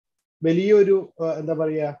വലിയൊരു എന്താ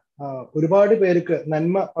പറയാ ഒരുപാട് പേർക്ക്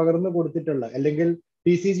നന്മ പകർന്നു കൊടുത്തിട്ടുള്ള അല്ലെങ്കിൽ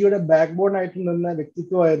TCGയുടെ ബാക്ക് ബോൺ ആയിട്ട് നിന്ന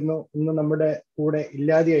വ്യക്തിത്വമായിരുന്നു ഇന്ന് നമ്മുടെ കൂടെ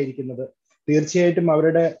ഇല്ലാതെയായിരിക്കുന്നത്. തീർച്ചയായിട്ടും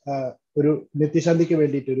അവരുടെ ഒരു നിത്യശാന്തിക്ക്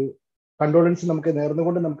വേണ്ടിയിട്ട് ഒരു കണ്ടോളൻസ് നമുക്ക്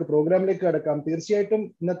നേർന്നുകൊണ്ട് നമുക്ക് പ്രോഗ്രാമിലേക്ക് കടക്കാം. തീർച്ചയായിട്ടും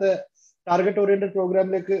ഇന്നത്തെ ടാർഗറ്റ് ഓറിയന്റഡ്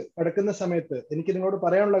പ്രോഗ്രാമിലേക്ക് കടക്കുന്ന സമയത്ത് എനിക്ക് നിങ്ങളോട്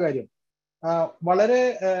പറയാനുള്ള കാര്യം വളരെ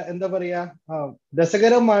എന്താ പറയാ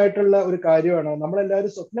രസകരമായിട്ടുള്ള ഒരു കാര്യമാണ്.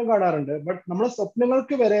 നമ്മളെല്ലാവരും സ്വപ്നം കാണാറുണ്ട്. ബട്ട് നമ്മളെ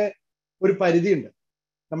സ്വപ്നങ്ങൾക്ക് വരെ ഒരു പരിധിയുണ്ട്.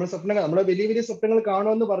 നമ്മളെ വലിയ വലിയ സ്വപ്നങ്ങൾ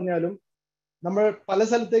കാണുമെന്ന് പറഞ്ഞാലും നമ്മൾ പല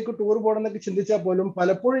സ്ഥലത്തേക്ക് ടൂർ പോകണം എന്നൊക്കെ ചിന്തിച്ചാൽ പോലും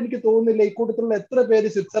പലപ്പോഴും എനിക്ക് തോന്നുന്നില്ല ഈ കൂട്ടത്തിലുള്ള എത്ര പേര്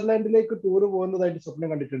സ്വിറ്റ്സർലാൻഡിലേക്ക് ടൂർ പോകുന്നതായിട്ട് സ്വപ്നം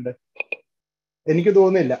കണ്ടിട്ടുണ്ട്. എനിക്ക്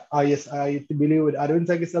തോന്നുന്നില്ല. Yes, I believe Aravind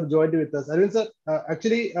Zaki sir joined with us. Aravind sir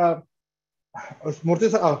actually Murthy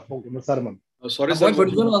sir okay sir ma'am sorry sir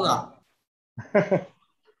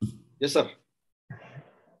yes sir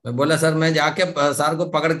मैं बोला सर मैं जाके सर को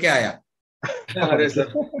पकड़ के आया. अरे sir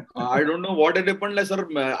I don't know what had happened like sir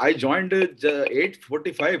I joined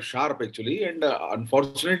 8:45 sharp actually and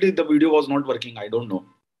unfortunately the video was not working. I don't know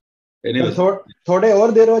anyway थोड़े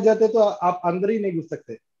और देर हो जाते तो आप अंदर ही नहीं घुस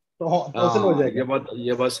सकते तो हौसल हो जाएगा.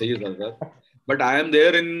 ये बात सही है sir but I am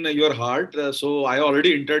there in your heart so I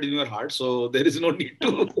already entered in your heart so there is no need to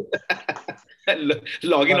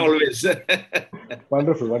log in always.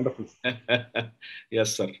 wonderful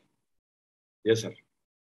yes sir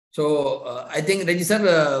So I think Reggie sir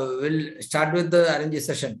will start with the RNG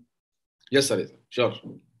session. Yes sir sure.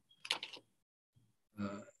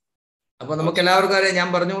 അപ്പോൾ നമുക്ക് എല്ലാവർക്കും അറിയാം, ഞാൻ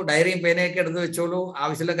പറഞ്ഞു ഡയറിയും പേനയൊക്കെ എടുത്ത് വെച്ചോളൂ,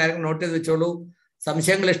 ആവശ്യമുള്ള കാര്യങ്ങൾ നോട്ട് ചെയ്ത് വെച്ചോളൂ.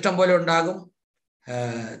 സംശയങ്ങൾ ഇഷ്ടം പോലെ ഉണ്ടാകും.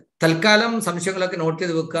 തൽക്കാലം സംശയങ്ങളൊക്കെ നോട്ട്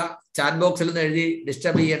ചെയ്ത് വെക്കുക. ചാറ്റ് ബോക്സിൽ നിന്ന് എഴുതി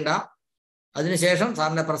ഡിസ്റ്റർബ് ചെയ്യേണ്ട. അതിനുശേഷം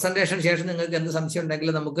സാറിന്റെ പ്രസന്റേഷന് ശേഷം നിങ്ങൾക്ക് എന്ത് സംശയം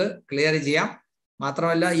ഉണ്ടെങ്കിലും നമുക്ക് ക്ലിയർ ചെയ്യാം.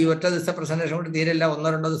 മാത്രമല്ല ഈ ഒറ്റ ദിവസത്തെ പ്രസന്റേഷൻ കൊണ്ട് തീരില്ല,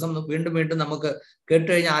 1-2 ദിവസം വീണ്ടും നമുക്ക് കേട്ട്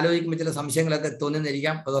കഴിഞ്ഞാൽ ആലോചിക്കുമ്പോൾ ചില സംശയങ്ങളൊക്കെ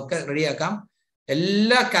തോന്നിയിരിക്കാം. അതൊക്കെ റെഡിയാക്കാം.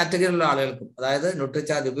 എല്ലാ കാറ്റഗറിയിലുള്ള ആളുകൾക്കും, അതായത്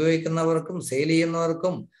ന്യൂട്രിചാർജ് ഉപയോഗിക്കുന്നവർക്കും സെയിൽ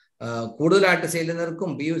ചെയ്യുന്നവർക്കും കൂടുതലായിട്ട് സെയിൽ ചെയ്യുന്നവർക്കും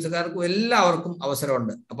PUCക്കാർക്കും എല്ലാവർക്കും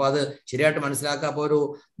അവസരമുണ്ട്. അപ്പോൾ അത് ശരിയായിട്ട് മനസ്സിലാക്കുക. അപ്പോൾ ഒരു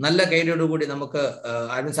നല്ല ഗൈഡോടുകൂടി നമുക്ക്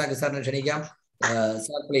അരവിന്ദ് സാക്കി സാറിനെ ക്ഷണിക്കാം.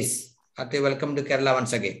 Sir please, welcome to Kerala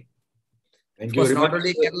once again. Not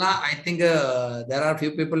only Kerala, I think there are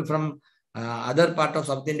few people from other part of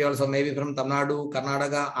South India also, maybe from Tamil Nadu,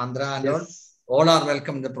 Karnataka, Andhra and all are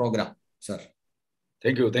welcome in the program, sir.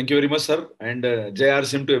 Thank you very much sir and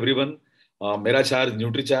JRSM to everyone. Mera charge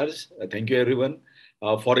Nutricharge. Thank you everyone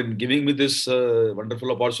for giving me this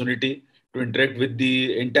wonderful opportunity to interact with the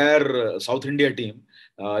entire South India team,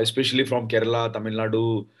 especially from Kerala, Tamil Nadu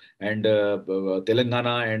and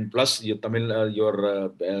Telangana and plus your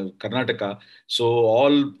Karnataka. So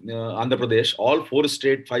all Andhra Pradesh, all 5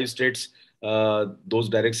 states, those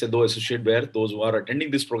directs and those associate where those who are attending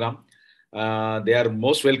this program, they are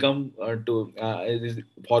most welcome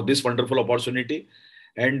for this wonderful opportunity.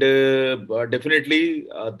 And definitely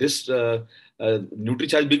this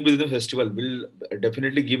Nutricharge Big Business Festival will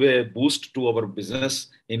definitely give a boost to our business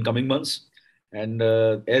in coming months. And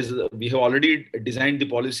as we have already designed the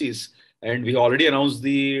policies and we have already announced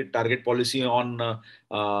the target policy on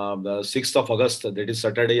the 6th of August, that is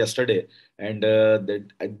Saturday yesterday, and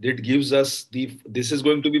that gives us this is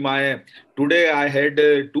going to be today I had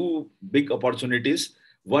 2 big opportunities.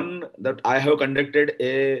 One, that I have conducted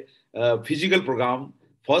a physical program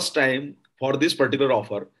first time for this particular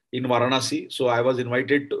offer in Varanasi. So I was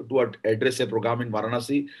invited to address a program in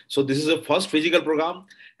Varanasi. So this is a first physical program,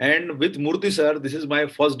 and with Murthy sir, this is my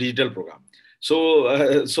first digital program. So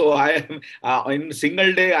I am in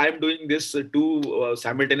single day I am doing this 2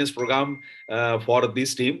 simultaneous program for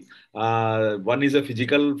this team. One is a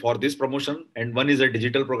physical for this promotion, and one is a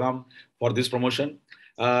digital program for this promotion.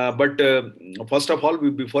 But first of all,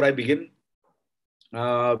 before I begin,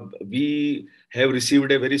 we have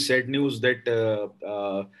received a very sad news that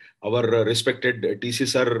our respected TC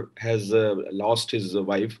sir has lost his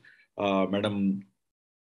wife, Madam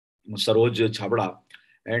Saroj Chabda,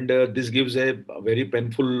 and this gives a very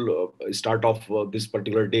painful start of this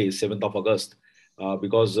particular day, 7th of August,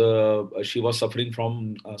 because she was suffering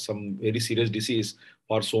from some very serious disease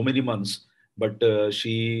for so many months, but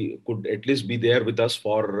she could at least be there with us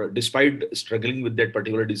despite struggling with that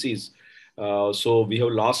particular disease. So we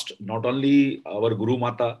have lost not only our Guru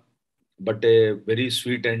Mata, but a very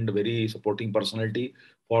sweet and very supporting personality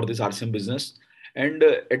for this RCM business. And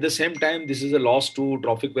at the same time, this is a loss to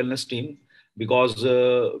Trophic Wellness team, because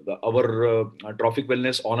our Trophic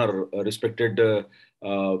Wellness owner, respected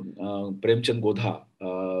Premchand Godha,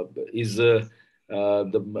 is the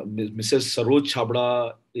Mrs. Saroj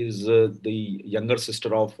Chabda is the younger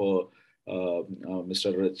sister of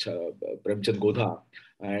Mr. Premchand Godha,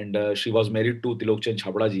 and she was married to Tilokchand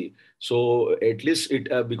Chhabda. So at least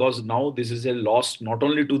because now this is a loss not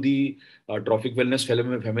only to the Trophic Wellness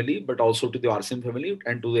family, but also to the RCM family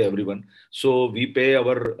and to everyone. So we pay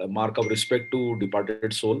our mark of respect to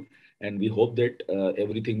departed soul, and we hope that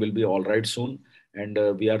everything will be all right soon. And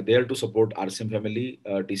we are there to support RCM family,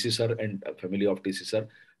 TC sir, and family of TC sir.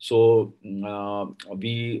 So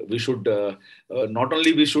we should not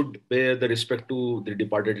only we should pay the respect to the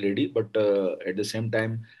departed lady, but at the same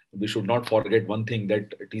time we should not forget one thing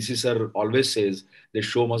that TC sir always says: the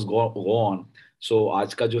show must go on. So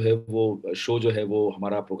आज का जो है वो show जो है वो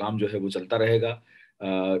हमारा programme जो है वो चलता रहेगा.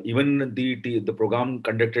 Even the program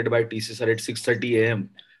conducted by TC sir at 6:30 a.m.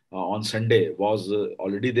 On Sunday was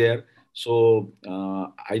already there. So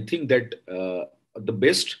I think that the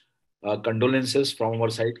best condolences from our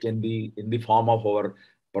side can be in the form of our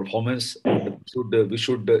performance, and we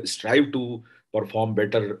should strive to perform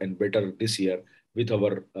better and better this year with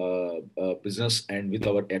our business and with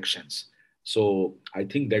our actions. So I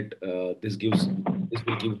think that this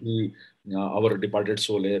will give our departed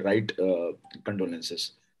soul a right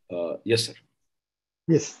condolences. Yes, sir.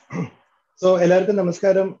 Yes. So എല്ലാവർക്കും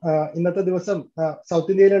നമസ്കാരം. ഇന്നത്തെ ദിവസം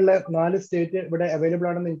south ഇന്ത്യയിലുള്ള 4 state ഇവിടെ available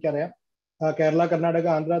ആണെന്ന് എനിക്കറിയാം. കേരള, കർണാടക,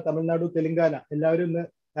 ആന്ധ്ര, തമിഴ്നാട്, തെലങ്കാന എല്ലാവരും ഇന്ന്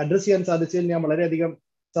അഡ്രസ് ചെയ്യാൻ സാധിച്ചതിൽ ഞാൻ വളരെയധികം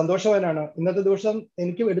സന്തോഷവാനാണ്. ഇന്നത്തെ ദിവസം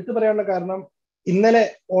എനിക്ക് എടുത്തു പറയാനുള്ള കാരണം, ഇന്നലെ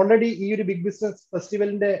ഓൾറെഡി ഈ ഒരു ബിഗ് ബിസിനസ്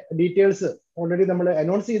ഫെസ്റ്റിവലിന്റെ ഡീറ്റെയിൽസ് ഓൾറെഡി നമ്മൾ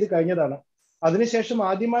അനൗൺസ് ചെയ്ത് കഴിഞ്ഞതാണ്. അതിനുശേഷം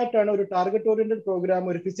ആദ്യമായിട്ടാണ് ഒരു ടാർഗറ്റ് ഓറിയന്റഡ് പ്രോഗ്രാം,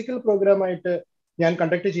 ഒരു ഫിസിക്കൽ പ്രോഗ്രാമായിട്ട് ഞാൻ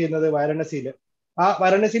കണ്ടക്ട് ചെയ്യുന്നത് വാരണസിയിൽ. ആ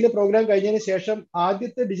വാരണസിയിലെ പ്രോഗ്രാം കഴിഞ്ഞതിന് ശേഷം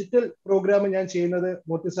ആദ്യത്തെ ഡിജിറ്റൽ പ്രോഗ്രാം ഞാൻ ചെയ്യുന്നത്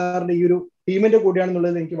മൂർത്തി സാറിന്റെ ഈ ഒരു ടീമിന്റെ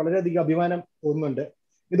കൂടെയാണെന്നുള്ളത് എനിക്ക് വളരെയധികം അഭിമാനം തോന്നുന്നുണ്ട്.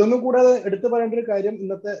 ഇതൊന്നും കൂടാതെ എടുത്തു പറയേണ്ട ഒരു കാര്യം,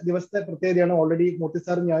 ഇന്നത്തെ ദിവസത്തെ പ്രത്യേകതയാണ്. ഓൾറെഡി മൂർത്തി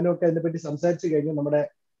സാറും ഞാനും ഒക്കെ അതിനെപ്പറ്റി സംസാരിച്ചു കഴിഞ്ഞു. നമ്മുടെ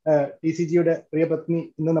TCGയുടെ പ്രിയ പത്നി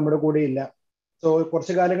ഇന്ന് നമ്മുടെ കൂടെ ഇല്ല. സോ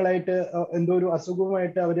കുറച്ചു കാലങ്ങളായിട്ട് എന്തോ ഒരു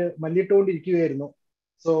അസുഖവുമായിട്ട് അവര് മല്ലിട്ടുകൊണ്ടിരിക്കുകയായിരുന്നു.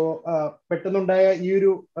 സോ പെട്ടെന്നുണ്ടായ ഈ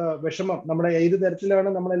ഒരു വിഷമം നമ്മുടെ ഏത്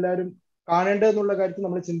തരത്തിലാണ് നമ്മളെല്ലാവരും കാണേണ്ടതെന്നുള്ള കാര്യത്തിൽ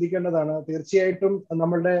നമ്മൾ ചിന്തിക്കേണ്ടതാണ്. തീർച്ചയായിട്ടും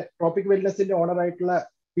നമ്മളുടെ ട്രോപ്പിക് വെൽനെസിന്റെ ഓണർ ആയിട്ടുള്ള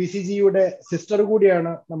PCGയുടെ സിസ്റ്റർ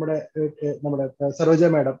കൂടിയാണ് നമ്മുടെ സരോജ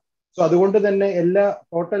മാഡം. സോ അതുകൊണ്ട് തന്നെ എല്ലാ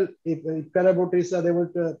ടോട്ടൽ ഇക്കര ബോട്ടീസ്, അതേപോലെ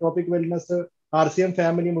ട്രോപ്പിക് വെൽനെസ്, RCM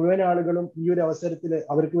ഫാമിലി മുഴുവൻ ആളുകളും ഈ ഒരു അവസരത്തിൽ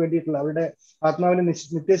അവർക്ക് വേണ്ടിയിട്ടുള്ള അവരുടെ ആത്മാവിന്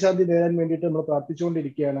നിത്യശാന്തി നേടാൻ വേണ്ടിയിട്ട് നമ്മൾ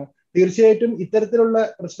പ്രാർത്ഥിച്ചുകൊണ്ടിരിക്കുകയാണ്. തീർച്ചയായിട്ടും ഇത്തരത്തിലുള്ള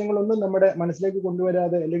പ്രശ്നങ്ങളൊന്നും നമ്മുടെ മനസ്സിലേക്ക്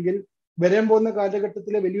കൊണ്ടുവരാതെ, അല്ലെങ്കിൽ വരാൻ പോകുന്ന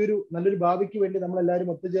കാലഘട്ടത്തിലെ നല്ലൊരു ഭാവിക്ക് വേണ്ടി നമ്മൾ എല്ലാവരും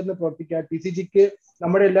ഒത്തുചേർന്ന് പ്രവർത്തിക്കുക. TCGക്ക്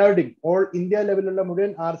നമ്മുടെ എല്ലാവരുടെയും ഓൾ ഇന്ത്യ ലെവലിലുള്ള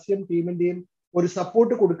മുഴുവൻ RCM ടീമിന്റെയും ഒരു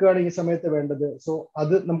സപ്പോർട്ട് കൊടുക്കുകയാണ് ഈ സമയത്ത് വേണ്ടത്. സോ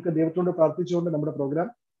അത് നമുക്ക് ദൈവത്തോട് പ്രാർത്ഥിച്ചുകൊണ്ട് നമ്മുടെ പ്രോഗ്രാം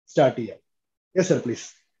സ്റ്റാർട്ട് ചെയ്യാം. Yes sir, please.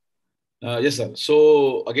 Yes, sir. So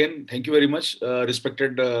again, thank you very much,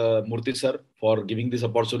 respected Murthy sir, for giving this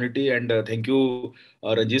opportunity, and thank you,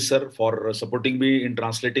 Ranjit sir, for supporting me in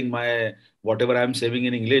translating my whatever I am saying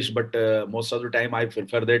in English. But most of the time, I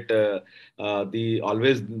prefer that the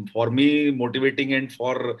always for me motivating and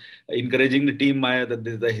for encouraging the team,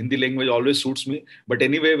 the Hindi language always suits me. But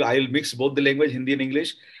anyway, I will mix both the language, Hindi and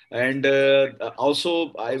English, and also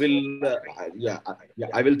I will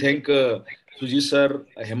I will thank Sujit sir,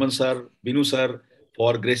 Hemant sir, Binu sir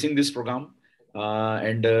for gracing this program,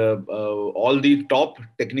 and all the top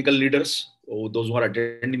technical leaders, those who are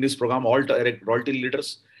attending this program, all royalty leaders,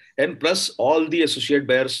 and plus all the associate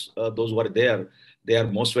buyers, those who are there, they are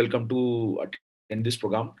most welcome to attend this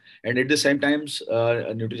program. And at the same time,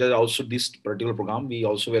 Nutricharge also this particular program, we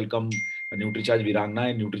also welcome Nutricharge Virangna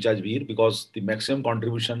and Nutricharge Veer, because the maximum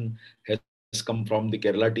contribution has come from the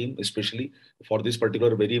Kerala team, especially for this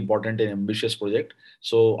particular very important and ambitious project.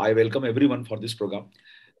 So I welcome everyone for this program.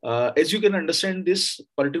 As you can understand, this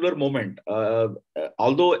particular moment,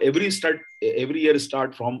 although every year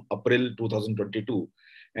start from April 2022,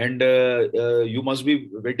 and you must be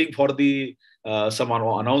waiting for the some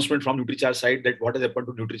announcement from Nutricharge side that what has happened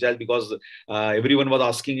to Nutricharge, because everyone was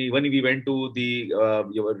asking. Even we went to the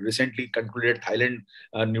recently concluded Thailand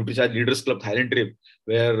Nutricharge Leaders Club Thailand trip,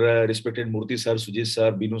 where respected Murthy sir, Sujit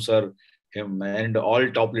sir, Binu sir, and all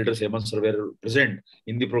top leaders, Hemant sir, were present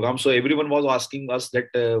in the program. So everyone was asking us that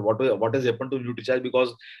what has happened to Nutricharge,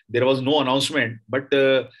 because there was no announcement. But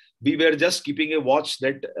we were just keeping a watch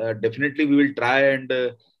that definitely we will try and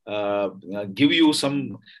give you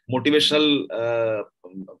some motivational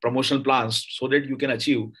promotional plans so that you can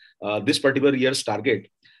achieve this particular year's target.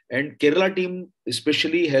 And Kerala team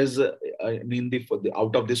especially has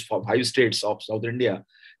out of this 5 states of South India,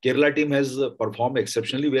 Kerala team has performed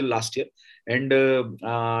exceptionally well last year. And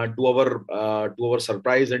to our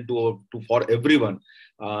surprise and for everyone,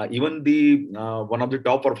 even one of the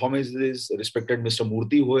top performers is respected Mr.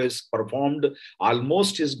 Murthy, who has performed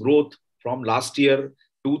almost his growth from last year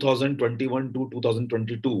 2021 to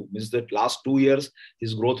 2022, means that last 2 years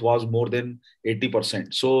his growth was more than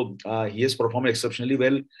 80%. So he has performed exceptionally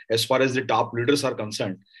well as far as the top leaders are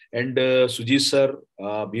concerned. And Sujit sir,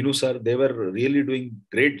 Binu sir, they were really doing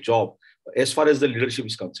great job as far as the leadership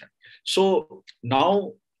is concerned. So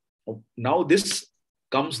now this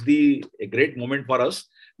comes a great moment for us,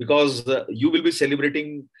 because you will be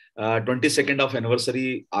celebrating 22nd of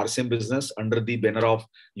anniversary RCM business under the banner of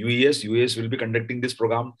UES. UES will be conducting this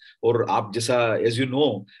program. Or aap jaisa, as you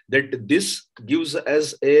know, that this gives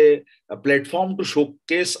us a platform to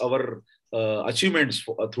showcase our achievements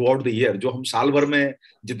throughout the year. जो हम साल भर में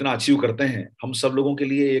जितना achieve करते हैं, हम सब लोगों के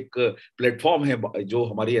लिए एक प्लेटफॉर्म है जो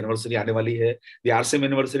हमारी एनिवर्सरी आने वाली है, the RCM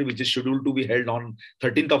anniversary, which is scheduled to be held on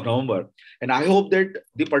 13th of November. And I hope that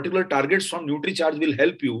the particular targets from Nutricharge will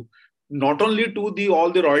help you not only to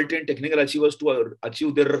all the royalty and technical achievers to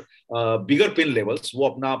achieve their bigger pin levels. वो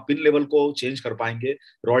अपना pin level को change कर पाएंगे.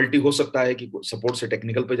 Royalty हो सकता है कि support से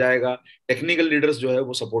technical पे जाएगा. Technical leaders जो है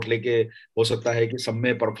वो support लेके हो सकता है कि सब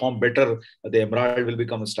में perform better. The Emerald will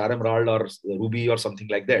become Star Emerald or Ruby or something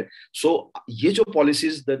like that. So ये जो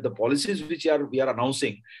policies, the policies which we are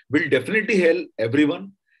announcing will definitely help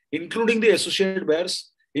everyone, including the associate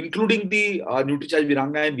buyers, including the Nutricharge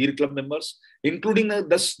Viranga and Veer Club members, including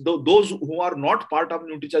those who are not part of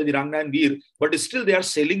Nutricharge Viranga and Veer, but still they are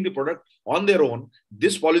selling the product on their own.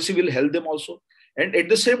 This policy will help them also. And at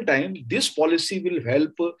the same time, this policy will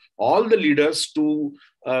help all the leaders to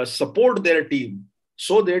support their team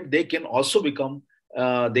so that they can also become,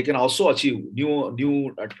 they can also achieve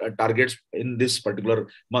new targets in this particular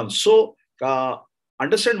month. So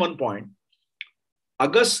understand one point.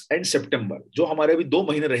 August and सितंबर जो हमारे अभी 2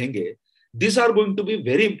 महीने रहेंगे, these are going to be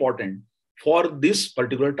very important for this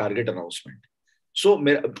particular target announcement. So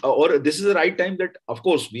और this is the right time that of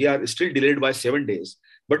course we are still delayed by 7 days,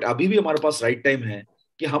 but अभी भी हमारे पास right time है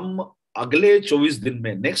कि हम अगले 24 दिन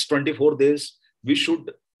में, next 24 days, we should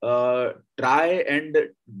try and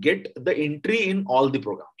get the entry in all the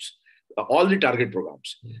programs, all the target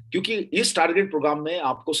programs. क्योंकि इस टारगेट प्रोग्राम में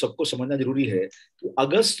आपको सबको समझना जरूरी है कि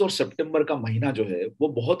अगस्त और सितंबर का महीना जो है वो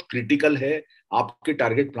बहुत क्रिटिकल है आपके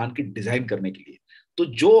टारगेट प्लान की डिजाइन करने के लिए. तो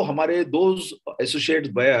जो हमारे those associates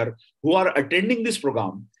buyer who are attending this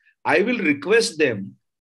program, I will request them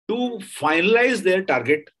to finalize their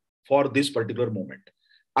target for this particular moment.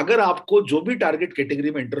 अगर आपको जो भी टारगेट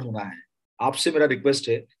कैटेगरी में एंटर होना है, आपसे मेरा रिक्वेस्ट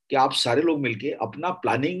है कि आप सारे लोग मिलके अपना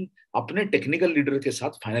प्लानिंग अपने टेक्निकल लीडर के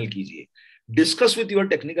साथ फाइनल कीजिए. Discuss with your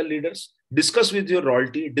technical leaders, discuss with your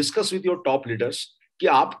royalty, discuss with your top leaders कि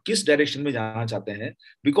आप किस डायरेक्शन में जाना चाहते हैं.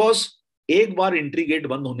 बिकॉज एक बार एंट्री गेट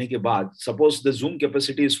बंद होने के बाद, suppose the zoom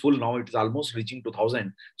capacity is full, now it is almost reaching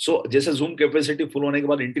 2000. सो जैसे जूम कैपेसिटी फुल होने के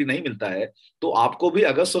बाद एंट्री नहीं मिलता है, तो आपको भी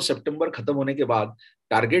अगस्त और सितंबर खत्म होने के बाद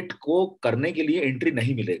टारगेट को करने के लिए एंट्री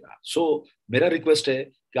नहीं मिलेगा. सो मेरा रिक्वेस्ट है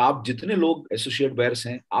कि आप जितने लोग एसोसिएट बायर्स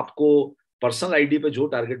हैं, आपको पर्सनल आईडी पे जो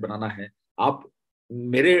टारगेट बनाना है, आप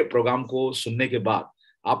मेरे प्रोग्राम को सुनने के बाद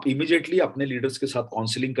आप इमीडिएटली अपने लीडर्स के साथ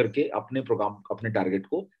काउंसलिंग करके अपने प्रोग्राम, अपने टारगेट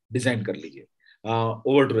को डिजाइन कर लीजिए.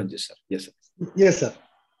 Over to Ranjit sir. Yes sir. Yes sir.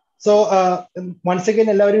 So once again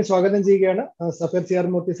എല്ലാവരെയും സ്വാഗതം ചെയ്യുകയാണ്. സഫീർ സിആർ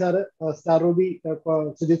മൂർത്തി sir, star Ruby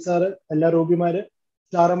Sujith sir, എല്ലാ റൂബിമാര്,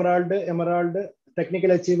 സ്റ്റാർ എമറാൾഡ്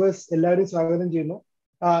ടെക്നിക്കൽ അച്ചീവേഴ്സ് എല്ലാവരും സ്വാഗതം ചെയ്യുന്നു.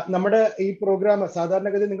 നമ്മുടെ ഈ പ്രോഗ്രാം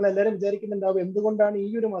സാധാരണഗതി നിങ്ങൾ എല്ലാവരും വിചാരിക്കുന്നുണ്ടാവും എന്തുകൊണ്ടാണ് ഈ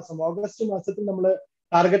ഒരു മാസം ഓഗസ്റ്റ് മാസത്തിൽ നമ്മൾ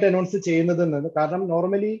ടാർഗറ്റ് അനൗൺസ് ചെയ്യുന്നതെന്ന്. കാരണം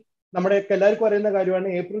നോർമലി നമ്മുടെ എല്ലാവർക്കും അറിയുന്ന കാര്യമാണ്,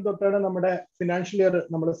 ഏപ്രിൽ തൊട്ടാണ് നമ്മുടെ ഫിനാൻഷ്യൽ ഇയർ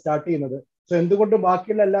നമ്മൾ സ്റ്റാർട്ട് ചെയ്യുന്നത്. സോ എന്തുകൊണ്ട്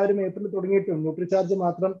ബാക്കിയുള്ള എല്ലാവരും ഏപ്രിൽ തുടങ്ങിയിട്ടും ന്യൂട്രിചാർജ്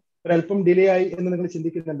മാത്രം ഒരല്പം ഡിലേ ആയി എന്ന് നിങ്ങൾ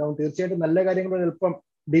ചിന്തിക്കുന്നുണ്ടാവും. തീർച്ചയായിട്ടും നല്ല കാര്യങ്ങൾ ഒരല്പം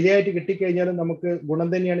ഡിലേ ആയിട്ട് കിട്ടിക്കഴിഞ്ഞാലും നമുക്ക് ഗുണം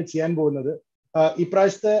തന്നെയാണ് ചെയ്യാൻ പോകുന്നത്.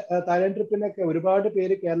 ഇപ്രാവശ്യത്തെ തായ്ലൻഡ് ട്രിപ്പിനൊക്കെ ഒരുപാട്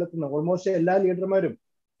പേര് കേരളത്തിൽ നിന്ന്, ഓൾമോസ്റ്റ് എല്ലാ ലീഡർമാരും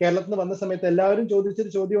കേരളത്തിൽ നിന്ന് വന്ന സമയത്ത് എല്ലാവരും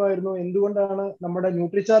ചോദിച്ചൊരു ചോദ്യമായിരുന്നു, എന്തുകൊണ്ടാണ് നമ്മുടെ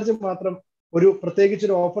ന്യൂട്രിചാർജ് മാത്രം ഒരു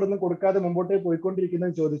പ്രത്യേകിച്ചൊരു ഓഫർ ഒന്നും കൊടുക്കാതെ മുമ്പോട്ടേക്ക്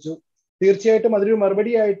പോയിക്കൊണ്ടിരിക്കുന്നത് ചോദിച്ചു. തീർച്ചയായിട്ടും അതൊരു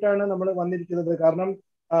മറുപടി ആയിട്ടാണ് നമ്മൾ വന്നിരിക്കുന്നത്. കാരണം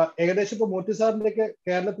ഏകദേശം ഇപ്പൊ മൂർത്തി സാറിന്റെയൊക്കെ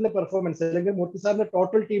കേരളത്തിലെ പെർഫോമൻസ് അല്ലെങ്കിൽ മൂർത്തി സാറിന്റെ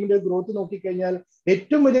ടോട്ടൽ ടീമിന്റെ ഗ്രോത്ത് നോക്കിക്കഴിഞ്ഞാൽ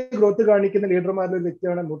ഏറ്റവും വലിയ ഗ്രോത്ത് കാണിക്കുന്ന ലീഡർമാരിലെ ഒരു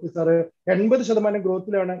വ്യക്തിയാണ് മൂർത്തി സാറ്. 80%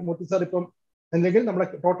 ഗ്രോത്തിലാണ് മൂർത്തി സാർ ഇപ്പം എന്തെങ്കിലും നമ്മുടെ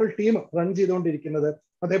ടോട്ടൽ ടീം റൺ ചെയ്തുകൊണ്ടിരിക്കുന്നത്.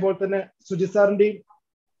 അതേപോലെ തന്നെ സുജിത് സാറിന്റെയും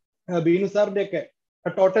ബീനു സാറിന്റെ ഒക്കെ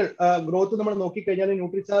ടോട്ടൽ ഗ്രോത്ത് നമ്മൾ നോക്കിക്കഴിഞ്ഞാൽ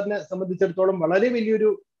ന്യൂട്രിചാർജിനെ സംബന്ധിച്ചിടത്തോളം വളരെ വലിയൊരു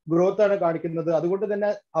ഗ്രോത്ത് ആണ് കാണിക്കുന്നത്. അതുകൊണ്ട് തന്നെ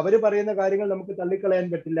അവര് പറയുന്ന കാര്യങ്ങൾ നമുക്ക് തള്ളിക്കളയാൻ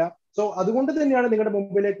പറ്റില്ല. സോ അതുകൊണ്ട് തന്നെയാണ് നിങ്ങളുടെ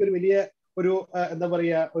മുമ്പിലേക്ക് ഒരു വലിയ ഒരു എന്താ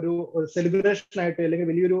പറയാ ഒരു സെലിബ്രേഷൻ ആയിട്ട് അല്ലെങ്കിൽ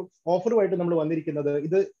വലിയൊരു ഓഫറുമായിട്ട് നമ്മൾ വന്നിരിക്കുന്നത്.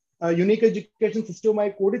 ഇത് യുണീക്ക് എഡ്യൂക്കേഷൻ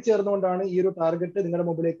സിസ്റ്റവുമായി കൂടിച്ചേർന്നുകൊണ്ടാണ് ഈ ഒരു ടാർഗറ്റ് നിങ്ങളുടെ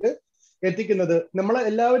മുമ്പിലേക്ക് എത്തിക്കുന്നത്. നമ്മൾ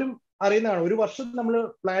എല്ലാവരും അറിയുന്നതാണ്, ഒരു വർഷം നമ്മൾ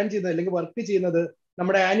പ്ലാൻ ചെയ്യുന്നത് അല്ലെങ്കിൽ വർക്ക് ചെയ്യുന്നത്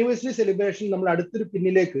നമ്മുടെ ആനിവേഴ്സറി സെലിബ്രേഷൻ നമ്മൾ അടുത്തൊരു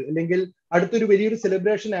പിന്നിലേക്ക് അല്ലെങ്കിൽ അടുത്തൊരു വലിയൊരു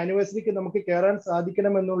സെലിബ്രേഷൻ ആനിവേഴ്സറിക്ക് നമുക്ക് കയറാൻ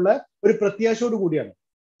സാധിക്കണം എന്നുള്ള ഒരു പ്രത്യാശയോട് കൂടിയാണ്.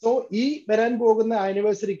 സോ ഈ വരാൻ പോകുന്ന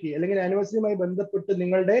ആനിവേഴ്സറിക്ക് അല്ലെങ്കിൽ ആനിവേഴ്സറിയുമായി ബന്ധപ്പെട്ട്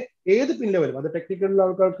നിങ്ങളുടെ ഏത് പിൻ ലെവലും, അത് ടെക്നിക്കലുള്ള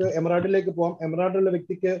ആൾക്കാർക്ക് എമറാൾഡിലേക്ക് പോകാം, എമറാൾഡുള്ള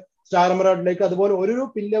വ്യക്തിക്ക് സ്റ്റാർ എമറാൾഡിലേക്ക്, അതുപോലെ ഓരോ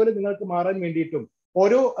പിൻ ലെവൽ നിങ്ങൾക്ക് മാറാൻ വേണ്ടിയിട്ടും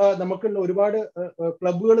ഓരോ നമുക്കുള്ള ഒരുപാട്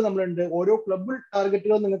ക്ലബ്ബുകൾ നമ്മളുണ്ട്. ഓരോ ക്ലബ്ബ്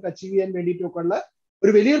ടാർഗറ്റുകൾ നിങ്ങൾക്ക് അച്ചീവ് ചെയ്യാൻ വേണ്ടിയിട്ടൊക്കെ ഉള്ള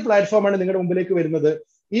ഒരു വലിയൊരു പ്ലാറ്റ്ഫോമാണ് നിങ്ങളുടെ മുമ്പിലേക്ക് വരുന്നത്.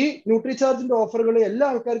 ഈ ന്യൂട്രിചാർജിന്റെ ഓഫറുകൾ എല്ലാ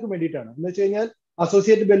ആൾക്കാർക്കും വേണ്ടിയിട്ടാണ്. എന്ന് വെച്ച് കഴിഞ്ഞാൽ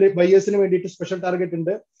അസോസിയേറ്റ് ബയേഴ്സിന് വേണ്ടിയിട്ട് സ്പെഷ്യൽ ടാർഗറ്റ്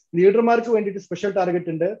ഉണ്ട്, ലീഡർമാർക്ക് വേണ്ടിയിട്ട് സ്പെഷ്യൽ ടാർഗറ്റ്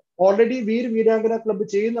ഉണ്ട്, ഓൾറെഡി വീരാംഗന ക്ലബ്ബ്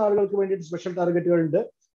ചെയ്യുന്ന ആളുകൾക്ക് വേണ്ടിയിട്ട് സ്പെഷ്യൽ ടാർഗറ്റുകൾ ഉണ്ട്,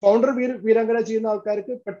 ഫൗണ്ടർ വീരാംഗന ചെയ്യുന്ന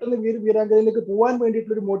ആൾക്കാർക്ക് പെട്ടെന്ന് വീരാംഗനയിലേക്ക് പോകാൻ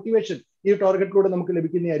വേണ്ടിയിട്ടുള്ള ഒരു മോട്ടിവേഷൻ ഈ ടാർഗറ്റിലൂടെ നമുക്ക്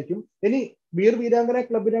ലഭിക്കുന്നതായിരിക്കും. ഇനി വീരാംഗന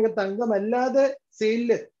ക്ലബിനകത്ത് അംഗമല്ലാതെ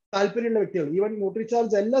സെയിലില് താല്പര്യമുള്ള വ്യക്തികൾ, ഈവൻ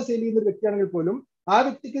ന്യൂട്രിചാർജ് എല്ലാം സെയിൽ ചെയ്യുന്ന ഒരു വ്യക്തിയാണെങ്കിൽ പോലും ആ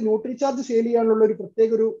വ്യക്തിക്ക് ന്യൂട്രിചാർജ് സെയിൽ ചെയ്യാനുള്ള ഒരു പ്രത്യേക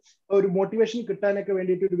ഒരു മോട്ടിവേഷൻ കിട്ടാനൊക്കെ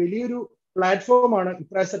വേണ്ടിയിട്ട് ഒരു വലിയൊരു പ്ലാറ്റ്ഫോമാണ്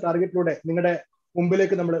ഇപ്രാവശ്യത്തെ ടാർഗറ്റിലൂടെ നിങ്ങളുടെ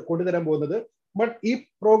മുമ്പിലേക്ക് നമ്മൾ കൊണ്ടുതരാൻ പോകുന്നത്. ബട്ട് ഈ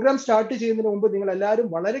പ്രോഗ്രാം സ്റ്റാർട്ട് ചെയ്യുന്നതിന് മുമ്പ് നിങ്ങൾ എല്ലാവരും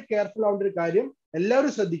വളരെ കെയർഫുൾ ആവേണ്ട ഒരു കാര്യം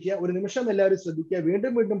എല്ലാവരും ശ്രദ്ധിക്കുക. ഒരു നിമിഷം എല്ലാവരും ശ്രദ്ധിക്കുക.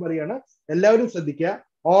 വീണ്ടും പറയാണ്, എല്ലാവരും ശ്രദ്ധിക്കുക.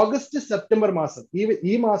 ഓഗസ്റ്റ് സെപ്റ്റംബർ മാസം,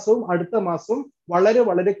 ഈ മാസവും അടുത്ത മാസവും വളരെ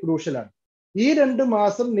വളരെ ക്രൂഷ്യലാണ്. ഈ 2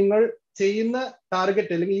 മാസം നിങ്ങൾ ചെയ്യുന്ന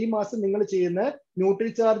ടാർഗറ്റ് അല്ലെങ്കിൽ ഈ മാസം നിങ്ങൾ ചെയ്യുന്ന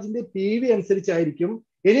ന്യൂട്രിചാർജിന്റെ PV അനുസരിച്ചായിരിക്കും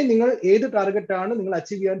ഇനി നിങ്ങൾ ഏത് ടാർഗറ്റാണ് നിങ്ങൾ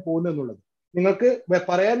അച്ചീവ് ചെയ്യാൻ പോകുന്നത് എന്നുള്ളത്. നിങ്ങൾക്ക്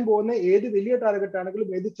പറയാൻ പോകുന്ന ഏത് വലിയ ടാർഗറ്റ് ആണെങ്കിലും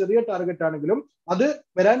ഏത് ചെറിയ ടാർഗറ്റ് ആണെങ്കിലും അത്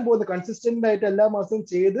വരാൻ പോകുന്ന കൺസിസ്റ്റന്റ് ആയിട്ട് എല്ലാ മാസവും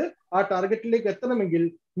ചെയ്ത് ആ ടാർഗറ്റിലേക്ക് എത്തണമെങ്കിൽ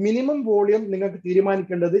മിനിമം വോളിയം നിങ്ങൾക്ക്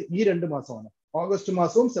തീരുമാനിക്കേണ്ടത് ഈ 2 മാസമാണ്, ഓഗസ്റ്റ്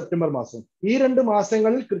മാസവും സെപ്റ്റംബർ മാസവും. ഈ 2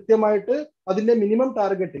 മാസങ്ങളിൽ കൃത്യമായിട്ട് അതിന്റെ മിനിമം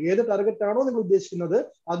ടാർഗറ്റ്, ഏത് ടാർഗറ്റ് ആണോ നിങ്ങൾ ഉദ്ദേശിക്കുന്നത്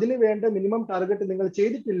അതിന് വേണ്ട മിനിമം ടാർഗറ്റ് നിങ്ങൾ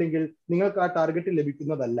ചെയ്തിട്ടില്ലെങ്കിൽ നിങ്ങൾക്ക് ആ ടാർഗറ്റ്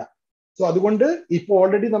ലഭിക്കുന്നതല്ല. സോ അതുകൊണ്ട് ഇപ്പൊ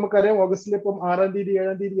ഓൾറെഡി നമുക്കറിയാം ഓഗസ്റ്റിൽ ഇപ്പം 6-ാം തീയതി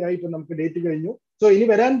 7-ാം തീയതി ആയി ഇപ്പൊ നമുക്ക് ഡേറ്റ് കഴിഞ്ഞു. സോ ഇനി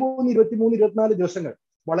വരാൻ പോകുന്ന 23-24 ദിവസങ്ങൾ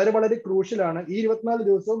വളരെ വളരെ ക്രൂഷ്യലാണ്. ഈ 24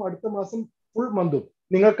 ദിവസവും അടുത്ത മാസം ഫുൾ മന്തും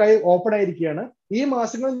നിങ്ങൾക്കായി ഓപ്പൺ ആയിരിക്കുകയാണ്. ഈ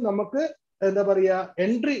മാസങ്ങളിൽ നമുക്ക് എന്താ പറയാ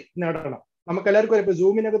എൻട്രി നേടണം. നമുക്ക് എല്ലാവർക്കും അറിയാം, ഇപ്പൊ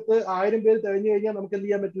സൂമിനകത്ത് 1000 പേര് തികഞ്ഞു കഴിഞ്ഞാൽ നമുക്ക് എന്ത്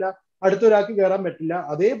ചെയ്യാൻ പറ്റില്ല, അടുത്തൊരാൾക്ക് കയറാൻ പറ്റില്ല.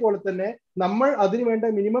 അതേപോലെ തന്നെ നമ്മൾ അതിനുവേണ്ട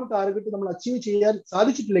മിനിമം ടാർഗറ്റ് നമ്മൾ അച്ചീവ് ചെയ്യാൻ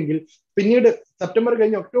സാധിച്ചിട്ടില്ലെങ്കിൽ പിന്നീട് സെപ്റ്റംബർ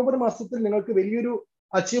കഴിഞ്ഞ് ഒക്ടോബർ മാസത്തിൽ നിങ്ങൾക്ക് വലിയൊരു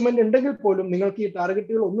അച്ചീവ്മെന്റ് ഉണ്ടെങ്കിൽ പോലും നിങ്ങൾക്ക് ഈ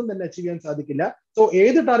ടാർഗറ്റുകൾ ഒന്നും തന്നെ അച്ചീവ് ചെയ്യാൻ സാധിക്കില്ല. സോ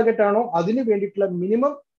ഏത് ടാർഗറ്റ് ആണോ അതിന് വേണ്ടിയിട്ടുള്ള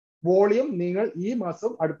മിനിമം വോളിയം നിങ്ങൾ ഈ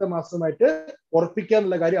മാസം അടുത്ത മാസമായിട്ട് ഉറപ്പിക്കുക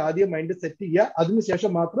എന്നുള്ള കാര്യം ആദ്യം മൈൻഡ് സെറ്റ് ചെയ്യുക.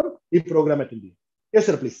 അതിനുശേഷം മാത്രം ഈ പ്രോഗ്രാം അറ്റൻഡ് ചെയ്യുക. Yes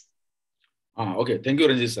sir, please. Okay, thank you,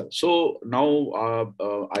 Ranjit sir. So now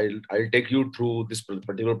I'll take you through this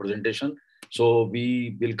particular presentation. So we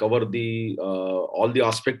will cover all the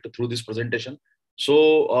aspect through this presentation. So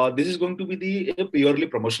this is going to be a purely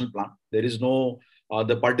promotional plan. There is no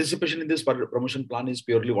the participation in this promotion plan is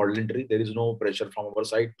purely voluntary. There is no pressure from our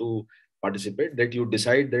side to participate. That you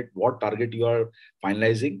decide that what target you are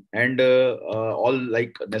finalizing, and all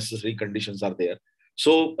like necessary conditions are there.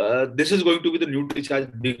 So this is going to be the Nutricharge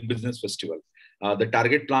Big Business Festival. The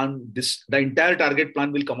target plan, the entire target plan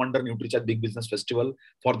will come under Nutricharge Big Business Festival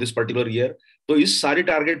for this particular year. So इस सारे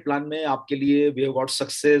target plan में आपके लिए we have got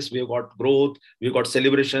success, we have got growth, we have got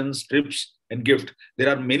celebrations, trips and gift. There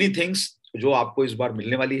are many things जो आपको इस बार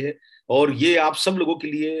मिलने वाली है, और ये आप सब लोगों के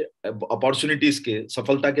लिए अपॉर्चुनिटीज के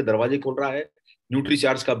सफलता के दरवाजे खोल रहा है.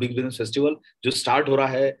 न्यूट्रीचार्ज का बिग बिजनेस फेस्टिवल जो स्टार्ट हो रहा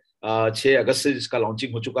है 6 अगस्त से, जिसका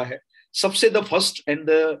लॉन्चिंग हो चुका है. सबसे the first and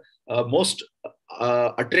the most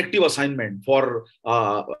attractive assignment for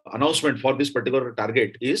announcement for this particular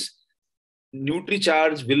target is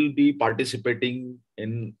Nutricharge will be participating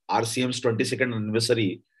in RCM's 22nd anniversary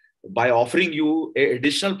by offering you a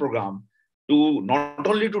additional program to not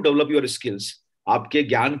only to develop your skills, आपके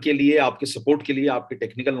ज्ञान के लिए, आपके support के लिए, आपके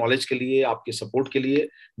technical knowledge के लिए, आपके सपोर्ट के लिए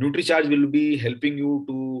Nutricharge will be helping you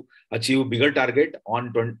to achieve bigger target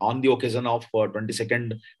on the occasion of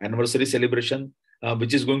 22nd anniversary celebration,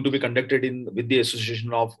 which is going to be conducted with the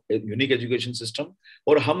Association of Unique Education System.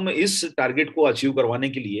 और हम इस target को achieve करवाने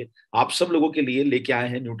के लिए आप सब लोगों के लिए लेके आए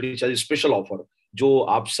हैं Nutricharge स्पेशल ऑफर, जो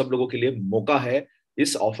आप सब लोगों के लिए मौका है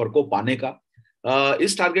इस ऑफर को पाने का.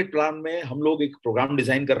 इस टारगेट प्लान में हम लोग एक प्रोग्राम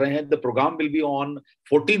डिजाइन कर रहे हैं. The programme will be on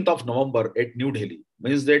 14th of November at New Delhi.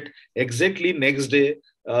 Means that exactly next day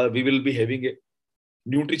we will be having a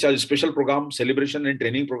Nutricharge special program, celebration and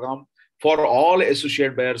training program for all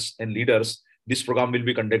associate buyers and leaders. This program will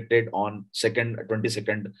be conducted on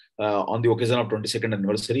 22nd on the occasion of 22nd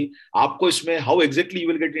anniversary. आपको इसमें how exactly you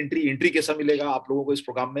will get entry कैसा मिलेगा आप लोगों को इस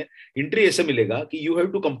programme में? Entry ऐसे मिलेगा कि you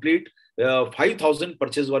have to complete 5,000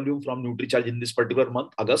 purchase volume from Nutricharge in this particular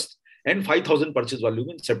month, August, and 5,000 purchase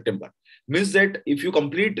volume in September. Means that if you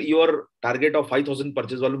complete your target of 5,000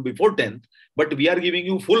 purchase volume before 10th, but we are giving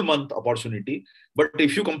you full month opportunity. But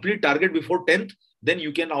if you complete target before 10th, then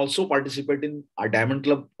you can also participate in our Diamond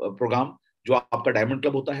Club program. जो आपका diamond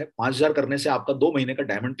club होता है, 5,000 करने से आपका 2 महीने का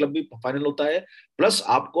diamond club भी फाइनल होता है, प्लस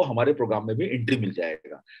आपको हमारे प्रोग्राम में भी एंट्री मिल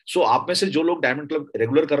जाएगा. सो आप में से जो लोग डायमंड क्लब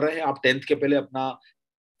रेगुलर कर रहे हैं, आप 10th के पहले अपना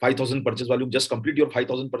 5,000 purchase volume, just complete your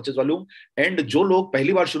 5,000 purchase volume. And जो लोग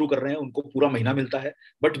पहली बार शुरू कर रहे हैं उनको पूरा महीना मिलता है,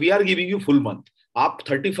 but we are giving you full month. आप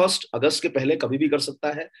 31 अगस्त के पहले कभी भी कर सकता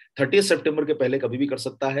है, 30 सितंबर के पहले कभी भी कर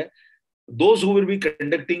सकता है. Those who will be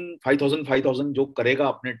conducting 5,000 जो करेगा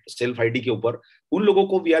अपने सेल्फ आईडी के ऊपर, उन लोगों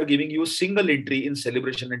को we are giving you single entry in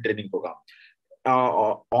celebration and training programme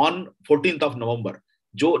on 14th of November,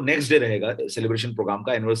 जो नेक्स्ट डे रहेगा सेलिब्रेशन प्रोग्राम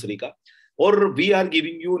का, एनिवर्सरी का. और we are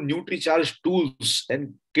giving you Nutricharge tools and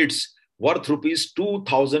kits worth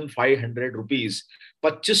 ₹2,500.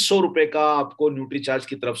 2,500 रुपए का आपको न्यूट्रीचार्ज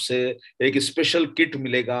की तरफ से एक स्पेशल किट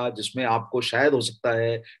मिलेगा, जिसमें आपको शायद हो सकता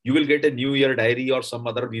है you will get a new year diary और सम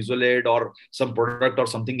अदर विजुअल एड और सम प्रोडक्ट और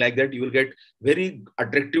something like that. You will get very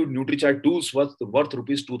attractive Nutricharge tools worth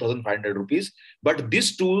 ₹2,500. But these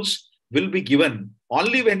tools will be given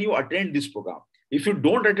only when you attend this program. If you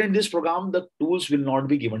don't attend this program, the tools will not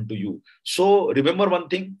be given to you. So remember one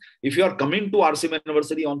thing, if you are coming to RCM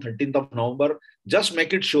anniversary on 13th of November, just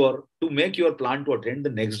make it sure to make your plan to attend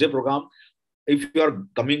the next day program if you are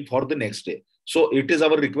coming for the next day. So it is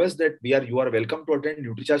our request that you are welcome to attend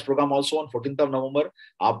Nutricharge program also on 14th of November.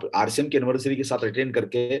 आप RCM के anniversary के साथ attend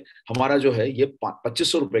करके हमारा जो है ये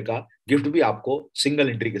 2,500 रुपए का गिफ्ट भी आपको सिंगल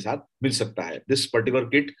एंट्री के साथ मिल सकता है. This particular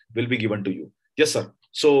kit will be given to you. Yes, sir.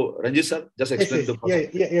 So, Ranjit sir, just explain the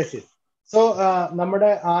process. Yes. So, നമ്മുടെ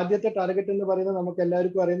ആദ്യത്തെ ടാർഗറ്റ് എന്ന് പറയുന്നത് നമുക്ക്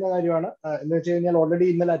എല്ലാവർക്കും അറിയുന്ന കാര്യമാണ്. എന്ന് വെച്ച് കഴിഞ്ഞാൽ ഓൾറെഡി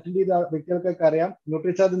ഇന്നലെ അറ്റൻഡ് ചെയ്ത വ്യക്തികൾക്കൊക്കെ അറിയാം,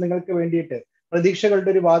 ന്യൂട്രിചാർജ് നിങ്ങൾക്ക് വേണ്ടിയിട്ട്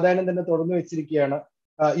പ്രതീക്ഷകളുടെ ഒരു വാതായനം തന്നെ തുറന്നു വെച്ചിരിക്കുകയാണ്.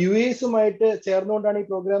 UASുമായിട്ട് ചേർന്നുകൊണ്ടാണ് ഈ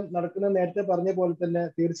പ്രോഗ്രാം നടക്കുന്നത്. നേരത്തെ പറഞ്ഞ പോലെ തന്നെ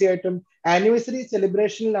തീർച്ചയായിട്ടും ആനിവേഴ്സറി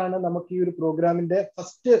സെലിബ്രേഷനിലാണ് നമുക്ക് ഈ ഒരു പ്രോഗ്രാമിന്റെ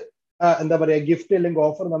ഫസ്റ്റ് എന്താ പറയുക ഗിഫ്റ്റ് അല്ലെങ്കിൽ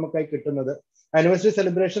ഓഫർ നമുക്കായി കിട്ടുന്നത്. ആനിവേഴ്സറി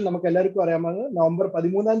സെലിബ്രേഷൻ നമുക്ക് എല്ലാവർക്കും അറിയാമെന്ന് November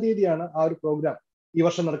 13 ആ ഒരു പ്രോഗ്രാം ഈ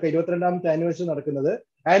വർഷം നടക്കുക, 22ാമത്തെ ആനിവേഴ്സറി നടക്കുന്നത്.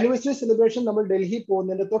 ആനിവേഴ്സറി സെലിബ്രേഷൻ നമ്മൾ ഡൽഹി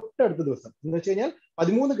പോകുന്നതിന്റെ തൊട്ടടുത്ത ദിവസം എന്ന് വെച്ച് കഴിഞ്ഞാൽ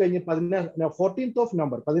 13 കഴിഞ്ഞ് 14th of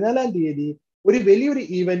November 14 ഒരു വലിയൊരു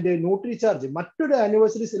ഈവന്റ് ന്യൂട്രിചാർജ് മറ്റൊരു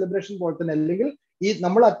ആനിവേഴ്സറി സെലിബ്രേഷൻ പോലെ തന്നെ, അല്ലെങ്കിൽ ഈ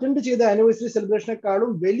നമ്മൾ അറ്റൻഡ് ചെയ്ത ആനിവേഴ്സറി സെലിബ്രേഷനെക്കാളും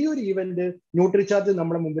വലിയൊരു ഈവന്റ് ന്യൂട്രിചാർജ്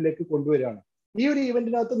നമ്മുടെ മുമ്പിലേക്ക് കൊണ്ടുവരികയാണ്. ഈ ഒരു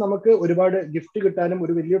ഈവന്റിനകത്ത് നമുക്ക് ഒരുപാട് ഗിഫ്റ്റ് കിട്ടാനും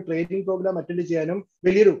ഒരു വലിയൊരു ട്രെയിനിങ് പ്രോഗ്രാം അറ്റൻഡ് ചെയ്യാനും,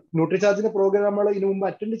 വലിയൊരു ന്യൂട്രിചാർജിന്റെ പ്രോഗ്രാമുകൾ ഇതിനു മുമ്പ്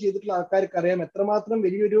അറ്റൻഡ് ചെയ്തിട്ടുള്ള ആൾക്കാർക്ക് അറിയാം എത്രമാത്രം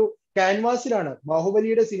വലിയൊരു ക്യാൻവാസിലാണ്,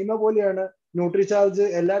 ബാഹുബലിയുടെ സിനിമ പോലെയാണ് ന്യൂട്രിചാർജ്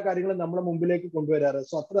എല്ലാ കാര്യങ്ങളും നമ്മുടെ മുമ്പിലേക്ക് കൊണ്ടുവരാറ്.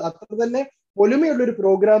 സോ അത്ര തന്നെ പൊലിമയുള്ള ഒരു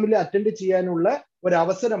പ്രോഗ്രാമിൽ അറ്റൻഡ് ചെയ്യാനുള്ള ഒരു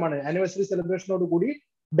അവസരമാണ് ആനിവേഴ്സറി സെലിബ്രേഷനോട് കൂടി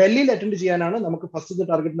ഡൽഹിയിൽ അറ്റൻഡ് ചെയ്യാനാണ് നമുക്ക് ഫസ്റ്റ്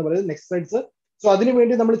ടാർഗറ്റ് എന്ന് പറയുന്നത്. Next slides. സോ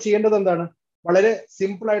അതിനുവേണ്ടി നമ്മൾ ചെയ്യേണ്ടത് എന്താണ്? വളരെ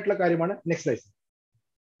സിമ്പിൾ ആയിട്ടുള്ള കാര്യമാണ്. Next slides.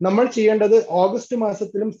 നമ്മൾ ചെയ്യേണ്ടത് ഓഗസ്റ്റ്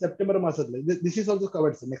മാസത്തിലും സെപ്റ്റംബർ മാസത്തിലും, this is also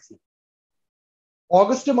covered. Next.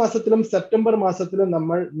 August മാസത്തിലും സെപ്റ്റംബർ മാസത്തിലും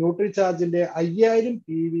നമ്മൾ ന്യൂട്രിചാർജിന്റെ 5,000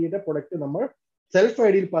 PVയുടെ പ്രൊഡക്റ്റ് നമ്മൾ സെൽഫ്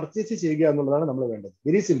ഐഡിയിൽ പർച്ചേസ് ചെയ്യുക എന്നുള്ളതാണ് നമ്മൾ വേണ്ടത്.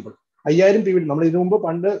 Very simple. 5,000 PV നമ്മൾ ഇതിനു മുമ്പ്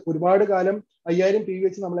പണ്ട് ഒരുപാട് കാലം 5,000 PV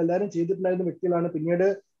വെച്ച് നമ്മൾ എല്ലാവരും ചെയ്തിട്ടുണ്ടായിരുന്ന വ്യക്തികളാണ്. പിന്നീട്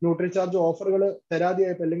ന്യൂട്രിചാർജ് ഓഫറുകൾ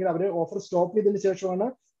തരാതെയായപ്പോൾ അല്ലെങ്കിൽ അവരെ ഓഫർ സ്റ്റോപ്പ് ചെയ്തതിനു ശേഷമാണ്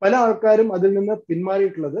പല ആൾക്കാരും അതിൽ നിന്ന്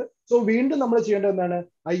പിന്മാറിയിട്ടുള്ളത്. സോ വീണ്ടും നമ്മൾ ചെയ്യേണ്ടത് എന്താണ്?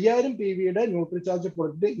 5,000 PVയുടെ ന്യൂട്രിചാർജ്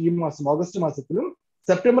പ്രൊഡക്റ്റ് ഈ മാസം ഓഗസ്റ്റ് മാസത്തിലും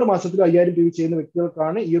സെപ്റ്റംബർ മാസത്തിലും 5,000 PV ചെയ്യുന്ന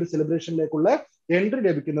വ്യക്തികൾക്കാണ് ഈ ഒരു സെലിബ്രേഷനിലേക്കുള്ള എൻട്രി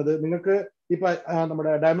ലഭിക്കുന്നത്. നിങ്ങൾക്ക് ഇപ്പൊ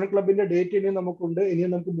നമ്മുടെ ഡയമണ്ട് ക്ലബിന്റെ ഡേറ്റ് ഇനിയും നമുക്കുണ്ട്.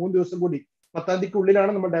 ഇനിയും നമുക്ക് 3 ദിവസം കൂടി 10ാം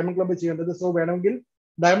തീയതിക്കുള്ളിലാണ് നമ്മൾ ഡയമണ്ട് ക്ലബ് ചെയ്യേണ്ടത്. സോ വേണമെങ്കിൽ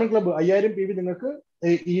ഡയമണ്ട് ക്ലബ് 5,000 PV നിങ്ങൾക്ക്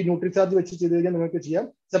ഈ ന്യൂട്രിചാർജ് വെച്ച് ചെയ്ത് കഴിഞ്ഞാൽ നിങ്ങൾക്ക് ചെയ്യാം.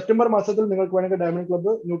 സെപ്റ്റംബർ മാസത്തിൽ നിങ്ങൾക്ക് വേണമെങ്കിൽ ഡയമണ്ട്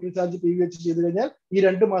ക്ലബ് ന്യൂട്രിചാർജ് PV വെച്ച് ചെയ്ത് കഴിഞ്ഞാൽ ഈ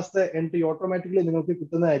 2 മാസത്തെ എൻട്രി ഓട്ടോമാറ്റിക്കലി നിങ്ങൾക്ക്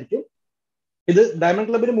കിട്ടുന്നതായിരിക്കും. ഇത് ഡയമണ്ട്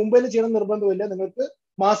ക്ലബിന് മുമ്പ് തന്നെ ചെയ്യണം നിർബന്ധമില്ല. നിങ്ങൾക്ക്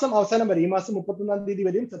മാസം അവസാനം വരെ, ഈ മാസം 31ാം തീയതി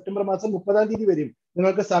വരെയും സെപ്റ്റംബർ മാസം 30ാം തീയതി വരെയും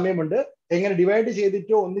നിങ്ങൾക്ക് സമയമുണ്ട്. എങ്ങനെ ഡിവൈഡ്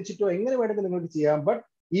ചെയ്തിട്ടോ ഒന്നിച്ചിട്ടോ എങ്ങനെ വേണമെങ്കിൽ നിങ്ങൾക്ക് ചെയ്യാം. ബട്ട്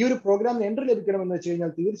ഈ ഒരു പ്രോഗ്രാമിന് എൻട്രി ലഭിക്കണമെന്ന് വെച്ച്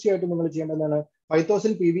കഴിഞ്ഞാൽ തീർച്ചയായിട്ടും നിങ്ങൾ ചെയ്യേണ്ടതാണ്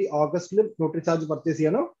 5,000 PV ഓഗസ്റ്റിലും ന്യൂട്രിചാർജ് പർച്ചേസ്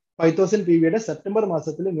ചെയ്യണം. 5,000 PVയുടെ സെപ്റ്റംബർ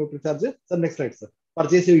മാസത്തിൽ ന്യൂട്രിചാർജ് നെക്സ്റ്റ് സ്ലൈഡ്സ്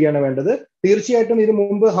പർച്ചേസ് ചെയ്യുകയാണ് വേണ്ടത്. തീർച്ചയായിട്ടും ഇതിനു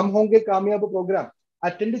മുമ്പ് ഹം ഹോംഗെ കാമയാബ് പ്രോഗ്രാം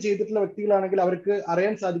അറ്റൻഡ് ചെയ്തിട്ടുള്ള വ്യക്തികളാണെങ്കിൽ അവർക്ക്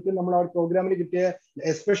അറിയാൻ സാധിക്കും നമ്മൾ ആ പ്രോഗ്രാമിന് കിട്ടിയ,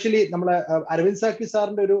 എസ്പെഷ്യലി നമ്മളെ അരവിന്ദ് സാക്കി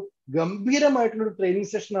സാറിന്റെ ഒരു ഗംഭീരമായിട്ടുള്ള ഒരു ട്രെയിനിങ്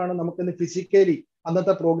സെഷനാണ് നമുക്കിന്ന് ഫിസിക്കലി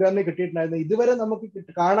അന്നത്തെ പ്രോഗ്രാമിന് കിട്ടിയിട്ടുണ്ടായിരുന്നത്. ഇതുവരെ നമുക്ക്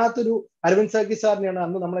കാണാത്തൊരു അരവിന്ദ് സാക്കി സാറിനെയാണ്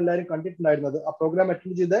അന്ന് നമ്മളെല്ലാവരും കണ്ടിട്ടുണ്ടായിരുന്നത്. ആ പ്രോഗ്രാം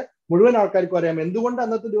അറ്റൻഡ് ചെയ്ത് മുഴുവൻ ആൾക്കാർക്കും അറിയാം എന്തുകൊണ്ട്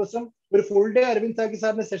അന്നത്തെ ദിവസം ഒരു ഫുൾ ഡേ അരവിന്ദ് സാക്കി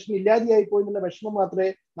സാറിന്റെ സെഷൻ ഇല്ലാതെയായി പോയി എന്നുള്ള വിഷമം മാത്രമേ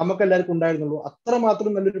നമുക്ക് എല്ലാവർക്കും ഉണ്ടായിരുന്നുള്ളൂ.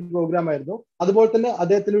 അത്രമാത്രം നല്ലൊരു പ്രോഗ്രാം ആയിരുന്നു. അതുപോലെ തന്നെ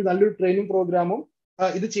അദ്ദേഹത്തിന് ഒരു നല്ലൊരു ട്രെയിനിങ് പ്രോഗ്രാമും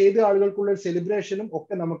ഇത് ചെയ്ത ആളുകൾക്കുള്ള ഒരു സെലിബ്രേഷനും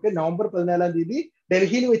ഒക്കെ നമുക്ക് November 14 തീയതി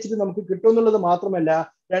ഡൽഹിയിൽ വെച്ചിട്ട് നമുക്ക് കിട്ടുമെന്നുള്ളത് മാത്രമല്ല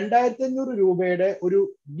 2,500 രൂപയുടെ ഒരു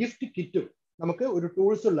ഗിഫ്റ്റ് കിറ്റും നമുക്ക് ഒരു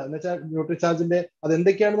ടൂൾസ് ഉള്ള എന്ന് വെച്ചാൽ ന്യൂട്രിചാർജിന്റെ അത്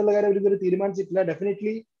എന്തൊക്കെയാണെന്നുള്ള കാര്യം ഇതുവരെ തീരുമാനിച്ചിട്ടില്ല.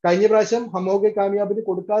 ഡെഫിനറ്റ്ലി കഴിഞ്ഞ പ്രാവശ്യം ഹമോഗെ കാമിയാബിന്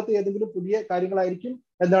കൊടുക്കാത്ത ഏതെങ്കിലും പുതിയ കാര്യങ്ങളായിരിക്കും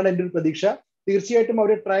എന്നാണ് എൻ്റെ ഒരു പ്രതീക്ഷ. തീർച്ചയായിട്ടും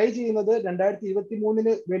അവർ ട്രൈ ചെയ്യുന്നത്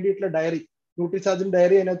 2023 വേണ്ടിയിട്ടുള്ള ഡയറി, ന്യൂട്രിചാർജിന്റെ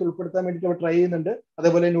ഡയറി അതിനകത്ത് ഉൾപ്പെടുത്താൻ വേണ്ടിയിട്ട് അവർ ട്രൈ ചെയ്യുന്നുണ്ട്.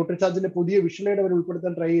 അതേപോലെ ന്യൂട്രിചാർജിന്റെ പുതിയ വിഷൻ എയ്ഡ് അവർ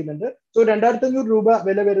ഉൾപ്പെടുത്താൻ ട്രൈ ചെയ്യുന്നുണ്ട്. സോ 2500 രൂപ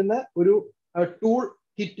വില വരുന്ന ഒരു ടൂൾ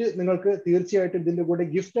കിറ്റ് നിങ്ങൾക്ക് തീർച്ചയായിട്ടും ഇതിന്റെ കൂടെ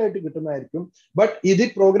ഗിഫ്റ്റ് ആയിട്ട് കിട്ടുന്നതായിരിക്കും. ബട്ട് ഇത്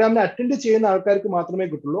പ്രോഗ്രാമിനെ അറ്റൻഡ് ചെയ്യുന്ന ആൾക്കാർക്ക് മാത്രമേ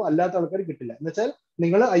കിട്ടുള്ളൂ, അല്ലാത്ത ആൾക്കാർ കിട്ടില്ല. എന്ന് വെച്ചാൽ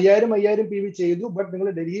നിങ്ങൾ 5000 PV ചെയ്തു, ബട്ട് നിങ്ങൾ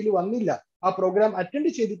ഡൽഹിയിൽ വന്നില്ല, ആ പ്രോഗ്രാം അറ്റൻഡ്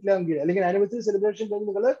ചെയ്തിട്ടില്ല എങ്കിൽ, അല്ലെങ്കിൽ ആനിവേഴ്സറി സെലിബ്രേഷൻ കഴിഞ്ഞ്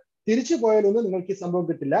നിങ്ങൾ തിരിച്ചു പോയാലൊന്നും നിങ്ങൾക്ക് ഈ സംഭവം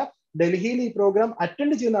കിട്ടില്ല. ഡൽഹിയിൽ ഈ പ്രോഗ്രാം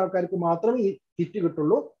അറ്റൻഡ് ചെയ്യുന്ന ആൾക്കാർക്ക് മാത്രമേ ഈ കിറ്റ്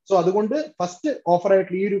കിട്ടുള്ളൂ. സോ അതുകൊണ്ട് ഫസ്റ്റ് ഓഫർ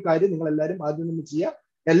ആയിട്ടുള്ള ഈ ഒരു കാര്യം നിങ്ങൾ എല്ലാവരും ആദ്യം നിന്ന് ചെയ്യുക.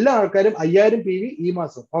 എല്ലാ ആൾക്കാരും 5000 PV ഈ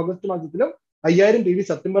മാസം ഓഗസ്റ്റ് മാസത്തിലും 5000 PV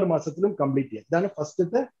സെപ്റ്റംബർ മാസത്തിലും കംപ്ലീറ്റ് ചെയ്യുക. ഇതാണ്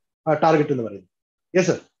ഫസ്റ്റത്തെ ടാർഗറ്റ് എന്ന് പറയുന്നത്. Yes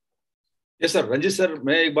sir. Yes sir, Ranjit sir,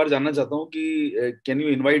 मैं एक बार जानना चाहता हूँ कि can you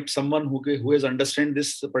invite someone who has understand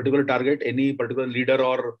this particular target, any particular leader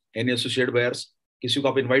or any associate buyers, किसी को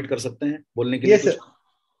आप invite कर सकते हैं बोलने के लिए? Yes sir.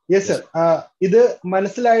 Yes sir. ഇത്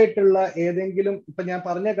മനസ്സിലായിട്ടുള്ള ഏതെങ്കിലും, ഇപ്പൊ ഞാൻ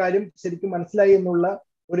പറഞ്ഞ കാര്യം ശരിക്കും മനസ്സിലായി എന്നുള്ള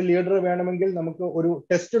ഒരു ലീഡർ വേണമെങ്കിൽ നമുക്ക് ഒരു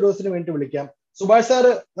ടെസ്റ്റ് ഡോസിന് വേണ്ടി വിളിക്കാം. സുഭാഷ് സാർ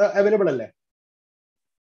അവൈലബിൾ അല്ലേ?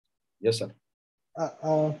 Yes sir.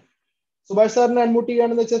 സുഭാഷ് സാറിനെ അൺമ്യൂട്ട്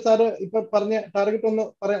ചെയ്യുകയാണെന്ന് വെച്ചാൽ സാറ് ഇപ്പൊ പറഞ്ഞ ടാർഗറ്റ്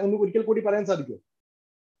ഒന്ന് ഒരിക്കൽ കൂടി പറയാൻ സാധിക്കുമോ?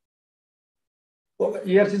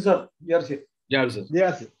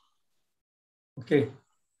 ഓക്കെ,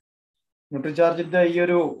 ന്യൂട്രിചാർജിന്റെ ഈ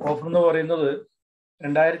ഒരു ഓഫർ എന്ന് പറയുന്നത്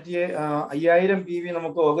 5000 PV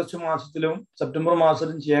നമുക്ക് ഓഗസ്റ്റ് മാസത്തിലും സെപ്റ്റംബർ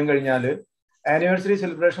മാസത്തിലും ചെയ്യാൻ കഴിഞ്ഞാൽ ആനിവേഴ്സറി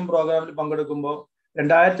സെലിബ്രേഷൻ പ്രോഗ്രാമിൽ പങ്കെടുക്കുമ്പോൾ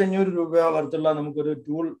 2500 രൂപ വർത്തുള്ള നമുക്കൊരു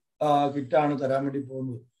ടൂൾ കിറ്റാണ് തരാൻ വേണ്ടി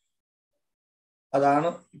പോകുന്നത്. അതാണ്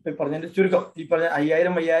ഇപ്പൊ പറഞ്ഞതിന്റെ ചുരുക്കം. ഈ പറഞ്ഞ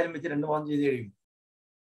 5000 വെച്ച് 2 മാസം ചെയ്ത് കഴിയും.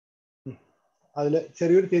 അതില്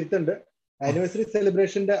ചെറിയൊരു തിരുത്തുണ്ട്. ആനിവേഴ്സറി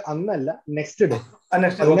സെലിബ്രേഷന്റെ അന്നല്ല, നെക്സ്റ്റ് ഡേ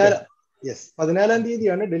 14-ാം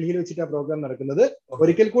തീയതിയാണ് ഡൽഹിയിൽ വെച്ചിട്ട് ആ പ്രോഗ്രാം നടക്കുന്നത്.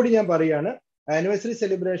 ഒരിക്കൽ കൂടി ഞാൻ പറയാണ്, ആനിവേഴ്സറി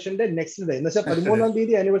സെലിബ്രേഷന്റെ നെക്സ്റ്റ് ഡേ എന്ന് വെച്ചാൽ 13-ാം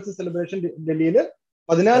തീയതി ആനിവേഴ്സറി സെലിബ്രേഷൻ ഡൽഹിയിൽ,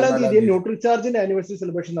 14-ാം തീയതി ന്യൂട്രിചാർജിന്റെ ആനിവേഴ്സറി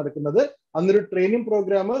സെലിബ്രേഷൻ നടക്കുന്നത്. അന്നൊരു ട്രെയിനിങ്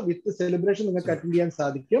പ്രോഗ്രാം വിത്ത് സെലിബ്രേഷൻ നിങ്ങൾക്ക് അറ്റൻഡ് ചെയ്യാൻ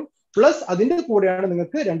സാധിക്കും. പ്ലസ് അതിന്റെ കൂടെയാണ്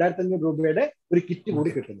നിങ്ങൾക്ക് 2500 രൂപയുടെ ഒരു കിറ്റ് കൂടി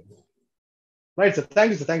കിട്ടുന്നത്. Right sir,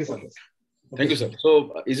 thank you sir, thank you so much. Thank you sir. So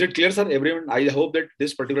is it clear sir? Everyone, I hope that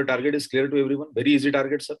this particular target is clear to everyone. Very easy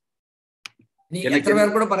target sir. എത്ര പേർ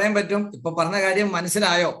കൂടെ പറയാൻ പറ്റും? ഇപ്പൊ പറഞ്ഞ കാര്യം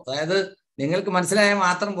മനസ്സിലായോ? അതായത് നിങ്ങൾക്ക് മനസ്സിലായാൽ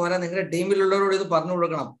മാത്രം പോരാ, നിങ്ങളുടെ ടീമിലുള്ളവരോട് ഇത് പറഞ്ഞു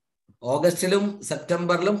കൊടുക്കണം. ഓഗസ്റ്റിലും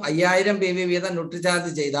സെപ്റ്റംബറിലും 5000 PV വീതം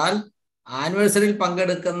ന്യൂട്രിചാർജ് ചെയ്താൽ ആനിവേഴ്സറിയിൽ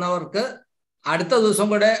പങ്കെടുക്കുന്നവർക്ക് അടുത്ത ദിവസം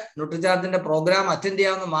കൂടെ ന്യൂട്രിചാർജിന്റെ പ്രോഗ്രാം അറ്റൻഡ്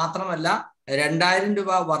ചെയ്യാവുന്ന മാത്രമല്ല 2000 രൂപ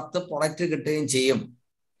വർത്ത് പ്രൊഡക്റ്റ് കിട്ടുകയും ചെയ്യും.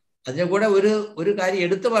 അതിന് കൂടെ ഒരു കാര്യം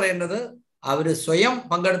എടുത്തു പറയേണ്ടത്, അവർ സ്വയം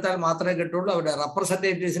പങ്കെടുത്താൽ മാത്രമേ കിട്ടുള്ളൂ, അവരുടെ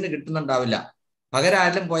റെപ്രസെന്റേറ്റീവ്സിന് കിട്ടുന്നുണ്ടാവില്ല. പകരം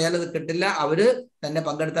ആരും പോയാൽ അത് കിട്ടില്ല, അവര് തന്നെ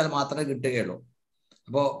പങ്കെടുത്താൽ മാത്രമേ കിട്ടുകയുള്ളൂ.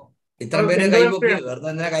 അപ്പോ ഇത്ര പേര് കൈപൊക്കി,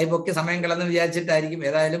 വെറുതെ കൈപൊക്കി സമയം കളന്ന് വിചാരിച്ചിട്ടായിരിക്കും.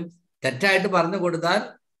 ഏതായാലും തെറ്റായിട്ട് പറഞ്ഞു കൊടുത്താൽ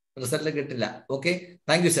റിസൾട്ട് കിട്ടില്ല. Okay,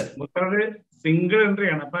 thank you sir. Single entry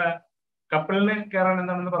ആണ്, അപ്പൊ കപ്പിളിന് കയറാൻ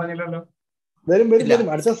എന്താണെന്ന് പറഞ്ഞില്ലല്ലോ.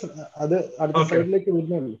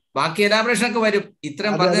 ബാക്കി എലാബറേഷൻ ഒക്കെ വരും,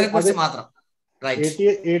 ഇത്രയും പറഞ്ഞതിനെ കുറിച്ച് മാത്രം.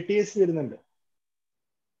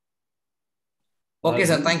 Okay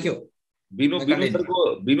sir, thank you.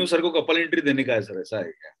 Binu sir को कपल एंट्री देने का है सर, ऐसा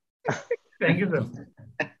है क्या? Thank you sir.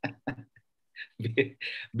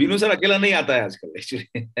 Binu sir अकेला नहीं आता है आजकल एक्चुअली.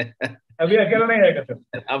 अभी अकेला नहीं आएगा सर.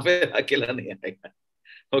 अभी अकेला नहीं आएगा.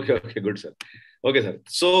 Okay, okay, good sir. Okay sir.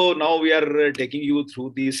 So now we are taking you through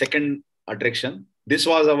the second attraction. This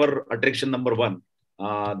was our attraction number 1.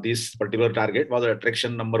 This particular target was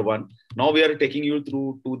attraction number 1. Now we are taking you through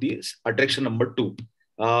to this attraction number 2.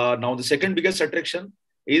 Now the second biggest attraction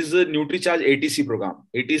is Nutricharge ATC program.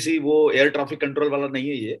 ATC वो air traffic control वाला नहीं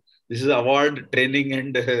है ये. This is award training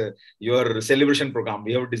and your celebration program.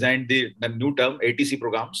 We have designed the new term ATC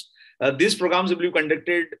programs. These programs will be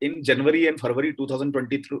conducted in January and February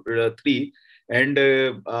 2023. And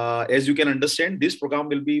as you can understand, this program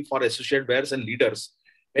will be for associate buyers and leaders.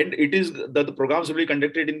 And it is the programs will be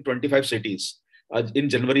conducted in 25 cities. In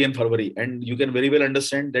January and February, and you can very well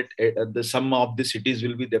understand that some of the cities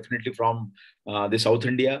will be definitely from the South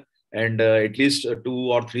India, and at least 2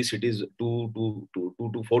 or 3 cities, 2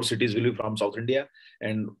 to 4 cities will be from South India,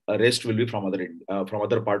 and rest will be from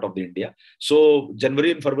other part of the India. So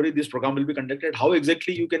January and February this program will be conducted. How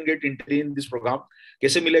exactly you can get entry in this program?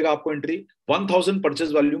 कैसे मिलेगा आपको entry? 1000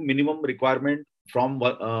 purchase volume minimum requirement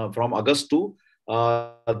from August to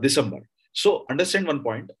December. So understand one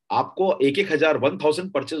point, आपको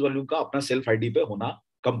 1000 purchase volume का अपना self ID पे होना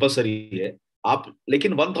compulsory है. आप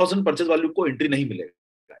लेकिन 1000 परचेज वॉल्यूम को एंट्री नहीं मिलेगा.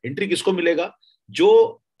 एंट्री किसको मिलेगा? जो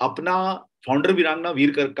अपना फाउंडर वीरांगना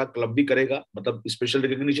वीर का क्लब भी करेगा, मतलब स्पेशल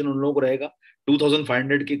रिकॉग्निशन उन लोगों को रहेगा,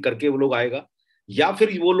 2500 के करके वो लोग आएगा। या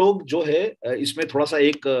फिर वो लोग जो है इसमें थोड़ा सा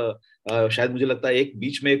एक शायद मुझे लगता है एक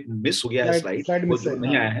बीच में एक मिस हो गया है स्लाइड, वो जो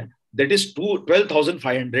नहीं आया है, दैट इज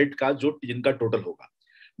 12,500 का जो जिनका टोटल होगा,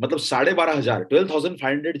 मतलब 12,500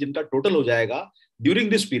 12,500 जिनका टोटल हो जाएगा during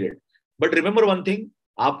this period. But remember one thing,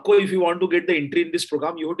 आपको if you want to get the entry in this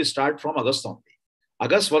programme you have to start from August only.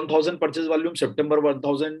 August 1,000 purchase volume, September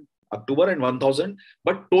 1,000, October and 1,000,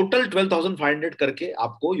 but total 12,500 करके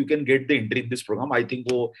आपको you can get the entry in this programme. I think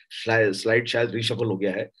वो slide शायद reshuffle हो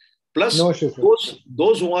गया है। Plus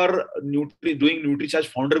those who are doing Nutricharge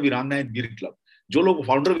founder वीरांगना and Veer club, जो लोग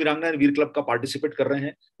फाउंडर वीरांगना एंड वीर क्लब का पार्टिसिपेट कर रहे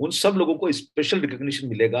हैं उन सब लोगों को स्पेशल रिकॉग्निशन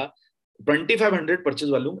मिलेगा। 2,500 परचेज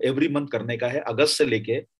वॉल्यूम एवरी मंथ करने का है, अगस्त से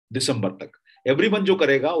लेके दिसंबर तक। एवरी मंथ जो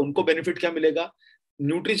करेगा उनको बेनिफिट क्या मिलेगा,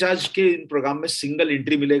 न्यूट्रीचार्ज के इन प्रोग्राम में सिंगल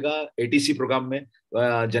एंट्री मिलेगा। एटीसी प्रोग्राम में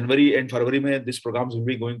जनवरी एंड फरवरी में this programmes will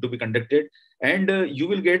be going to be conducted and you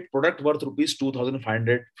will get product worth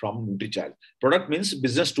 ₹2,500 from Nutricharge. Product means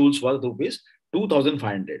business tools worth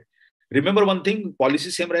 ₹2,500। Remember one thing, policy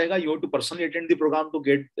same रहेगा, you have to personally attend the program to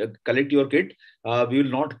get collect your kit. We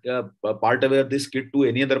will not part away this kit to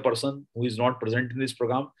any other person who is not present in this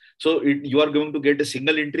program. So you are going to get a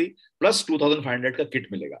single entry plus 2,500 का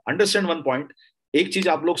kit मिलेगा। Understand one point, एक चीज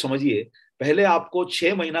आप लोग समझिए, पहले आपको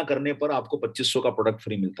 6 महीना करने पर आपको 2,500 का प्रोडक्ट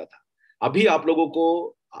फ्री मिलता था। अभी आप लोगों को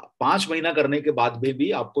 5 महीना करने के बाद भी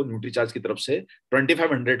आपको न्यूट्रीचार्ज की तरफ से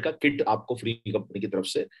 2,500 का किट आपको फ्री कंपनी की तरफ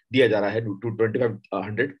से दिया जा रहा है।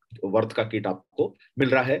 2,500 वर्थ का किट आपको मिल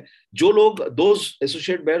रहा है। जो लोग दोज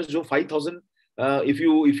एसोसिएट बेयर्स जो 5,000 if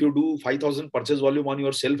you do 5,000 purchase volume on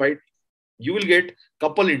your self ID, you will get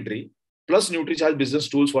couple entry plus Nutricharge business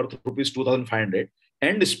tools worth ₹2,500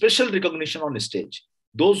 and special recognition on stage.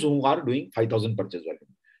 Those who are doing 5,000 purchase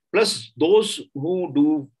volume, plus those who do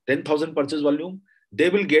 10,000 purchase volume, they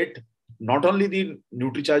will get not only the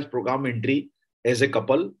Nutricharge program entry as a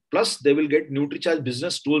couple, plus they will get Nutricharge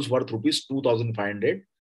business tools worth ₹2,500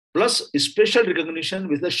 plus special recognition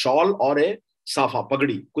with a shawl or a साफा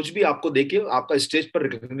पगड़ी, कुछ भी आपको देके आपका stage पर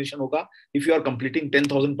recognition होगा if you are completing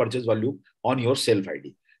 10,000 purchase volume on your self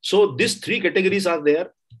ID. So this 3 categories are there,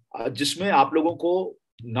 जिसमें आप लोगों को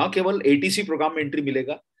ना केवल एटीसी प्रोग्राम में एंट्री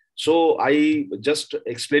मिलेगा। सो I just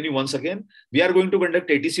explain you once again, we are going to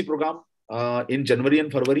conduct ATC programme in January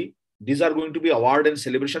and February. These are going to be award and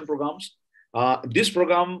celebration programmes. This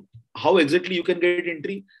program, how exactly you can get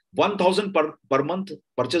entry? 1,000 per month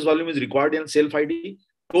purchase volume is required in self ID.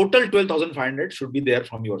 Total 12,500 should be there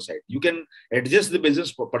from your side. You can adjust the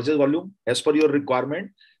business purchase volume as per your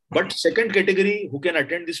requirement. But second category who can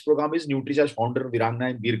attend this program is Nutricharge founder, Virangna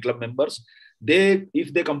and Veer Club members.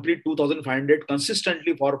 If they complete 2,500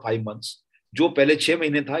 consistently for 5 months, जो पहले 6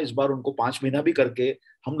 महीने था, इस बार उनको 5 महीना भी करके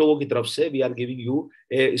हम लोगों की तरफ से we are giving you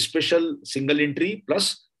a special single entry plus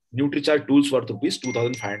Nutricharge tools worth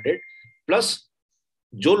 ₹2,500 plus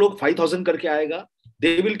जो लोग 5,000 करके आएगा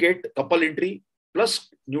they will get couple entry plus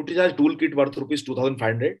Nutricharge toolkit worth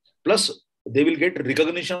 ₹2,500 plus they will get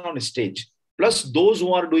recognition on stage, plus those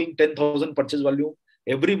who are doing 10,000 purchase volume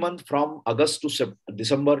every month from August to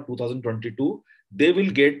December 2022, they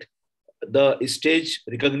will get the stage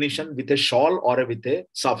recognition with a shawl or with a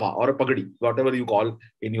safa or a pagadi, whatever you call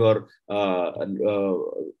in your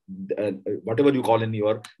whatever you call in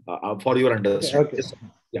your for your understanding. Okay. Yes,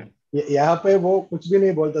 yeah. यहाँ पे वो कुछ भी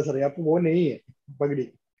नहीं बोलता sir, यहाँ पे वो नहीं है पगड़ी,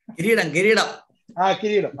 किरीടം किरीടം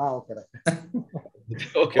കിരീടം.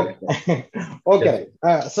 Okay. ഓക്കെ.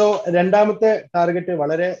 സോ രണ്ടാമത്തെ ടാർഗറ്റ്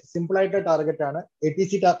വളരെ സിമ്പിൾ ആയിട്ടുള്ള ടാർഗറ്റ് ആണ്.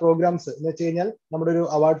 ATC പ്രോഗ്രാംസ് എന്ന് വെച്ച് കഴിഞ്ഞാൽ നമ്മുടെ ഒരു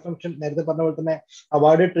അവാർഡ് ഫംഗ്ഷൻ, നേരത്തെ പറഞ്ഞ പോലെ തന്നെ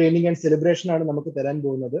അവാർഡ് ട്രെയിനിങ് ആൻഡ് സെലിബ്രേഷൻ ആണ് നമുക്ക് തരാൻ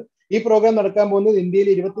പോകുന്നത്. ഈ പ്രോഗ്രാം നടക്കാൻ പോകുന്നത് ഇന്ത്യയിൽ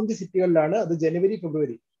 25 സിറ്റികളിലാണ്. അത് ജനുവരി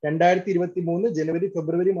ഫെബ്രുവരി 2023 ജനുവരി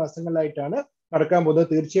ഫെബ്രുവരി മാസങ്ങളിലായിട്ടാണ് നടക്കാൻ പോകുന്നത്.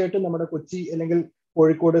 തീർച്ചയായിട്ടും നമ്മുടെ കൊച്ചി അല്ലെങ്കിൽ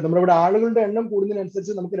കോഴിക്കോട്, നമ്മുടെ ഇവിടെ ആളുകളുടെ എണ്ണം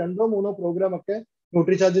കൂടുന്നതിനനുസരിച്ച് നമുക്ക് 2 or 3 പ്രോഗ്രാം ഒക്കെ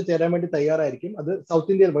ന്യൂട്രിചാർജ് ചേരാൻ വേണ്ടി തയ്യാറായിരിക്കും. അത്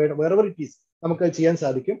സൗത്ത് ഇന്ത്യയിൽ വേറെവർ ഇറ്റ് ഈസ് നമുക്ക് ചെയ്യാൻ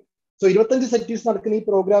സാധിക്കും. സോ 25 സിറ്റീസ് നടക്കുന്ന ഈ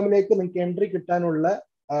പ്രോഗ്രാമിലേക്ക് നിങ്ങൾക്ക് എൻട്രി കിട്ടാനുള്ള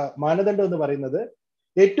മാനദണ്ഡം എന്ന് പറയുന്നത്,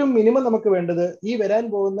 ഏറ്റവും മിനിമം നമുക്ക് വേണ്ടത് ഈ വരാൻ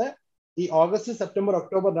പോകുന്ന ഈ August, September,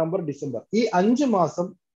 October, November, December ഈ 5 മാസം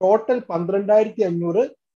ടോട്ടൽ 12,500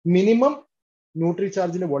 മിനിമം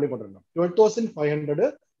ന്യൂട്രിചാർജിന് വോളിയം കൊണ്ടുവരണം.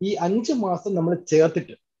 12,500 ഈ 5 മാസം നമ്മൾ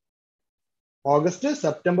ചേർത്തിട്ട് August,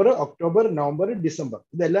 September, October, November, December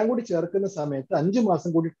ഇതെല്ലാം കൂടി ചേർക്കുന്ന സമയത്ത് 5 മാസം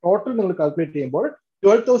കൂടി ടോട്ടൽ നിങ്ങൾ കാൽക്കുലേറ്റ് ചെയ്യുമ്പോൾ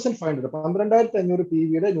 12,500 12,500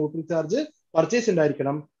 PVയുടെ ന്യൂട്രിചാർജ് പർച്ചേസ്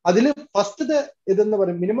ഉണ്ടായിരിക്കണം. അതിൽ ഫസ്റ്റ് ഇതെന്ന്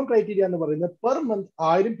പറയും മിനിമം ക്രൈറ്റീരിയ എന്ന് പറയുന്നത് പെർ മന്ത്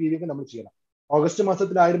 1000 PV നമ്മൾ ചെയ്യണം. ഓഗസ്റ്റ്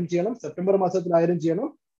മാസത്തിൽ 1000 ചെയ്യണം, സെപ്റ്റംബർ മാസത്തിൽ 1000 ചെയ്യണം,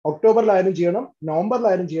 ഒക്ടോബറിൽ 1000 ചെയ്യണം, നവംബറിൽ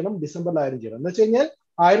 1000 ചെയ്യണം, ഡിസംബറിൽ 1000 ചെയ്യണം. എന്ന് വെച്ച് കഴിഞ്ഞാൽ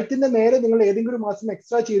 1000ന്റെ മേലെ നിങ്ങൾ ഏതെങ്കിലും മാസം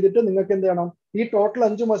എക്സ്ട്രാ ചെയ്തിട്ട് നിങ്ങൾക്ക് എന്ത് ചെയ്യണം, ഈ ടോട്ടൽ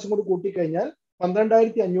 5 മാസം കൂടി കൂട്ടിക്കഴിഞ്ഞാൽ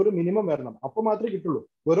 12,500 മിനിമം വരണം. അപ്പോൾ മാത്രമേ കിട്ടുള്ളൂ.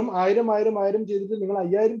 വെറും 1000 ചെയ്തിട്ട് നിങ്ങൾ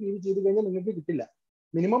 5000 PV ചെയ്ത് കഴിഞ്ഞാൽ നിങ്ങൾക്ക് കിട്ടില്ല.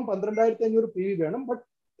 മിനിമം 12,500 PV വേണം. ബട്ട്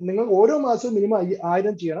നിങ്ങൾ ഓരോ മാസവും മിനിമം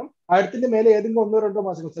 1000 ചെയ്യണം. 1000ന്റെ മേലെ ഏതെങ്കിലും 1-2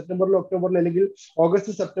 മാസങ്ങൾ, സെപ്റ്റംബറിലോ ഒക്ടോബറിലോ അല്ലെങ്കിൽ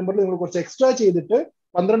ഓഗസ്റ്റ് സെപ്റ്റംബറിൽ നിങ്ങൾ കുറച്ച് എക്സ്ട്രാ ചെയ്തിട്ട്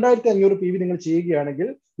 12,500 PV നിങ്ങൾ ചെയ്യുകയാണെങ്കിൽ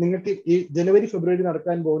നിങ്ങൾക്ക് ഈ ജനുവരി ഫെബ്രുവരി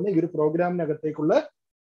നടക്കാൻ പോകുന്ന ഈ ഒരു പ്രോഗ്രാമിനകത്തേക്കുള്ള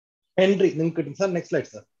എൻട്രി നിങ്ങൾക്ക് കിട്ടും. Sir next slide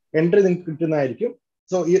sir. Entry നിങ്ങൾക്ക് കിട്ടുന്നതായിരിക്കും.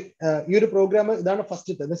 സോ ഈ ഒരു പ്രോഗ്രാം ഇതാണ്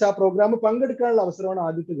ഫസ്റ്റത്തെ, എന്ന് വെച്ചാൽ ആ പ്രോഗ്രാം പങ്കെടുക്കാനുള്ള അവസരമാണ്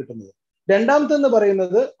ആദ്യത്തെ കിട്ടുന്നത്. രണ്ടാമത്തെ എന്ന്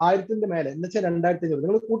പറയുന്നത് 1000ന്റെ മേലെ എന്ന് വെച്ചാൽ 2500.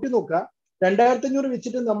 നിങ്ങൾ കൂട്ടി നോക്കുക, 2500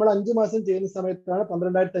 വെച്ചിട്ട് നമ്മൾ 5 മാസം ചെയ്യുന്ന സമയത്താണ്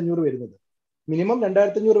 12,500 വരുന്നത്. മിനിമം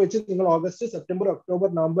 2500 വെച്ച് നിങ്ങൾ August September October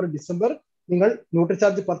November December നിങ്ങൾ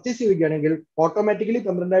ന്യൂട്രിചാർജ് പർച്ചേസ് ചെയ്യുകയാണെങ്കിൽ ഓട്ടോമാറ്റിക്കലി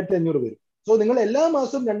 12,500 വരും. സോ നിങ്ങൾ എല്ലാ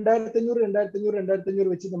മാസവും 2,500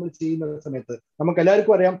 വെച്ച് നമ്മൾ ചെയ്യുന്ന സമയത്ത് നമുക്ക്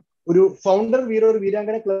എല്ലാവർക്കും അറിയാം, ഒരു ഫൗണ്ടർ ഒരു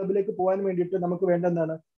വീരാങ്കന ക്ലബിലേക്ക് പോകാൻ വേണ്ടിയിട്ട് നമുക്ക്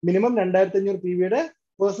വേണ്ടതാണ് മിനിമം 2,500 PVയുടെ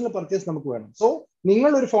പേഴ്സണൽ പർച്ചേസ് നമുക്ക് വേണം. സോ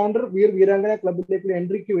നിങ്ങൾ ഒരു ഫൗണ്ടർ വീരാങ്കന ക്ലബിലേക്ക്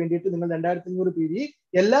എൻട്രിക്ക് വേണ്ടിയിട്ട് നിങ്ങൾ 2,500 PV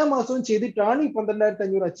എല്ലാ മാസവും ചെയ്തിട്ടാണ് ഈ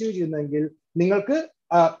 12,500 അച്ചീവ് ചെയ്യുന്നതെങ്കിൽ നിങ്ങൾക്ക്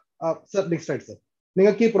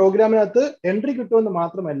നിങ്ങൾക്ക് ഈ പ്രോഗ്രാമിനകത്ത് എൻട്രി കിട്ടുമെന്ന്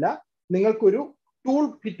മാത്രമല്ല, നിങ്ങൾക്കൊരു ടൂൾ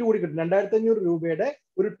കിറ്റ് കൂടി കിട്ടും. 2,500 രൂപയുടെ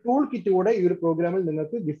ഒരു ടൂൾ കിറ്റ് കൂടെ ഈ ഒരു പ്രോഗ്രാമിൽ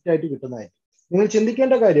നിങ്ങൾക്ക് ഗിഫ്റ്റ് ആയിട്ട് കിട്ടുന്നതായിരിക്കും. നിങ്ങൾ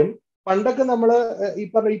ചിന്തിക്കേണ്ട കാര്യം, പണ്ടൊക്കെ നമ്മൾ ഈ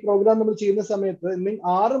പ്രോഗ്രാം നമ്മൾ ചെയ്യുന്ന സമയത്ത്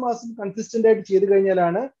 6 മാസം കൺസിസ്റ്റന്റ് ആയിട്ട് ചെയ്ത്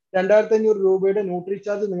കഴിഞ്ഞാലാണ് 2,500 രൂപയുടെ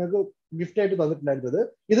ന്യൂട്രിചാർജ് നിങ്ങൾക്ക് ഗിഫ്റ്റ് ആയിട്ട് തന്നിട്ടുണ്ടായിരുന്നത്.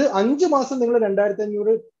 ഇത് 5 മാസം നിങ്ങൾ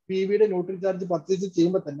 2,500 PVയുടെ ന്യൂട്രിചാർജ് പർച്ചേസ്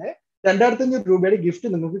ചെയ്യുമ്പോൾ തന്നെ 2,500 രൂപയുടെ ഗിഫ്റ്റ്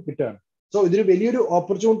നിങ്ങൾക്ക് കിട്ടുകയാണ്. സോ ഇതൊരു വലിയൊരു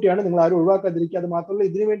ഓപ്പർച്യൂണിറ്റിയാണ്, നിങ്ങൾ ആരും ഒഴിവാക്കാതിരിക്കുക. അത് മാത്രമല്ല,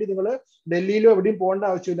 ഇതിനു വേണ്ടി നിങ്ങൾ ഡൽഹിയിലോ എവിടെയും പോകേണ്ട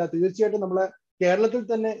ആവശ്യമില്ല. തീർച്ചയായിട്ടും നമ്മളെ കേരളത്തിൽ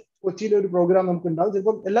തന്നെ കൊച്ചിയിലെ ഒരു പ്രോഗ്രാം നമുക്ക് ഉണ്ടാവും.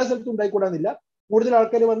 ചിലപ്പോൾ എല്ലാ സ്ഥലത്തും ഉണ്ടായിക്കൂടാന്നില്ല. കൂടുതൽ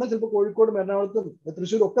ആൾക്കാർ വന്നാൽ ചിലപ്പോൾ കോഴിക്കോടും എറണാകുളത്തും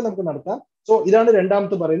തൃശ്ശൂരും ഒക്കെ നമുക്ക് നടത്താം. സോ ഇതാണ്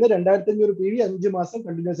രണ്ടാമത്തെ പറയുന്നത്. 2,500 PV 5 മാസം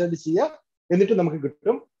കണ്ടിന്യൂസ് ആയിട്ട് ചെയ്യുക, എന്നിട്ട് നമുക്ക്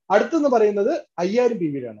കിട്ടും. അടുത്തെന്ന് പറയുന്നത് 5000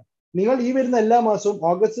 PVയാണ്. നിങ്ങൾ ഈ വരുന്ന എല്ലാ മാസവും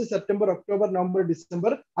August September October November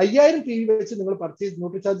December 5000 PV വെച്ച് നിങ്ങൾ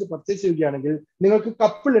ന്യൂട്രിചാർജ് പർച്ചേസ് ചെയ്യുകയാണെങ്കിൽ നിങ്ങൾക്ക്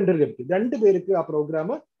കപ്പിൾ എൻട്രി ലഭിക്കും. 2 പേർക്ക് ആ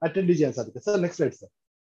പ്രോഗ്രാം അറ്റൻഡ് ചെയ്യാൻ സാധിക്കും. Sir next slide sir.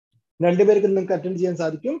 2 പേർക്ക് നിങ്ങൾക്ക് അറ്റൻഡ് ചെയ്യാൻ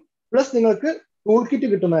സാധിക്കും. പ്ലസ് നിങ്ങൾക്ക് ടൂൾ കിറ്റ്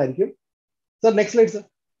കിട്ടുന്നതായിരിക്കും. Sir next slide sir.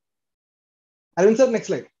 Arvind sir next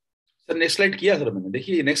slide. Sir next slide किया सर मैंने,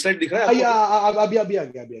 देखिए नेक्स्ट स्लाइड दिख रहा है आपको? अभी आ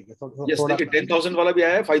गया. यस देखिए 10,000 वाला भी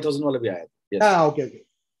आया है, 5,000 वाला भी आया है. ओके.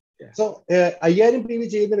 സോ 5000 PV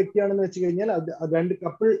ചെയ്യുന്ന വ്യക്തിയാണെന്ന് വെച്ച് കഴിഞ്ഞാൽ അത് 2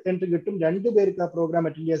 കപ്പിൾ എൻട്രി കിട്ടും. 2 പേർക്ക് ആ പ്രോഗ്രാം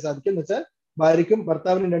അറ്റൻഡ് ചെയ്യാൻ സാധിക്കും. എന്ന് വെച്ചാൽ ഭാര്യയ്ക്കും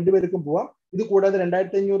ഭർത്താവിനും 2 പേർക്കും പോവാം. ഇത് കൂടാതെ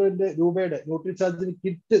 2,500 രൂപയുടെ ന്യൂട്രിചാർജിന്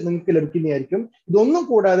കിറ്റ് നിങ്ങൾക്ക് ലഭിക്കുന്നതായിരിക്കും. ഇതൊന്നും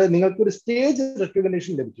കൂടാതെ നിങ്ങൾക്ക് ഒരു സ്റ്റേജ്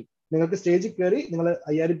റെക്കഗ്നേഷൻ ലഭിക്കും. നിങ്ങൾക്ക് സ്റ്റേജിൽ കയറി നിങ്ങൾ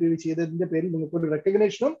 5000 PV ചെയ്തതിന്റെ പേരിൽ നിങ്ങൾക്ക് ഒരു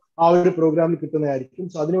റെക്കഗ്നേഷനും ആ ഒരു പ്രോഗ്രാമിൽ കിട്ടുന്നതായിരിക്കും.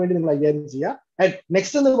 സോ അതിനുവേണ്ടി നിങ്ങൾ 5000 ചെയ്യുക. ആൻഡ്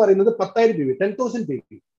നെക്സ്റ്റ് എന്ന് പറയുന്നത് 10,000 PV, 10,000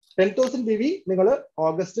 PV. 10,000 PV നിങ്ങൾ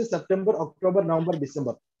August September October November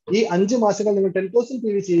December ഈ 5 മാസങ്ങൾ നിങ്ങൾ 10,000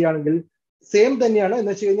 PV ചെയ്യുകയാണെങ്കിൽ സെയിം തന്നെയാണ്.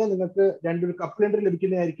 എന്ന് വെച്ച് കഴിഞ്ഞാൽ നിങ്ങൾക്ക് 2 കപ്പിൾ എൻട്രി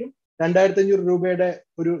ലഭിക്കുന്നതായിരിക്കും. 2,500 രൂപയുടെ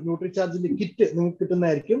ഒരു ന്യൂട്രിചാർജിന്റെ കിറ്റ് നിങ്ങൾക്ക്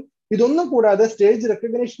കിട്ടുന്നതായിരിക്കും. ഇതൊന്നും കൂടാതെ സ്റ്റേജ്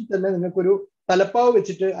റെക്കഗ്നേഷൻ തന്നെ നിങ്ങൾക്കൊരു തലപ്പാവ്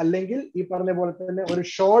വെച്ചിട്ട് അല്ലെങ്കിൽ ഈ പറഞ്ഞ പോലെ തന്നെ ഒരു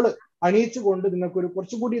ഷോള് അണിയിച്ചുകൊണ്ട് നിങ്ങൾക്കൊരു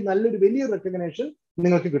കുറച്ചുകൂടി നല്ലൊരു വലിയൊരു റെക്കഗ്നേഷൻ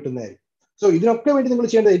നിങ്ങൾക്ക് കിട്ടുന്നതായിരിക്കും. സോ ഇതിനൊക്കെ വേണ്ടി നിങ്ങൾ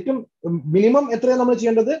ചെയ്യേണ്ടത് ഏറ്റവും മിനിമം എത്രയാണ് നമ്മൾ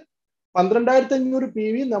ചെയ്യേണ്ടത്? 12,500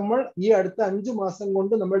 PV നമ്മൾ ഈ അടുത്ത 5 മാസം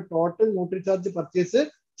കൊണ്ട് നമ്മൾ ടോട്ടൽ ന്യൂട്രിചാർജ് പർച്ചേസ്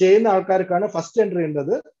ചെയ്യുന്ന ആൾക്കാർക്കാണ് ഫസ്റ്റ് എൻട്രി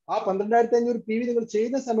ഉള്ളത്. ആ 12,500 PV നിങ്ങൾ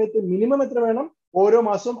ചെയ്യുന്ന സമയത്ത് മിനിമം എത്ര വേണം? ഓരോ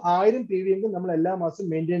മാസവും 1000 PV എങ്കിലും നമ്മൾ എല്ലാ മാസവും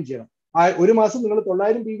മെയിൻറ്റെയിൻ ചെയ്യണം. ഒരു മാസം നിങ്ങൾ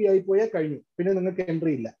 900 PV ആയി പോയാൽ കഴിഞ്ഞു, പിന്നെ നിങ്ങൾക്ക്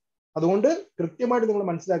എൻട്രി ഇല്ല. അതുകൊണ്ട് കൃത്യമായിട്ട് നിങ്ങൾ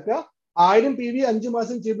മനസ്സിലാക്കുക, 1000 PV 5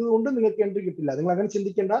 മാസം ചെയ്തതുകൊണ്ട് നിങ്ങൾക്ക് എൻട്രി കിട്ടില്ല. നിങ്ങൾ അങ്ങനെ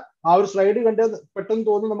ചിന്തിക്കേണ്ട. ആ ഒരു സ്ലൈഡ് കണ്ട് പെട്ടെന്ന്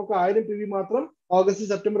തോന്നുന്നു നമുക്ക് 1000 PV മാത്രം August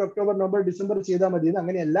September October November December ചെയ്താൽ മതി.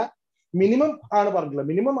 അങ്ങനെയല്ല, മിനിമം ആണ്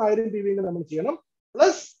പറഞ്ഞിട്ടുള്ളത്. മിനിമം 1000 PV നമ്മൾ ചെയ്യണം.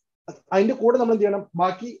 പ്ലസ് അതിന്റെ കൂടെ നമ്മൾ ചെയ്യണം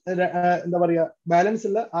ബാക്കി എന്താ പറയുക ബാലൻസ്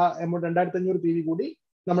ഉള്ള ആ എമൗണ്ട് 2,500 PV കൂടി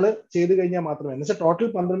നമ്മൾ ചെയ്ത് കഴിഞ്ഞാൽ മാത്രമേ, എന്ന് വെച്ചാൽ ടോട്ടൽ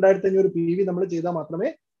 12,500 PV നമ്മൾ ചെയ്താൽ മാത്രമേ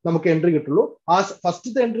നമുക്ക് എൻട്രി കിട്ടുള്ളൂ. ആ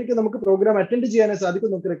ഫസ്റ്റത്തെ എൻട്രിക്ക് നമുക്ക് പ്രോഗ്രാം അറ്റൻഡ് ചെയ്യാനേ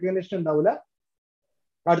സാധിക്കും, നമുക്ക് റെക്കഗ്നേഷൻ ഉണ്ടാവില്ല.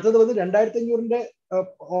 അടുത്തത് വന്ന് 2,500ന്റെ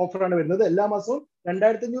ഓഫറാണ് വരുന്നത്. എല്ലാ മാസവും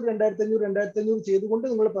 2,500 ചെയ്തുകൊണ്ട്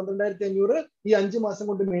നിങ്ങൾ 12,500 ഈ 5 മാസം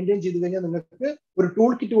കൊണ്ട് മെയിൻറ്റെയിൻ ചെയ്ത് കഴിഞ്ഞാൽ നിങ്ങൾക്ക് ഒരു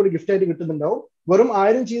ടൂൾ കിറ്റ് കൂടി ഗിഫ്റ്റ് ആയിട്ട് കിട്ടുന്നുണ്ടാവും. വെറും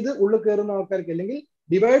 1000 ചെയ്ത് ഉള്ളിൽ കയറുന്ന ആൾക്കാർക്ക് അല്ലെങ്കിൽ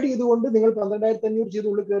ഡിവൈഡ് ചെയ്തുകൊണ്ട് നിങ്ങൾ 12,500 ചെയ്ത്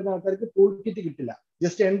ഉള്ളിൽ കയറുന്ന ആൾക്കാർക്ക് ടൂൾ കിറ്റ് കിട്ടില്ല,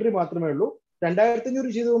 ജസ്റ്റ് എൻട്രി മാത്രമേ ഉള്ളൂ. 2,500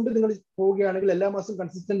 ചെയ്തുകൊണ്ട് നിങ്ങൾ പോവുകയാണെങ്കിൽ എല്ലാ മാസം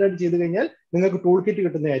കൺസിസ്റ്റന്റ് ആയിട്ട് ചെയ്ത് കഴിഞ്ഞാൽ നിങ്ങൾക്ക് ടൂൾ കിറ്റ്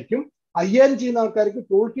കിട്ടുന്നതായിരിക്കും. 5000 ചെയ്യുന്ന ആൾക്കാർക്ക്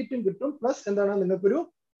ടൂൾ കിറ്റും കിട്ടും. പ്ലസ് എന്താണ് നിങ്ങൾക്കൊരു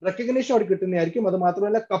റെക്കഗ്നേഷൻ അവിടെ കിട്ടുന്നതായിരിക്കും. അത്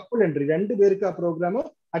മാത്രമല്ല കപ്പിൾ എൻട്രി 2 പേർക്ക് ആ പ്രോഗ്രാം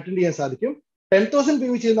അറ്റൻഡ് ചെയ്യാൻ സാധിക്കും. 10,000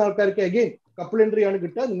 PV ചെയ്യുന്ന ആൾക്കാർക്ക് അഗെയിൻ കപ്പിൾ എൻട്രി ആണ്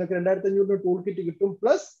കിട്ടുക. നിങ്ങൾക്ക് 2,500 ടൂൾ കിറ്റ് കിട്ടും.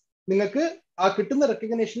 പ്ലസ് നിങ്ങൾക്ക് ആ കിട്ടുന്ന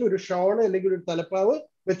റെക്കഗ്നേഷനിൽ ഒരു ഷോള് അല്ലെങ്കിൽ ഒരു തലപ്പാവ്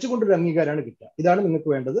വെച്ചുകൊണ്ടൊരു അംഗീകാരമാണ് കിട്ടുക. ഇതാണ് നിങ്ങൾക്ക്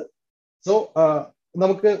വേണ്ടത്. സോ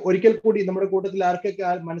നമുക്ക് ഒരിക്കൽ കൂടി നമ്മുടെ കൂട്ടത്തിൽ ആർക്കൊക്കെ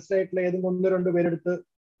മനസ്സിലായിട്ടുള്ള ഏതെങ്കിലും 1-2 പേരെടുത്ത്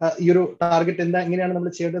ഈ ഒരു ടാർഗറ്റ് എന്താ, എങ്ങനെയാണ്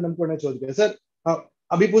നമ്മൾ ചെയ്യേണ്ടത് നമുക്ക് വേണമെങ്കിൽ ചോദിക്കാം. സർ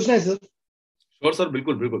अभी पूछना है सर? श्योर सर,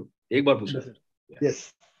 बिल्कुल बिल्कुल, एक बार पूछना sir. Yes,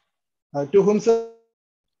 to home sir?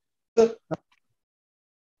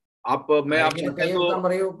 आप मैं आपसे तो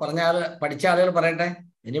പറയൂ, പറഞ്ഞ ആള് പഠിച്ച ആളുകൾ പറയട്ടെ.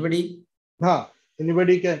 എനിബഡി? हाँ,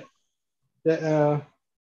 anybody can.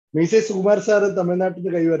 Mises Sukumar sir തമിഴ്നാട്ടിൽ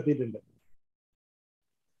നിന്ന് കൈ ഉയർത്തിയിട്ടുണ്ട്.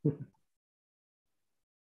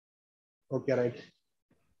 Okay, right.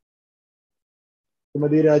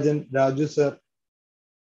 Sumathi Rajan, Raju sir.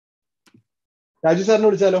 Raju സാറിനെ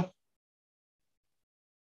വിളിച്ചാലോ?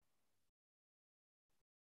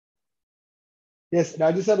 യെസ്,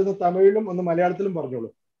 രാജു സാർ ഒന്ന് തമിഴിലും ഒന്ന് മലയാളത്തിലും പറഞ്ഞോളൂ.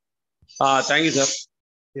 Thank you sir.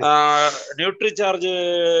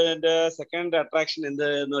 ന്യൂട്രിചാർജിന്റെ second attraction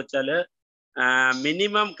എന്തെന്ന് വെച്ചാല്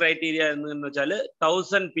മിനിമം ക്രൈറ്റീരിയ എന്ന് വെച്ചാൽ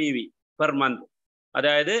 1000 PV പെർ മന്ത്.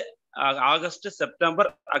 അതായത് August, September,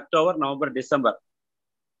 October, November, December.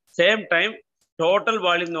 Same time total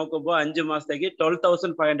വാല്യൂം നോക്കുമ്പോൾ 5 മാസത്തേക്ക്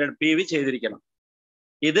 12,500 PV ചെയ്തിരിക്കണം.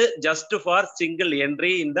 ഇത് just for single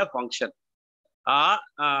entry in the function. ആ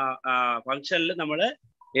ഫംഗ്ഷനിൽ നമ്മൾ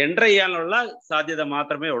എൻട്രി ചെയ്യാനുള്ള സാധ്യത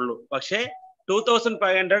മാത്രമേ ഉള്ളൂ. പക്ഷേ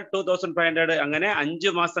 2,500 അങ്ങനെ 5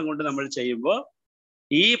 മാസം കൊണ്ട് നമ്മൾ ചെയ്യുമ്പോൾ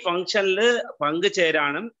ഈ ഫംഗ്ഷനിൽ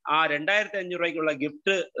പങ്കുചേരാനും ആ 2,500 രൂപയ്ക്കുള്ള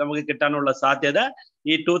ഗിഫ്റ്റ് നമുക്ക് കിട്ടാനുള്ള സാധ്യത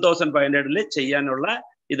ഈ 2,500 ചെയ്യാനുള്ള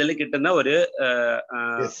ഇതിൽ കിട്ടുന്ന ഒരു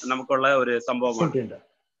നമുക്കുള്ള ഒരു സംഭവമാണ്.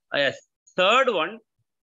 Third one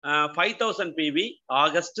 5,000 PV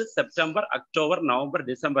August, September, October, November,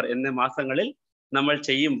 December എന്നീ മാസങ്ങളിൽ നമ്മൾ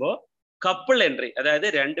ചെയ്യുമ്പോൾ കപ്പിൾ എൻട്രി, അതായത്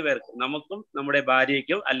 2 പേർക്ക്, നമുക്കും നമ്മുടെ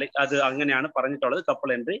ഭാര്യയ്ക്കും, അല്ലെങ്കിൽ അത് അങ്ങനെയാണ് പറഞ്ഞിട്ടുള്ളത് കപ്പിൾ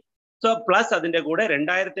എൻട്രി. സോ പ്ലസ് അതിന്റെ കൂടെ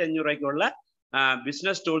 2,500 രൂപയ്ക്കുള്ള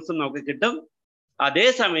ബിസിനസ് ടൂൾസും നമുക്ക് കിട്ടും.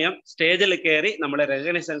 അതേസമയം സ്റ്റേജിൽ കയറി നമ്മളെ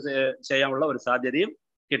റെക്കഗ്നൈസ് ചെയ്യാനുള്ള ഒരു സാധ്യതയും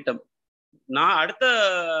കിട്ടും. അടുത്ത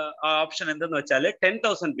ഓപ്ഷൻ എന്തെന്ന് വെച്ചാൽ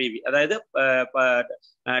 10,000 PV, അതായത്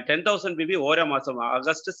 10,000 PV ഓരോ മാസം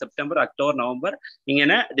ആഗസ്റ്റ്, സെപ്റ്റംബർ, ഒക്ടോബർ, നവംബർ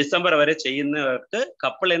ഇങ്ങനെ ഡിസംബർ വരെ ചെയ്യുന്നവർക്ക്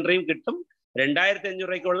കപ്പിൾ എൻട്രിയും കിട്ടും, 2,500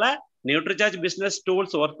 രൂപയ്ക്കുള്ള ന്യൂട്രിചാർജ് ബിസിനസ്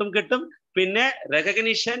ടൂൾസ് ഓർത്തും കിട്ടും, പിന്നെ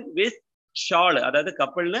റെക്കഗ്നിഷൻ വിത്ത് ഷോള്, അതായത്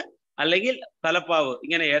കപ്പിളിന് അല്ലെങ്കിൽ തലപ്പാവ്,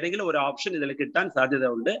 ഇങ്ങനെ ഏതെങ്കിലും ഒരു ഓപ്ഷൻ ഇതിൽ കിട്ടാൻ സാധ്യത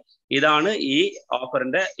ഉണ്ട്. ഇതാണ് ഈ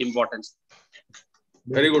ഓഫറിന്റെ importance.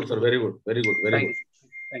 Very good sir, very good, very good, very good,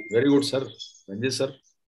 very good sir. Ranjith sir?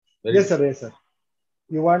 Yes sir, yes sir.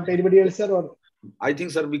 You want anybody else sir, or I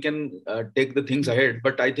think sir we can take the things ahead,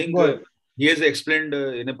 but I think he has explained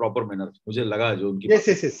in a proper manner. मुझे लगा जो उनकी yes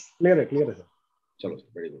sir, clear है sir. चलो sir,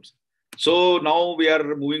 very good sir. So now we are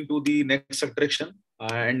moving to the next attraction,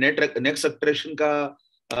 and next attraction का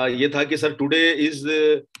ये था कि sir today is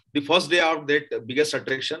the first day of that biggest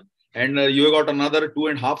attraction, and you have got another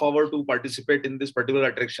 2.5 hours to participate in this particular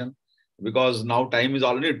attraction, because now time is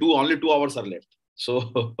only 2 hours are left. So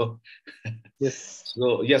yes, so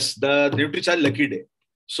yes, the Nutricharge Lucky Day.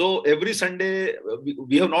 So every Sunday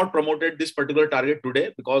we have not promoted this particular target today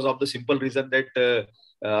because of the simple reason that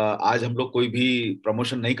आज हम लोग कोई भी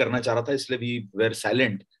promotion नहीं करना चाह रहा था, इसलिए we were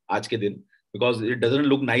silent आज के दिन, because it doesn't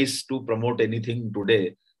look nice to promote anything today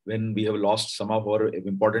when we have lost some of our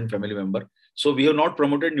important family member. So we have not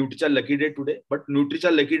promoted Nutricharge Lucky Day today, but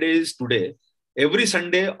Nutricharge Lucky Day is today. Every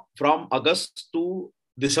Sunday from August to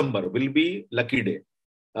December will be Lucky Day,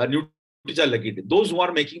 Nutricharge Lucky Day. Those who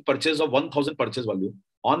are making purchase of 1,000 purchase value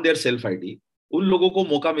on their self ID, उन लोगों को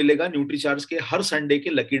मौका मिलेगा Nutricharge के हर Sunday के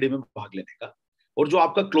lucky day में भाग लेने का. और जो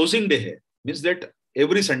आपका क्लोजिंग डे है, means that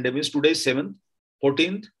every Sunday, means today 7th,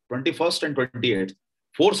 14th, 21st and 28th,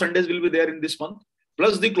 4 Sundays will be there in this month,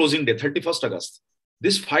 plus the closing day 31st August.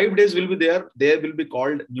 These 5 days will be there. They will be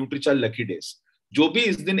called Nutricharge Lucky Days. जो भी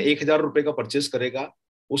इस दिन 1,000 रुपए का purchase करेगा,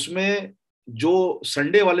 उसमें जो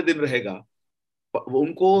Sunday वाले दिन रहेगा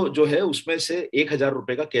उनको जो है उसमें से 1,000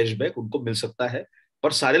 रुपए का कैशबैक उनको मिल सकता है,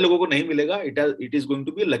 पर सारे लोगों को नहीं मिलेगा. It is going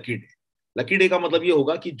to be lucky day. Lucky day का मतलब ये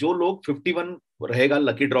होगा कि जो लोग 51 रहेगा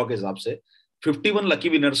लकी ड्रॉ के हिसाब से, 51 लकी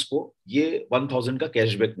विनर्स को ये 1,000 का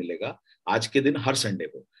कैशबैक मिलेगा आज के दिन हर संडे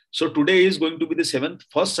को. So today is going to be the 7th,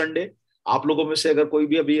 first Sunday. आप लोगों में से अगर कोई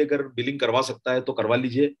भी अभी अगर बिलिंग करवा सकता है तो करवा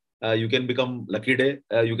लीजिए. You can become lucky day.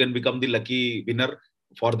 You can become the lucky winner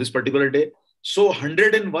for this particular day. So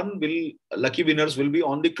 101 lucky winners will be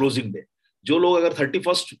on the closing day. जो लोग अगर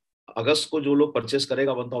 31st अगस्त को जो लोग परचेस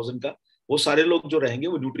करेगा 1,000 का, वो सारे लोग जो रहेंगे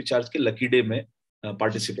वो न्यूट्रीचार्ज के लकी डे में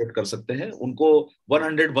पार्टिसिपेट कर सकते हैं. उनको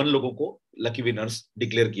 101 लोगों को लकी विनर्स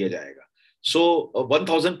डिक्लेयर किया जाएगा. So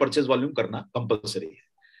 1,000 परचेस वॉल्यूम करना कंपल्सरी है.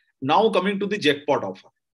 Now coming to the jackpot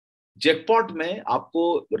offer. Jackpot में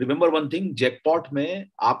आपको रिमेंबर वन थिंग, जैकपॉट में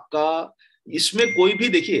आपका इसमें कोई भी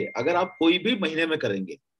देखिए, अगर आप कोई भी महीने में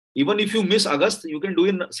करेंगे, even if you miss August you can do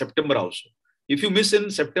in September also, if you miss in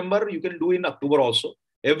September you can do in October also.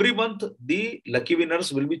 Every month the lucky winners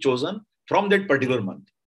will be chosen from that particular month.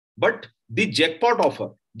 But the jackpot offer,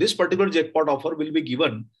 this particular jackpot offer will be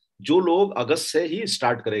given जो लोग अगस्त से ही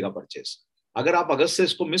start करेगा purchase. अगर आप अगस्त से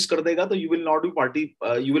इसको miss कर देगा तो you will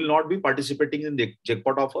not be participating in the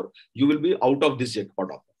jackpot offer. You will be out of this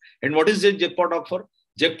jackpot offer. And what is the jackpot offer?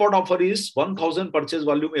 Jackpot offer is 1000 purchase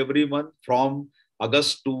volume every month from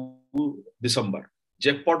August to December.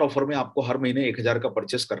 Jackpot offer में आपको हर महीने 1000 का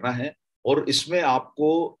purchase करना है और इसमें आपको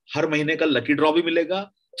हर महीने का लकी ड्रॉ भी मिलेगा,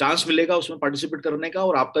 चांस मिलेगा उसमें पार्टिसिपेट करने का,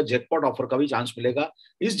 और आपका जैकपॉट ऑफर का भी चांस मिलेगा.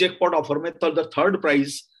 इस जैकपॉट ऑफर में the third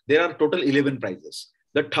prize, there are total 11 prices.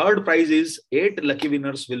 The third prize is 8 lucky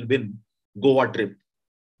winners will win Goa trip.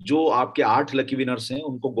 जो आपके 8 लकी विनर्स हैं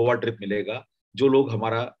उनको गोवा ट्रिप मिलेगा. जो लोग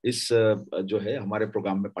हमारा इस जो है हमारे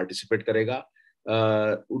प्रोग्राम में पार्टिसिपेट करेगा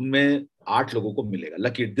उनमें 8 लोगों को मिलेगा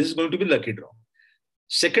lucky. This is going to be lucky draw.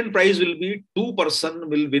 Second prize will be 2 person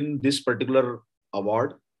will win this particular award,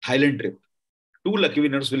 Thailand trip. 2 lucky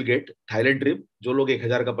winners will get Thailand trip, जो लोग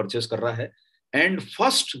 1000 का परचेस कर रहा है. And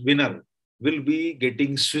first winner will be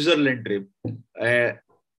getting Switzerland trip.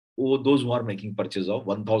 Those who are making purchase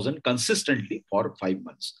of 1000 consistently for 5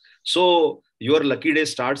 months. So your lucky day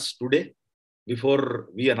starts today before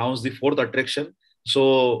we announce the 4th attraction. So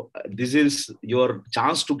this is your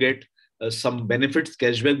chance to get some benefits,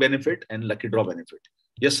 cashback benefit and lucky draw benefit.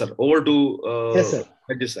 Yes sir, over to yes sir.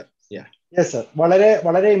 Sir. Yeah. Yes sir.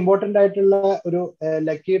 വളരെ important ആയിട്ടുള്ള ഒരു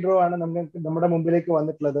lucky draw ആണ് നമ്മുടെ മുമ്പിലേക്ക്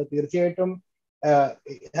വന്നിട്ടുള്ളത്. തീർച്ചയായിട്ടും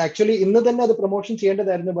actually ഇന്ന് തന്നെ അത് പ്രൊമോഷൻ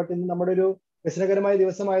ചെയ്യേണ്ടതായിരുന്നു, ബട്ട് ഇന്ന് നമ്മുടെ ഒരു വ്യസനകരമായ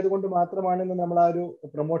ദിവസമായതുകൊണ്ട് മാത്രമാണ് ഇന്ന് നമ്മൾ ആ ഒരു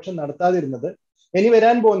പ്രൊമോഷൻ നടത്താതിരുന്നത്. ഇനി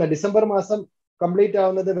വരാൻ പോകുന്ന ഡിസംബർ മാസം കംപ്ലീറ്റ്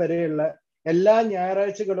ആവുന്നത് വരെയുള്ള എല്ലാ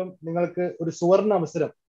ഞായറാഴ്ചകളും നിങ്ങൾക്ക് ഒരു സുവർണ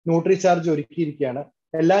അവസരം ന്യൂട്രിചാർജ് ഒരുക്കിയിരിക്കുകയാണ്.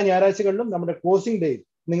 എല്ലാ ഞായറാഴ്ചകളിലും നമ്മുടെ ക്ലോസിംഗ് ഡേയിൽ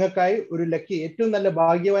നിങ്ങൾക്കായി ഒരു ലക്കി, ഏറ്റവും നല്ല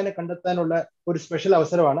ഭാഗ്യവാനെ കണ്ടെത്താനുള്ള ഒരു സ്പെഷ്യൽ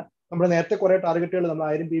അവസരമാണ്. നമ്മൾ നേരത്തെ കുറെ ടാർഗറ്റുകൾ നമ്മൾ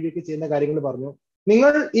 1000 PV ചെയ്യുന്ന കാര്യങ്ങൾ പറഞ്ഞു.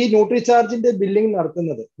 നിങ്ങൾ ഈ ന്യൂട്രിചാർജിന്റെ ബില്ലിംഗ്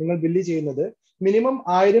നടത്തുന്നത്, നിങ്ങൾ ബില്ല് ചെയ്യുന്നത് മിനിമം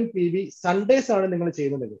 1000 PV സൺഡേസ് ആണ് നിങ്ങൾ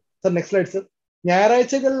ചെയ്യുന്നത്. Sir next slide sir.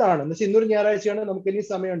 ഞായറാഴ്ചകളിലാണ്, എന്ന് വെച്ചാൽ ഇന്നൊരു ഞായറാഴ്ചയാണ്, നമുക്ക് ഇനി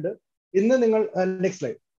സമയമുണ്ട്. ഇന്ന് നിങ്ങൾ നെക്സ്റ്റ്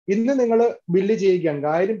സ്ലൈഡ്. ഇന്ന് നിങ്ങൾ ബില്ല്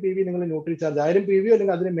ചെയ്യുകയാണെങ്കിൽ 1000 PV നിങ്ങൾ ന്യൂട്രിചാർജ് 1000 PV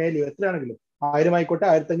അല്ലെങ്കിൽ അതിന് മേലെയോ എത്രയാണെങ്കിലും 1000 ആയിക്കോട്ടെ,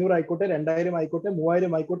 1500 ആയിക്കോട്ടെ, 2000 ആയിക്കോട്ടെ,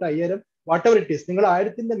 3000 ആയിക്കോട്ടെ, 5000 വാട്ട് എവർ ഇറ്റ് ഈസ്, നിങ്ങൾ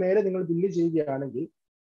 1000ന്റെ മേലെ നിങ്ങൾ ബില്ല് ചെയ്യുകയാണെങ്കിൽ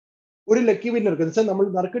ഒരു ലക്കി വിന്നർക്ക്, എന്ന് വെച്ചാൽ നമ്മൾ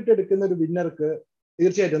നറുക്കിട്ട് എടുക്കുന്ന ഒരു വിന്നർക്ക്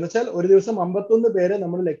തീർച്ചയായിട്ടും, എന്ന് വെച്ചാൽ ഒരു ദിവസം 51 പേരെ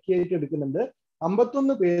നമ്മൾ ലക്കി ആയിട്ട് എടുക്കുന്നുണ്ട്.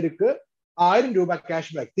 51 പേർക്ക് 1000 രൂപ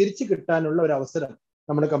ക്യാഷ് ബാക്ക് തിരിച്ചു കിട്ടാനുള്ള ഒരു അവസരം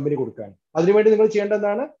നമ്മുടെ കമ്പനി കൊടുക്കുകയാണ്. അതിനുവേണ്ടി നിങ്ങൾ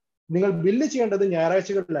ചെയ്യേണ്ടതാണ്, നിങ്ങൾ ബില്ല് ചെയ്യേണ്ടത്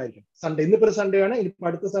ഞായറാഴ്ചകളിലായിരിക്കും. സൺഡേ, ഇന്നിപ്പോൾ സൺഡേ ആണ്, ഇനിയിപ്പോൾ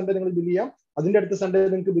അടുത്ത സൺഡേ നിങ്ങൾ ബില്ല് ചെയ്യാം, അതിന്റെ അടുത്ത സൺഡേ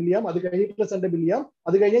നിങ്ങൾക്ക് ബില്ല് ചെയ്യാം, അത് കഴിഞ്ഞിട്ടുള്ള സൺഡേ ബില്ല് ചെയ്യാം,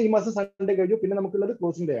 അത് കഴിഞ്ഞ ഈ മാസം സൺഡേ കഴിഞ്ഞു. പിന്നെ നമുക്കുള്ളത്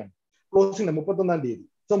ക്ലോസിംഗ് ഡേ ആണ്. ക്ലോസിംഗ് ഡേ 31-ാം തീയതി.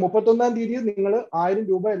 സോ 31-ാം തീയതി നിങ്ങൾ 1000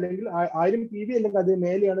 രൂപ അല്ലെങ്കിൽ 1000 PV അല്ലെങ്കിൽ അതിന്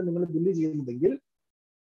മേലെയാണ് നിങ്ങൾ ബില്ല് ചെയ്യുന്നതെങ്കിൽ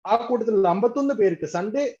ആ കൂട്ടത്തിലുള്ള 51 പേർക്ക്,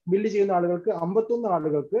 സൺഡേ ബില്ല് ചെയ്യുന്ന ആളുകൾക്ക് 51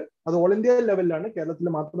 ആളുകൾക്ക്, അത് ഓൾ ഇന്ത്യ ലെവലിലാണ്, കേരളത്തിൽ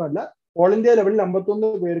മാത്രമല്ല, ഓൾ ഇന്ത്യ ലെവലിൽ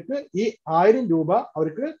 51 പേർക്ക് ഈ 1000 രൂപ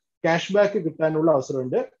അവർക്ക് ക്യാഷ് ബാക്ക് കിട്ടാനുള്ള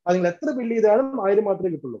അവസരമുണ്ട്. അത് നിങ്ങൾ എത്ര ബില്ല് ചെയ്താലും 1000 മാത്രമേ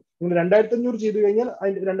കിട്ടുള്ളൂ. നിങ്ങൾ 2500 ചെയ്തു കഴിഞ്ഞാൽ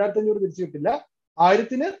 2500 തിരിച്ചു കിട്ടില്ല,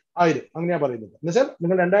 1000-ന് 1000 അങ്ങനെയാ പറയുന്നത്. എന്നുവെച്ചാൽ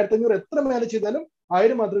നിങ്ങൾ 2500 എത്ര മേലെ ചെയ്താലും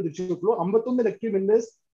 1000 മാത്രമേ തിരിച്ചു കിട്ടുള്ളൂ. 51 lucky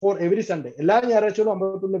winners for every Sunday. എല്ലാ ഞായറാഴ്ചകളും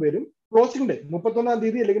 51 പേരും. ക്ലോസിംഗ് ഡേ 31-ാം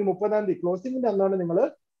തീയതി അല്ലെങ്കിൽ 30-ാം തീയതി ക്ലോസിംഗിന്റെ അന്നാണ് നിങ്ങൾ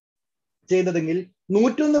ചെയ്തതെങ്കിൽ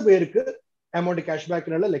 101 പേർക്ക് എമൗണ്ട് ക്യാഷ്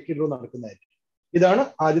ബാക്കിനുള്ള ലക്കി ഡ്രോ നടക്കുന്നതായിരിക്കും. ഇതാണ്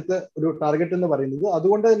ആദ്യത്തെ ഒരു ടാർഗറ്റ് എന്ന് പറയുന്നത്.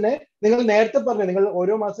 അതുകൊണ്ട് തന്നെ നിങ്ങൾ നേരത്തെ പറഞ്ഞ, നിങ്ങൾ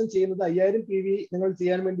ഓരോ മാസം ചെയ്യുന്നത് 5000 PV നിങ്ങൾ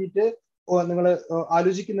ചെയ്യാൻ വേണ്ടിയിട്ട് നിങ്ങൾ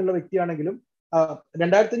ആലോചിക്കുന്നുള്ള വ്യക്തിയാണെങ്കിലും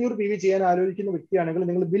 2500 PV ചെയ്യാൻ ആലോചിക്കുന്ന വ്യക്തിയാണെങ്കിലും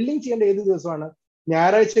നിങ്ങൾ ബില്ലിംഗ് ചെയ്യേണ്ട ഏത് ദിവസമാണ്?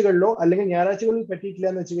 ഞായറാഴ്ചകളിലോ, അല്ലെങ്കിൽ ഞായറാഴ്ചകളിൽ പറ്റിയിട്ടില്ല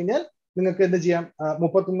എന്ന് വെച്ച് കഴിഞ്ഞാൽ നിങ്ങൾക്ക് എന്ത് ചെയ്യാം,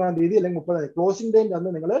 31-ാം തീയതി അല്ലെങ്കിൽ 30-ാം തീയതി ക്ലോസിംഗ് ഡേ അന്ന്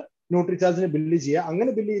നിങ്ങൾ ന്യൂട്രിചാർജിന് ബില്ല് ചെയ്യുക.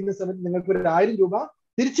 അങ്ങനെ ബില്ല് ചെയ്യുന്ന സമയത്ത് നിങ്ങൾക്ക് ഒരു 1000 രൂപ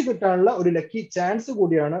തിരിച്ചു കിട്ടാനുള്ള ഒരു ലക്കി ചാൻസ്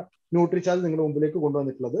കൂടിയാണ് ന്യൂട്രിചാർജ് നിങ്ങളുടെ മുമ്പിലേക്ക്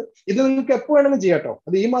കൊണ്ടുവന്നിട്ടുള്ളത്. ഇത് നിങ്ങൾക്ക് എപ്പോൾ വേണമെങ്കിലും ചെയ്യാം കേട്ടോ.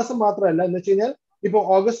 അത് ഈ മാസം മാത്രമല്ല. എന്ന് വെച്ച് കഴിഞ്ഞാൽ ഇപ്പൊ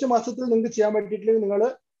ഓഗസ്റ്റ് മാസത്തിൽ നിങ്ങൾക്ക് ചെയ്യാൻ പറ്റിയിട്ടില്ലെങ്കിൽ നിങ്ങൾ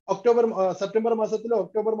സെപ്റ്റംബർ മാസത്തിലോ,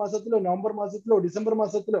 ഒക്ടോബർ മാസത്തിലോ, നവംബർ മാസത്തിലോ, ഡിസംബർ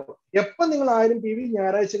മാസത്തിലോ എപ്പം നിങ്ങൾ 1000 PV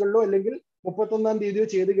ഞായറാഴ്ചകളിലോ അല്ലെങ്കിൽ 31-ാം തീയതിയോ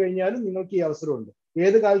ചെയ്ത് കഴിഞ്ഞാലും നിങ്ങൾക്ക് ഈ അവസരമുണ്ട്.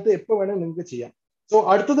 ഏത് കാലത്ത് എപ്പോൾ വേണമെങ്കിൽ നിങ്ങൾക്ക് ചെയ്യാം. സോ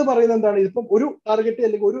അടുത്തത് പറയുന്നത് എന്താണ്? ഇതിപ്പം ഒരു ടാർഗറ്റ്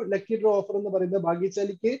അല്ലെങ്കിൽ ഒരു ലക്കി ഡ്രോ ഓഫർ എന്ന് പറയുന്നത്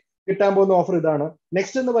ഭാഗ്യശാലിക്ക് കിട്ടാൻ പോകുന്ന ഓഫർ ഇതാണ്.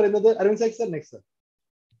 നെക്സ്റ്റ് എന്ന് പറയുന്നത് അരവിന്ദ് സാർ, നെക്സ്റ്റ്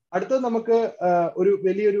അടുത്തത് നമുക്ക് ഒരു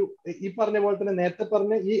വലിയൊരു, ഈ പറഞ്ഞ പോലെ തന്നെ നേരത്തെ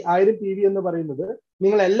പറഞ്ഞ ഈ 1000 PV എന്ന് പറയുന്നത്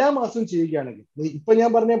നിങ്ങൾ എല്ലാ മാസവും ചെയ്യുകയാണെങ്കിൽ, ഇപ്പൊ ഞാൻ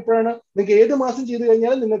പറഞ്ഞ എപ്പോഴാണ്, നിങ്ങൾക്ക് ഏത് മാസം ചെയ്ത്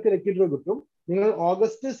കഴിഞ്ഞാലും നിങ്ങൾക്ക് ലക്കി ഡ്രോ കിട്ടും. നിങ്ങൾ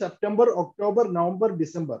August, September, October, November,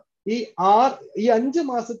 December ഈ 5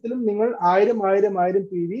 മാസത്തിലും നിങ്ങൾ 1000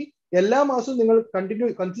 PV എല്ലാ മാസവും നിങ്ങൾ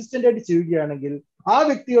കൺസിസ്റ്റന്റ് ആയിട്ട് ചെയ്യുകയാണെങ്കിൽ ആ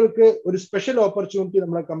വ്യക്തികൾക്ക് ഒരു സ്പെഷ്യൽ ഓപ്പർച്യൂണിറ്റി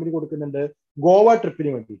നമ്മളെ കമ്പനി കൊടുക്കുന്നുണ്ട് ഗോവ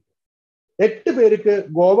ട്രിപ്പിന് വേണ്ടി. 8 പേർക്ക്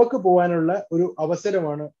ഗോവക്ക് പോകാനുള്ള ഒരു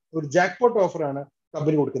അവസരമാണ്, ഒരു ജാക്ക്പോട്ട് ഓഫറാണ്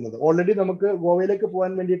കമ്പനി കൊടുക്കുന്നത്. ഓൾറെഡി നമുക്ക് ഗോവയിലേക്ക്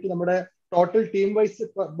പോകാൻ വേണ്ടിയിട്ട് നമ്മുടെ total team vice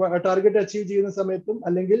target achieve ചെയ്യുന്ന സമയത്തും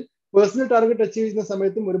അല്ലെങ്കിൽ പേഴ്സണൽ ടാർഗറ്റ് അച്ചീവ് ചെയ്യുന്ന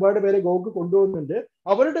സമയത്തും ഒരുപാട് പേരെ ഗോവക്ക് കൊണ്ടുപോകുന്നുണ്ട്.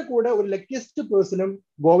 അവരുടെ കൂടെ ഒരു ലക്കിയസ്റ്റ് പേഴ്സണും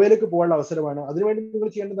ഗോവയിലേക്ക് പോകാനുള്ള അവസരമാണ്. അതിനുവേണ്ടി നിങ്ങൾ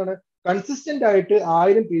ചെയ്യേണ്ടതാണ് കൺസിസ്റ്റന്റ് ആയിട്ട്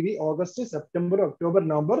 1000 PV August, September, October,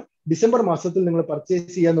 November, December മാസത്തിൽ നിങ്ങൾ പർച്ചേസ്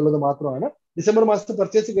ചെയ്യുക എന്നുള്ളത് മാത്രമാണ്. ഡിസംബർ മാസത്തിൽ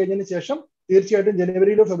പർച്ചേസ് കഴിഞ്ഞതിന് ശേഷം തീർച്ചയായിട്ടും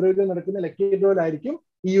ജനുവരിയിലോ ഫെബ്രുവരിയിലോ നടക്കുന്ന ലക്കി ഡ്രോയിലായിരിക്കും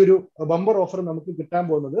ഈ ഒരു ബമ്പർ ഓഫർ നമുക്ക് കിട്ടാൻ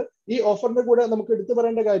പോകുന്നത്. ഈ ഓഫറിന്റെ കൂടെ നമുക്ക് എടുത്തു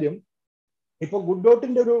പറയേണ്ട കാര്യം, ഇപ്പൊ ഗുഡ്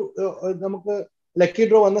ഡോട്ടിന്റെ ഒരു നമുക്ക് ലക്കി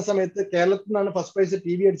ഡ്രോ വന്ന സമയത്ത് കേരളത്തിൽ നിന്നാണ് ഫസ്റ്റ് പ്രൈസ്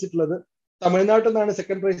TV അടിച്ചിട്ടുള്ളത്, തമിഴ്നാട്ടിൽ നിന്നാണ്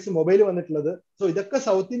സെക്കൻഡ് പ്രൈസ് മൊബൈൽ വന്നിട്ടുള്ളത്. സോ ഇതൊക്കെ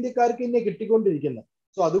സൗത്ത് ഇന്ത്യക്കാർക്ക് തന്നെ കിട്ടിക്കൊണ്ടിരിക്കുന്നത്.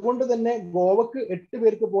 സോ അതുകൊണ്ട് തന്നെ ഗോവക്ക് 8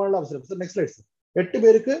 പേർക്ക് പോകാനുള്ള അവസരം, നെക്സ്റ്റ് സ്ലൈഡ്സ്, 8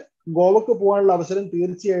 പേർക്ക് ഗോവക്ക് പോകാനുള്ള അവസരം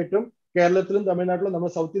തീർച്ചയായിട്ടും കേരളത്തിലും തമിഴ്നാട്ടിലും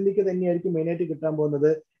നമ്മുടെ സൗത്ത് ഇന്ത്യക്ക് തന്നെയായിരിക്കും മെയിനായിട്ട് കിട്ടാൻ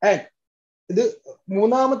പോകുന്നത്. ആൻഡ് ഇത്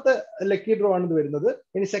 3ാമത്തെ ലക്കി ഡ്രോ ആണ് ഇത് വരുന്നത്.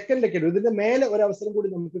 ഇനി സെക്കൻഡ് ലക്കി ഡ്രോ, ഇതിന്റെ മേലെ ഒരു അവസരം കൂടി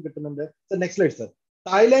നമുക്ക് കിട്ടുന്നുണ്ട്. Next slide sir.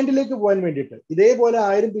 തായ്ലാന്റിലേക്ക് പോകാൻ വേണ്ടിയിട്ട് ഇതേപോലെ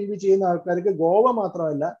 1000 PV ചെയ്യുന്ന ആൾക്കാർക്ക് ഗോവ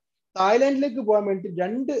മാത്രമല്ല തായ്ലാന്റിലേക്ക് പോകാൻ വേണ്ടി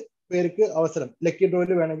 2 പേർക്ക് അവസരം ലക്കി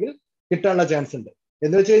ഡ്രോയിൽ വേണമെങ്കിൽ കിട്ടാനുള്ള ചാൻസ് ഉണ്ട്.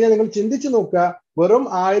 എന്ന് വെച്ച് കഴിഞ്ഞാൽ നിങ്ങൾ ചിന്തിച്ച് നോക്കുക, വെറും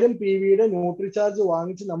 1000 PVയുടെ ന്യൂട്രിചാർജ്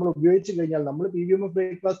വാങ്ങിച്ച് നമ്മൾ ഉപയോഗിച്ച് കഴിഞ്ഞാൽ, നമ്മൾ PVMF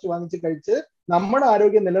ബ്രേക്ക്ഫാസ്റ്റ് വാങ്ങിച്ച് കഴിച്ച് നമ്മുടെ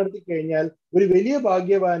ആരോഗ്യം നിലനിർത്തി കഴിഞ്ഞാൽ ഒരു വലിയ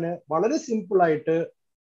ഭാഗ്യവാന് വളരെ സിമ്പിൾ ആയിട്ട്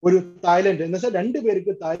ഒരു തായ്ലാന്റ് എന്ന് വെച്ചാൽ 2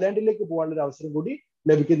 പേർക്ക് തായ്ലാന്റിലേക്ക് പോകാനുള്ള ഒരു അവസരം കൂടി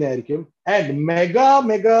ലഭിക്കുന്നതായിരിക്കും. ആൻഡ് മെഗാ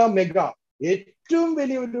മെഗാ മെഗാ ഏറ്റവും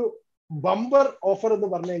വലിയൊരു ബമ്പർ ഓഫർ എന്ന്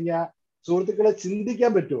പറഞ്ഞു കഴിഞ്ഞാൽ സുഹൃത്തുക്കളെ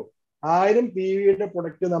ചിന്തിക്കാൻ പറ്റുമോ? 1000 PVയുടെ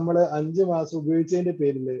പ്രൊഡക്റ്റ് നമ്മൾ 5 മാസം ഉപയോഗിച്ചതിന്റെ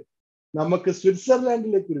പേരിൽ നമുക്ക്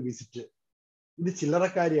സ്വിറ്റ്സർലാൻഡിലേക്ക് ഒരു വിസിറ്റ്. ഇത്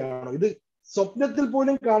ചില്ലറക്കാരിയാണോ? ഇത് സ്വപ്നത്തിൽ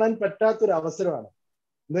പോലും കാണാൻ പറ്റാത്തൊരു അവസരമാണ്.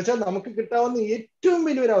 എന്നുവെച്ചാൽ നമുക്ക് കിട്ടാവുന്ന ഏറ്റവും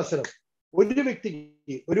വലിയൊരു അവസരം. ഒരു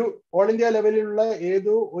വ്യക്തിക്ക്, ഒരു ഓൾ ഇന്ത്യ ലെവലിലുള്ള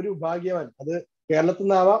ഏതോ ഒരു ഭാഗ്യവാൻ, അത് കേരളത്തിൽ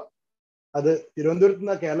നിന്നാവാം, അത്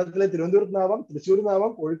കേരളത്തിലെ തിരുവനന്തപുരത്ത് നിന്നാവാം, തൃശ്ശൂരിൽ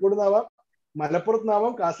നിന്നാവാം, കോഴിക്കോട് നിന്നാവാം, മലപ്പുറത്ത്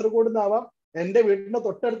നിന്നാവാം, കാസർഗോഡ് നിന്നാവാം, എന്റെ വീടിന്റെ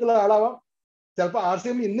തൊട്ടടുത്തുള്ള ആളാവാം, ചിലപ്പോൾ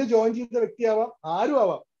RCM ഇന്ന് ജോയിൻ ചെയ്ത വ്യക്തിയാവാം, ആരും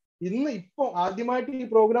ആവാം. ഇപ്പൊ ആദ്യമായിട്ട് ഈ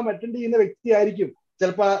പ്രോഗ്രാം അറ്റൻഡ് ചെയ്യുന്ന വ്യക്തിയായിരിക്കും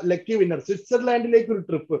ചിലപ്പോൾ ലക്കി വിന്നർ. സ്വിറ്റ്സർലാൻഡിലേക്ക് ഒരു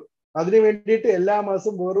ട്രിപ്പ്, അതിനു വേണ്ടിയിട്ട് എല്ലാ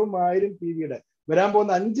മാസവും വെറും 1000 PVയുടെ വരാൻ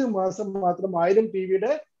പോകുന്ന 5 മാസം മാത്രം 1000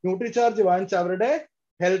 PVയുടെ ന്യൂട്രിചാർജ് വാങ്ങിച്ച് അവരുടെ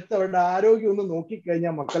ഹെൽത്ത്, അവരുടെ ആരോഗ്യം ഒന്ന്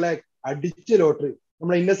നോക്കിക്കഴിഞ്ഞാൽ മക്കളെ അടിച്ച് ലോട്ടറി,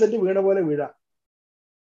 നമ്മളെ ഇന്നസെന്റ് വീണ പോലെ വീഴാം.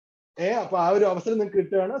 അപ്പൊ ആ ഒരു അവസരം നിങ്ങൾക്ക്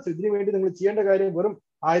കിട്ടുകയാണ്. സോ ഇതിനു വേണ്ടി നിങ്ങൾ ചെയ്യേണ്ട കാര്യം വെറും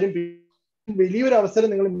 1000 PV, വലിയൊരു അവസരം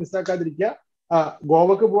നിങ്ങൾ മിസ്സാക്കാതിരിക്കുക.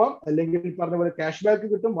 ഗോവക്ക് പോവാം, അല്ലെങ്കിൽ പറഞ്ഞ പോലെ ക്യാഷ് ബാക്ക്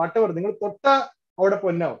കിട്ടും, വാട്ടവർ നിങ്ങൾ തൊട്ട അവിടെ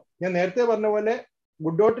പൊന്നാവും. ഞാൻ നേരത്തെ പറഞ്ഞ പോലെ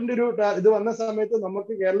ഗുഡ് ഡോട്ടിന്റെ ഒരു ഇത് വന്ന സമയത്ത്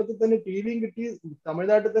നമുക്ക് കേരളത്തിൽ തന്നെ TVയും കിട്ടി,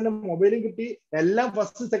 തമിഴ്നാട്ടിൽ തന്നെ മൊബൈലും കിട്ടി, എല്ലാം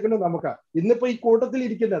ഫസ്റ്റ് സെക്കൻഡും നമുക്കാ. ഇന്നിപ്പോ ഈ കൂട്ടത്തിൽ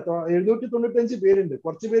ഇരിക്കുന്ന 795 പേരുണ്ട്.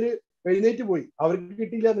 കുറച്ച് പേര് എഴുന്നേറ്റ് പോയി, അവർക്ക്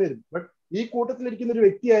കിട്ടിയില്ല എന്ന് വരും. ബട്ട് ഈ കൂട്ടത്തിൽ ഇരിക്കുന്ന ഒരു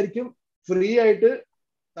വ്യക്തിയായിരിക്കും ഫ്രീ ആയിട്ട്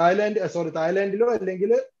തായ്ലാന്റിലോ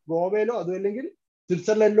അല്ലെങ്കിൽ ഗോവയിലോ അതും അല്ലെങ്കിൽ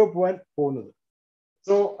സ്വിറ്റ്സർലൻഡിലോ പോകാൻ പോകുന്നത്.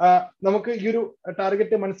 സോ നമുക്ക് ഈ ഒരു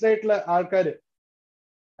ടാർഗറ്റ് മനസ്സിലായിട്ടുള്ള ആൾക്കാര്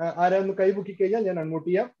ആരാന്ന് കൈപൊക്കി കഴിഞ്ഞാൽ ഞാൻ അൺമ്യൂട്ട്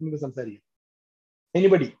ചെയ്യാം, നമുക്ക് സംസാരിക്കാം.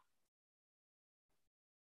 എനിബഡി?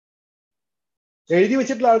 എഴുതി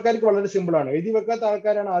വെച്ചിട്ടുള്ള ആൾക്കാർക്ക് വളരെ സിമ്പിൾ ആണ്, എഴുതി വെക്കാത്ത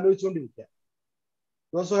ആൾക്കാരാണ് ആലോചിച്ചുകൊണ്ടിരിക്കുക.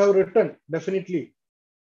 Those who have written, definitely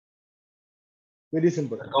very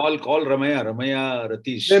simple. Call Ramaya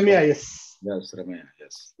Ratish. Ramaya, yes. Yes, Ramaya,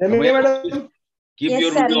 yes. Ramaya madam, keep yes,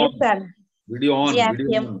 your sir, video yes, sir. on. Video on. Yeah,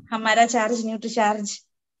 video yeah. on. हमारा charge Nutricharge.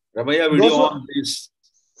 Ramaya, video on, please.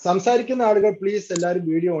 സംസാരിക്കുന്ന ആളുകൾ please എല്ലാവരും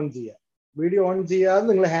video on ചെയ്യുക. Video on ചെയ്യാതെ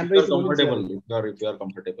നിങ്ങൾ hand raise comfortable. If you are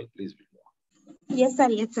comfortable, please video on. Yes, sir.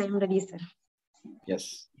 Yes, I am ready, sir. Yes.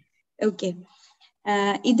 Okay.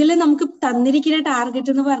 ഇതില് നമുക്ക് തന്നിരിക്കുന്ന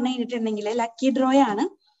ടാർഗറ്റ് എന്ന് പറഞ്ഞു കഴിഞ്ഞിട്ടുണ്ടെങ്കിൽ ലക്കി ഡ്രോ ആണ്.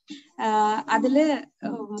 അതില്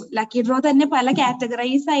ലക്കി ഡ്രോ തന്നെ പല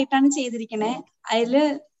കാറ്റഗറൈസ് ആയിട്ടാണ് ചെയ്തിരിക്കുന്നത്.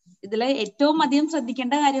 ഇതില് ഏറ്റവും അധികം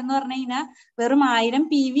ശ്രദ്ധിക്കേണ്ട കാര്യം എന്ന് പറഞ്ഞു കഴിഞ്ഞാൽ വെറും 1000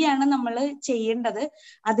 PV ആണ് നമ്മൾ ചെയ്യേണ്ടത്.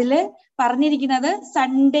 അതില് പറഞ്ഞിരിക്കുന്നത്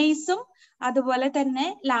സൺഡേയ്സും അതുപോലെ തന്നെ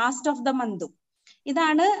ലാസ്റ്റ് ഓഫ് ദ മന്തും.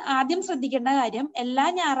 ഇതാണ് ആദ്യം ശ്രദ്ധിക്കേണ്ട കാര്യം. എല്ലാ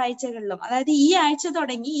ഞായറാഴ്ചകളിലും, അതായത് ഈ ആഴ്ച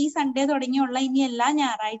തുടങ്ങി ഈ സൺഡേ തുടങ്ങിയുള്ള ഇനി എല്ലാ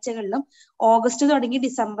ഞായറാഴ്ചകളിലും, ഓഗസ്റ്റ് തുടങ്ങി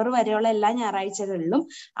ഡിസംബർ വരെയുള്ള എല്ലാ ഞായറാഴ്ചകളിലും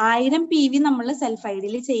 1000 PV നമ്മൾ സെൽഫ്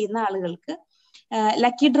ഐഡിയിൽ ചെയ്യുന്ന ആളുകൾക്ക്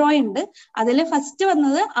ലക്കി ഡ്രോ ഉണ്ട്. അതിൽ ഫസ്റ്റ്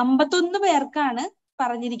വന്നത് 51 പേർക്കാണ്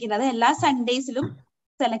പറഞ്ഞിരിക്കുന്നത്. എല്ലാ സൺഡേസിലും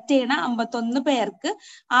സെലക്ട് ചെയ്യുന്ന 51 പേർക്ക്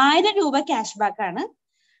 1000 രൂപ ക്യാഷ് ബാക്ക് ആണ്.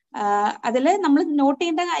 അതില് നമ്മൾ നോട്ട്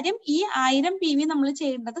ചെയ്യേണ്ട കാര്യം, ഈ 1000 PV നമ്മൾ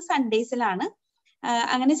ചെയ്യേണ്ടത് സൺഡേസിലാണ്.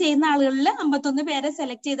 അങ്ങനെ ചെയ്യുന്ന ആളുകളിൽ 51 പേരെ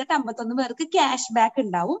സെലക്ട് ചെയ്തിട്ട് 51 പേർക്ക് ക്യാഷ് ബാക്ക്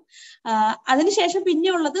ഉണ്ടാവും. അതിനുശേഷം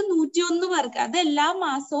പിന്നെ ഉള്ളത് 101 പേർക്ക്, അത് എല്ലാ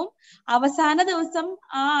മാസവും അവസാന ദിവസം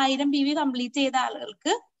ആ 1000 PV കംപ്ലീറ്റ് ചെയ്ത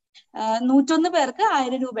ആളുകൾക്ക് 101 പേർക്ക്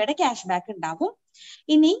 1000 രൂപയുടെ ക്യാഷ് ബാക്ക് ഉണ്ടാവും.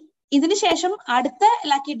 ഇനി ഇതിനുശേഷം അടുത്ത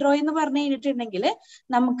ലക്കി ഡ്രോ എന്ന് പറഞ്ഞു കഴിഞ്ഞിട്ടുണ്ടെങ്കിൽ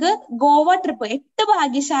നമുക്ക് ഗോവ ട്രിപ്പ്, 8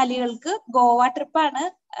 ഭാഗ്യശാലികൾക്ക് ഗോവ ട്രിപ്പാണ്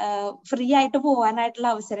ഫ്രീ ആയിട്ട് പോകാനായിട്ടുള്ള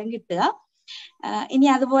അവസരം കിട്ടുക. ഇനി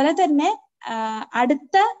അതുപോലെ തന്നെ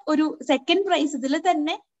അടുത്ത ഒരു സെക്കൻഡ് പ്രൈസ്, ഇതിൽ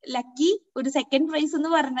തന്നെ ലക്കി ഒരു സെക്കൻഡ് പ്രൈസ്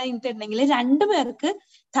എന്ന് പറഞ്ഞു കഴിഞ്ഞിട്ടുണ്ടെങ്കിൽ 2 പേർക്ക്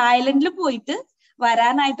തായ്ലൻഡിൽ പോയിട്ട്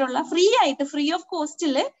വരാനായിട്ടുള്ള ഫ്രീ ഓഫ്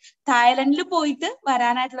കോസ്റ്റില് തായ്ലൻഡിൽ പോയിട്ട്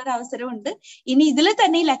വരാനായിട്ടുള്ള ഒരു അവസരമുണ്ട്. ഇനി ഇതിൽ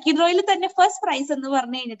തന്നെ ഈ ലക്കി ഡ്രോയിൽ തന്നെ ഫസ്റ്റ് പ്രൈസ് എന്ന്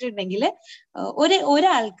പറഞ്ഞു കഴിഞ്ഞിട്ടുണ്ടെങ്കിൽ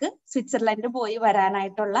ഒരാൾക്ക് സ്വിറ്റ്സർലൻഡ് പോയി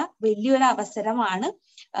വരാനായിട്ടുള്ള വലിയൊരു അവസരമാണ്.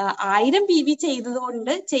 1000 PV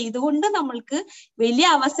ചെയ്തുകൊണ്ട് നമ്മൾക്ക് വലിയ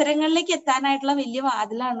അവസരങ്ങളിലേക്ക് എത്താനായിട്ടുള്ള വലിയ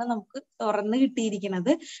വാതിലാണ് നമുക്ക് തുറന്നു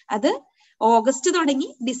കിട്ടിയിരിക്കുന്നത്. അത് ഓഗസ്റ്റ് തുടങ്ങി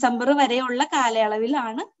ഡിസംബർ വരെയുള്ള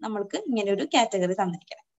കാലയളവിലാണ് നമ്മൾക്ക് ഇങ്ങനെ ഒരു കാറ്റഗറി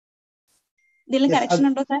തന്നിരിക്കുന്നത്. ഇതിലും കറക്ഷൻ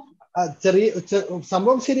ഉണ്ടോ സാർ? ചെറിയ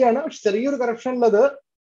സംഭവം ശരിയാണ്. ചെറിയൊരു കറക്ഷൻ ഉള്ളത്,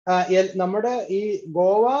 നമ്മുടെ ഈ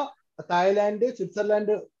ഗോവ, തായ്ലാന്റ്,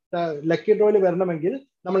 സ്വിറ്റ്സർലാൻഡ് ലക്കി ഡ്രോയിൽ വരണമെങ്കിൽ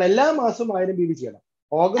നമ്മൾ എല്ലാ മാസവും 1000 PV ചെയ്യണം.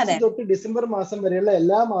 ഓഗസ്റ്റ് തൊട്ട് ഡിസംബർ മാസം വരെയുള്ള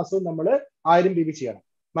എല്ലാ മാസവും നമ്മൾ 1000 PV ചെയ്യണം.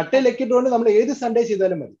 മറ്റേ ലക്കി ഡ്രോയിൽ നമ്മൾ ഏത് സൺഡേ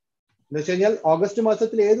ചെയ്താലും മതി. എന്ന് വെച്ച് കഴിഞ്ഞാൽ ഓഗസ്റ്റ്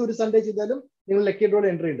മാസത്തിൽ ഏതൊരു സൺഡേ ചെയ്താലും നിങ്ങൾ ലക്കി ഡ്രോയിൽ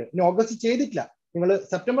എൻട്രി ഉണ്ട്. ഇനി ഓഗസ്റ്റ് ചെയ്തിട്ടില്ല, നിങ്ങൾ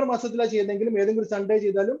സെപ്റ്റംബർ മാസത്തിലാണ് ചെയ്യുന്നതെങ്കിലും ഏതെങ്കിലും സൺഡേ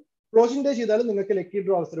ചെയ്താലും ക്ലോസിംഗ് ഡേ ചെയ്താലും നിങ്ങൾക്ക് ലക്കി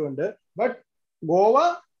ഡ്രോ അവസരമുണ്ട്. But Goa,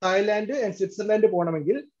 Thailand and Switzerland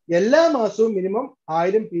പോകണമെങ്കിൽ എല്ലാ മാസവും മിനിമം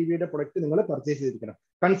 1000 PVയുടെ പ്രൊഡക്റ്റ് നിങ്ങൾ പർച്ചേസ് ചെയ്തിരിക്കണം.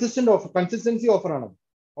 കൺസിസ്റ്റൻസി ഓഫർ ആണ്.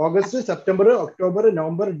 August, September, October,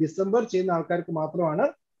 November, December ചെയ്യുന്ന ആൾക്കാർക്ക് മാത്രമാണ്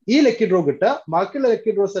ഈ ലക്കി ഡ്രോ കിട്ടുക. ബാക്കിയുള്ള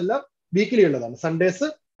ലക്കി ഡ്രോസ് എല്ലാം വീക്കിലി ഉള്ളതാണ്, Sundays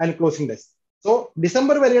and closing days. So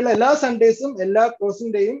December വരെയുള്ള എല്ലാ സൺഡേസും എല്ലാ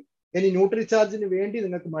ക്ലോസിംഗ് ഡേയും ഇനി ന്യൂട്രിചാർജിന് വേണ്ടി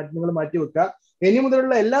നിങ്ങൾ മാറ്റി വെക്കുക. ഇനി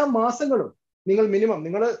മുതലുള്ള എല്ലാ മാസങ്ങളും നിങ്ങൾ മിനിമം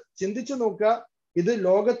നിങ്ങൾ ചിന്തിച്ചു നോക്കുക. ഇത്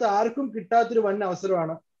ലോകത്ത് ആർക്കും കിട്ടാത്തൊരു വൻ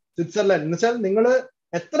അവസരമാണ് സ്വിറ്റ്സർലാൻഡ്. എന്ന് വെച്ചാൽ നിങ്ങൾ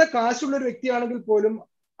എത്ര കാശുള്ള ഒരു വ്യക്തിയാണെങ്കിൽ പോലും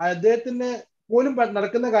അദ്ദേഹത്തിന് പോലും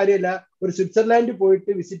നടക്കുന്ന കാര്യമല്ല ഒരു സ്വിറ്റ്സർലാൻഡ്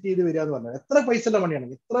പോയിട്ട് വിസിറ്റ് ചെയ്ത് വരിക എന്ന് പറഞ്ഞാൽ. എത്ര പൈസയുടെ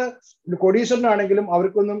പണിയാണെങ്കിൽ, എത്ര കോടീശ്വരനാണെങ്കിലും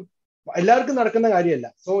അവർക്കൊന്നും എല്ലാവർക്കും നടക്കുന്ന കാര്യമല്ല.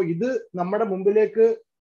 സോ ഇത് നമ്മുടെ മുമ്പിലേക്ക്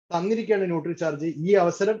തന്നിരിക്കുകയാണ് ന്യൂട്രിചാർജ്. ഈ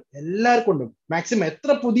അവസരം എല്ലാവർക്കും ഉണ്ട്. മാക്സിമം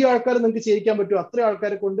എത്ര പുതിയ ആൾക്കാർ നിങ്ങൾക്ക് ചെയ്യിക്കാൻ പറ്റുമോ അത്ര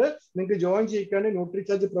ആൾക്കാരെ കൊണ്ട് നിങ്ങൾക്ക് ജോയിൻ ചെയ്യിക്കാനും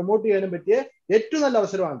ന്യൂട്രിചാർജ് പ്രൊമോട്ട് ചെയ്യാനും പറ്റിയ ഏറ്റവും നല്ല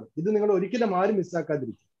അവസരമാണ്. ഇത് നിങ്ങൾ ഒരിക്കലും ആരും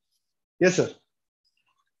മിസ്സാക്കാതിരിക്കും. Yes sir.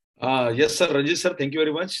 Yes, sir. Rajesh, sir, thank you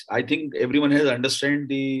very much. I think everyone has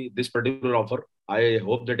understand this particular offer. I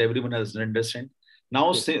hope that everyone has understand. Now,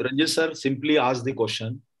 yes. Rajesh, sir, simply ask the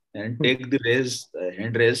question and take the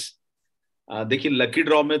hand raise. देखिए, lucky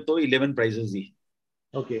draw में तो 11 prizes the.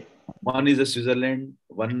 Okay. One is a Switzerland,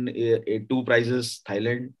 2 prizes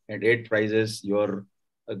Thailand, and 8 prizes your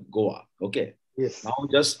Goa. Okay. Yes. Now,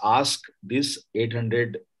 just ask these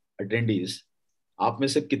 800 attendees. आप में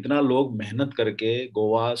से कितना लोग मेहनत करके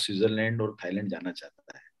गोवा, स्विट्जरलैंड और थाईलैंड जाना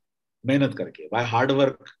चाहता है? मेहनत करके, by hard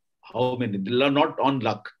work. How many? Not on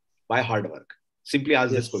luck, by hard work. Simply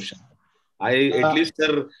ask this question. At least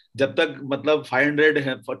sir, जब तक मतलब 500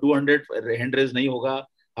 200 hand raise नहीं होगा,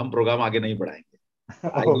 हम प्रोग्राम आगे नहीं बढ़ाएंगे.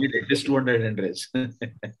 I need at least 200 hand raise.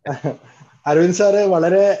 Aravind sir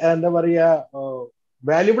വളരെ എന്താ പറയാ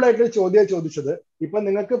വാല്യുബിൾ ആയിട്ടുള്ള ചോദ്യം ചോദിച്ചത്. ഇപ്പൊ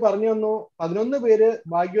നിങ്ങൾക്ക് പറഞ്ഞു തന്നു 11 പേര്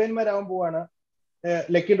ഭാഗ്യവാന്മാരാവാൻ പോവാണ്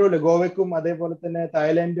ലക്കി ഡ്രോയില്, ഗോവയ്ക്കും അതേപോലെ തന്നെ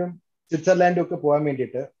തായ്ലാന്റും സ്വിറ്റ്സർലാൻഡും ഒക്കെ പോകാൻ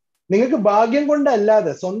വേണ്ടിയിട്ട്. നിങ്ങൾക്ക് ഭാഗ്യം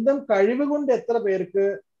കൊണ്ടല്ലാതെ സ്വന്തം കഴിവ് കൊണ്ട് എത്ര പേർക്ക്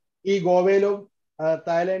ഈ ഗോവയിലും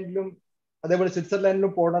തായ്ലാന്റിലും അതേപോലെ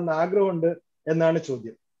സ്വിറ്റ്സർലാൻഡിലും പോകണമെന്ന് ആഗ്രഹമുണ്ട് എന്നാണ്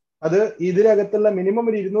ചോദ്യം. അത് ഇതിനകത്തുള്ള മിനിമം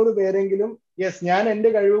ഒരു 200 പേരെങ്കിലും യെസ് ഞാൻ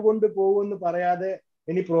എന്റെ കഴിവ് കൊണ്ട് പോകുമെന്ന് പറയാതെ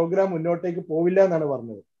ഇനി പ്രോഗ്രാം മുന്നോട്ടേക്ക് പോവില്ല എന്നാണ്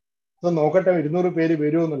പറഞ്ഞത്. സോ നോക്കട്ടെ 200 പേര്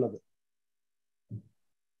വരുമോ എന്നുള്ളത്.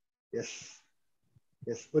 Yes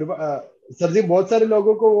yes. सर जी बहुत सारे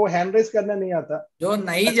लोगों को वो हैंड रेस करना नहीं आता. जो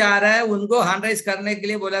नहीं जा रहा है उनको हैंड रेस करने के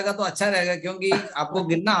लिए बोलेगा तो अच्छा रहेगा, क्योंकि आपको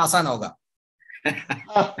गिनना आसान होगा.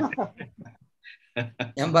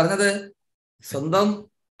 ഞാൻ പറഞ്ഞത് സ്വന്തം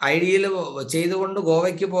ഐഡിയയിൽ ചെയ്തുകൊണ്ട്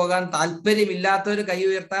ഗോവയ്ക്ക് പോകാൻ താല്പര്യമില്ലാത്തവർ കൈ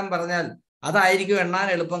ഉയർത്താൻ പറഞ്ഞാൽ അതായിരിക്കും എണ്ണാൻ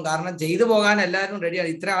എളുപ്പം. കാരണം ചെയ്തു പോകാൻ എല്ലാവരും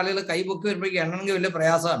റെഡിയാണ്. ഇത്ര ആളുകൾ കൈപൊക്കി വരുമ്പോഴേക്കും എണ്ണണമെങ്കിൽ വലിയ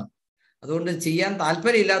പ്രയാസമാണ്. അതുകൊണ്ട് ചെയ്യാൻ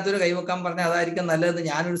താല്പര്യം ഇല്ലാത്തവർ കൈവെക്കാൻ പറഞ്ഞാൽ അതായിരിക്കും നല്ലതെന്ന്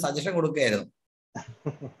ഞാനൊരു suggestion കൊടുക്കുകയായിരുന്നു.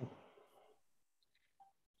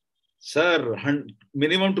 Sir,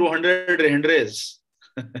 minimum 200 hand raise.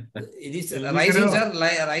 It is rising, sir.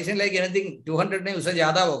 Rising like anything. 200 नहीं, उससे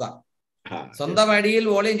ज्यादा होगा. സ്വന്തം ഐഡിയയിൽ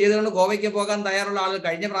വോളിയം ചെയ്തുകൊണ്ട് ഗോവയ്ക്ക് പോകാൻ തയ്യാറുള്ള ആളുകൾ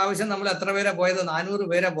കഴിഞ്ഞ പ്രാവശ്യം നമ്മൾ എത്ര പേരെ പോയത്? 400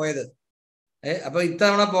 പേരെ പോയത്. അപ്പൊ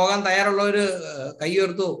ഇത്തവണ പോകാൻ തയ്യാറുള്ളവര് കൈ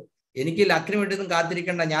ഉയർത്തു. എനിക്ക് ലക്കിന് വേണ്ടിയൊന്നും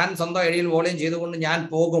കാത്തിരിക്കേണ്ട, ഞാൻ സ്വന്തം ഐഡിയയിൽ വോളിയം ചെയ്തുകൊണ്ട് ഞാൻ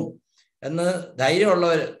പോകും എന്ന്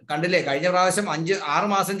ധൈര്യമുള്ളവർ കണ്ടില്ലേ. കഴിഞ്ഞ പ്രാവശ്യം 6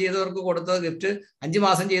 മാസം ചെയ്തവർക്ക് കൊടുത്തത് ഗിഫ്റ്റ് 5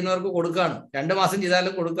 മാസം ചെയ്യുന്നവർക്ക് കൊടുക്കുകയാണ്, 2 മാസം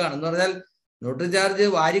ചെയ്താലും കൊടുക്കുകയാണ്. എന്ന് പറഞ്ഞാൽ ന്യൂട്രിചാർജ്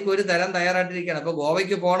വാരിക്കൊരു തരാൻ തയ്യാറായിട്ടിരിക്കുകയാണ്. അപ്പൊ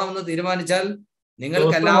ഗോവയ്ക്ക് പോകണമെന്ന് തീരുമാനിച്ചാൽ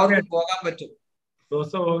നിങ്ങൾക്ക് എല്ലാവർക്കും പോകാൻ പറ്റും.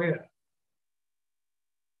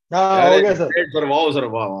 सर वाओ सर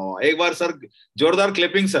वाह एक बार सर जोरदार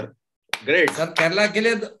clipping sir great sir. Kerala के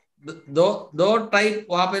लिए दो टाइप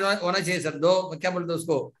वहां पे होना चाहिए सर, दो क्या बोलते हैं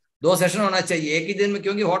उसको, 2 सेशन होना चाहिए एक ही दिन में,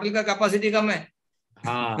 क्योंकि होटल का कैपेसिटी कम है।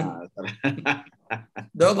 हाँ सर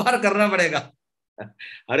 2 बार करना पड़ेगा।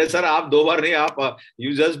 अरे सर आप 2 बार नहीं, आप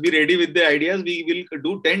you just be ready with the ideas, we will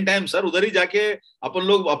do 10 times sir. उधर ही जाके अपन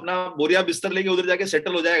लोग अपना बोरिया बिस्तर लेके उधर जाके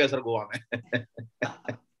सेटल हो जाएगा सर गोवा में।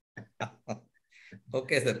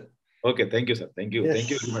 Okay sir, okay thank you sir, thank you Yes.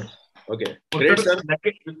 Thank you very much. Okay great sir.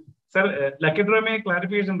 Sir lucky draw में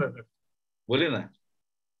क्लैरिफिकेशन था सर। बोलिए ना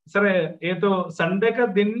सर, ये तो संडे का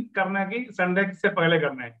दिन करना है कि संडे से पहले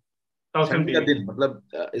करना है? संडे का दिन मतलब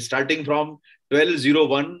starting from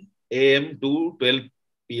 12:01 AM to 12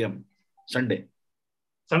 PM Sunday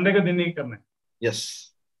का दिन ही करना है। Yes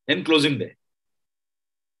and closing day,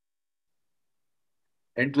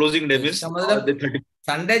 and closing day means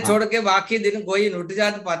Sunday छोड़ के बाकी दिन कोई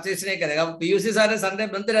न्यूट्रीचार्ज परचेस नहीं करेगा। पीयूसी सारे संडे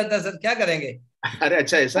बंद रहता है सर, क्या करेंगे? अरे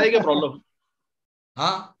अच्छा ऐसा है क्या प्रॉब्लम?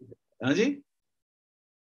 हाँ हाँ जी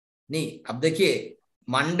नहीं, अब देखिए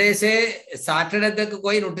मंडे से सैटरडे तक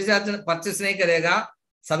कोई न्यूट्रीचार्ज परचेस नहीं करेगा,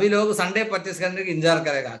 सभी लोग संडे परचेस करने की इंतजार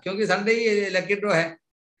करेगा, क्योंकि संडे ही लकी ड्रॉ है।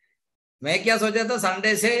 मैं क्या सोचा था,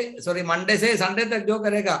 मंडे से संडे तक जो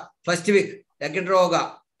करेगा फर्स्ट वीक लकी ड्रॉ होगा,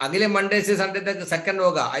 अगले मंडे से संडे तक सेकंड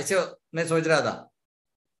होगा, ऐसे मैं सोच रहा था।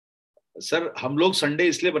 सर हम लोग संडे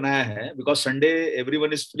इसलिए बनाया है because Sunday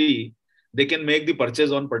everyone is free, they can make the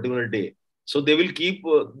purchase on particular day, so they will keep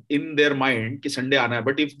in their mind कि संडे आना है.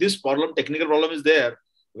 But if this technical problem is there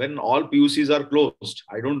when all PUCs are closed,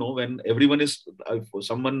 I don't know, when everyone is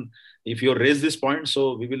if you raise this point, so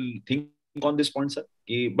we will think on this point sir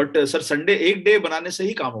कि but sir Sunday एक day बनाने से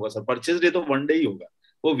ही काम होगा sir, purchase day तो 1 day ही होगा,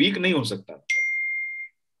 वो week नहीं हो सकता.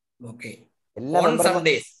 Okay.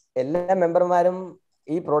 എല്ലാ മെമ്പർമാരും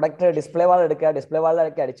ഈ പ്രോഡക്റ്റ് ഡിസ്പ്ലേ വാൾ എടുക്കുക, ഡിസ്പ്ലേ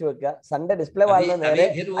വാളിലേക്ക് അടിച്ചു വെക്കുക, സൺഡേ ഡിസ്പ്ലേ വാളിന് നേരെ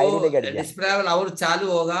ഐഡിയിലേക്ക് അടിക്കുക. डिस्प्ले वाल और चालू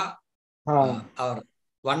होगा. और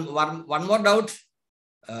one more doubt.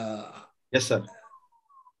 Yes sir,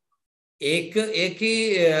 एक ही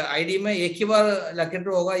आईडी में एक ही बार लकी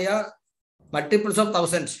ड्रॉ होगा या मल्टीपल्स ऑफ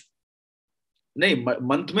 1000? नहीं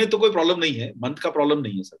मंथ में तो कोई प्रॉब्लम नहीं है, मंथ का प्रॉब्लम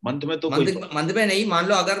नहीं है सर, मंथ में तो मंथ में नहीं. मान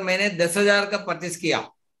लो अगर मैंने 10,000 का परचेस किया,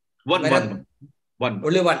 वन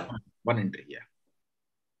एंट्री या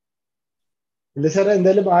ഇല്ല സാർ,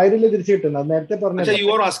 എന്തായാലും 1000 തിരിച്ചു കിട്ടും. നേരത്തെ പറഞ്ഞു. अच्छा, you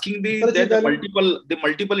are asking the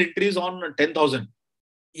multiple entries on 10,000.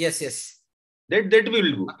 Yes. That we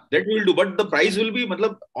will do, but the price will be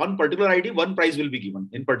मतलब on particular ID one price will be given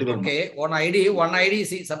in particular. Okay, one ID.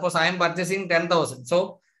 See, suppose I am purchasing 10,000, so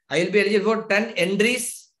I will be eligible for 10 entries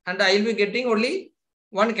and I will be getting only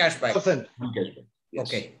 1 cashback. 1 cashback. Yes.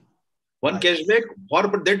 Okay. 1 cashback for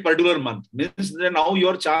that particular month means that now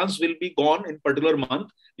your chance will be gone in particular month.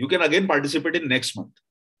 You can again participate in next month.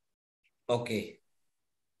 Okay.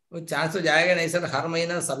 वो chance तो जाएगा नहीं sir, हर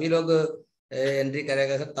महीना सभी लोग entry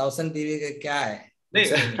करेगा sir. 1000 TV का क्या है? नहीं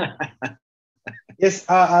यस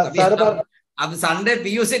सर, अब संडे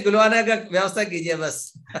पीयूसी खुलवाने का व्यवस्था कीजिए बस.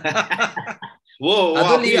 वो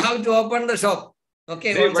you have to open the shop.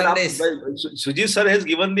 Okay, on Sundays. Sujit sir has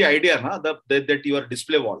given the idea na that your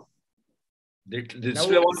display wall.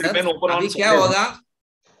 Display wall remain open on. क्या होगा,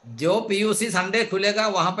 जो पीयूसी संडे खुलेगा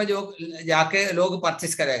वहां पे जो जाके लोग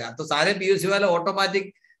परचेस करेगा, तो सारे पीयूसी वाले ऑटोमेटिक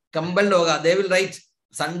कंबल्ड होगा. दे विल राइट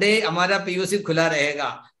संडे हमारा पीयूसी खुला रहेगा,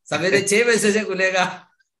 सवेरे 6 बजे से खुलेगा.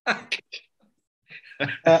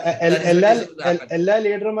 എല്ലാ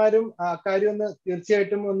ലീഡർമാരും അക്കാര്യം ഒന്ന്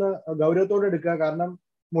തീർച്ചയായിട്ടും ഒന്ന് ഗൗരവത്തോടെ എടുക്കുക. കാരണം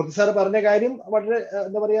മൂർത്തി സാർ പറഞ്ഞ കാര്യം വളരെ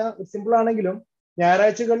എന്താ പറയാ സിമ്പിൾ ആണെങ്കിലും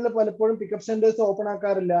ഞായറാഴ്ചകളിൽ പലപ്പോഴും പിക്കപ്പ് സെന്റേഴ്സ് ഓപ്പൺ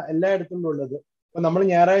ആക്കാറില്ല എല്ലായിടത്തും ഉള്ളത്. അപ്പൊ നമ്മൾ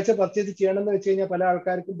ഞായറാഴ്ച പർച്ചേസ് ചെയ്യണമെന്ന് വെച്ച് കഴിഞ്ഞാൽ പല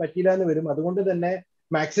ആൾക്കാർക്കും പറ്റില്ല എന്ന് വരും. അതുകൊണ്ട് തന്നെ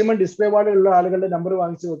മാക്സിമം ഡിസ്പ്ലേ വാർഡിലുള്ള ആളുകളുടെ നമ്പർ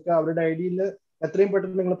വാങ്ങിച്ചു വെക്കുക, അവരുടെ ഐഡിയിൽ എത്രയും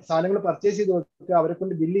പെട്ടെന്ന് നിങ്ങൾ സാധനങ്ങൾ പർച്ചേസ് ചെയ്ത് വെക്കുക, അവരെ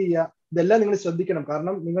കൊണ്ട് ബില്ല് ചെയ്യുക. ഇതെല്ലാം നിങ്ങൾ ശ്രദ്ധിക്കണം.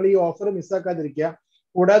 കാരണം നിങ്ങൾ ഈ ഓഫർ മിസ്സാക്കാതിരിക്കുക.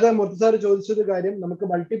 കൂടാതെ മൂർത്തി സാർ ചോദിച്ചത് കാര്യം, നമുക്ക്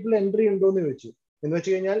മൾട്ടിപ്പിൾ എൻട്രി ഉണ്ടോ എന്ന് ചോദിച്ചു. എന്ന് വെച്ച്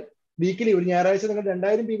കഴിഞ്ഞാൽ വീക്കിലി ഒരു ഞായറാഴ്ച നിങ്ങൾ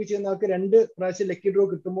 2000 PV ചെയ്യുന്ന ആൾക്ക് 2 പ്രാവശ്യം ലക്കി ഡ്രോ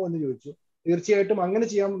കിട്ടുമോ എന്ന് ചോദിച്ചു. തീർച്ചയായിട്ടും അങ്ങനെ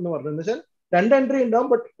ചെയ്യാം എന്ന് പറഞ്ഞു. എന്ന് വെച്ചാൽ 2 എൻട്രി ഉണ്ടാവും,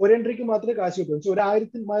 ബട്ട് 1 എൻട്രിക്ക് മാത്രമേ കാശ് കിട്ടൂ.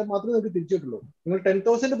 1000 മാത്രമേ നിങ്ങൾക്ക് തിരിച്ചു കിട്ടുള്ളൂ. നിങ്ങൾ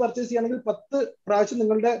 10,000 പർച്ചേസ് ചെയ്യുകയാണെങ്കിൽ 10 പ്രാവശ്യം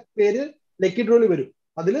നിങ്ങളുടെ പേര് ലക്കി ഡ്രോയിൽ വരും.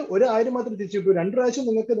 അതിൽ 1000 മാത്രമേ തിരിച്ചു കിട്ടൂ. 2 പ്രാവശ്യം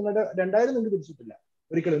നിങ്ങൾക്ക് നിങ്ങളുടെ 2000 നിങ്ങൾക്ക് തിരിച്ചു കിട്ടില്ല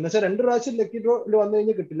ഒരിക്കലും. എന്ന് വെച്ചാൽ 2 പ്രാവശ്യം ലക്കി ഡ്രോയിൽ വന്നു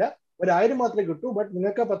കഴിഞ്ഞാൽ കിട്ടില്ല, 1000 മാത്രമേ കിട്ടൂ. ബട്ട്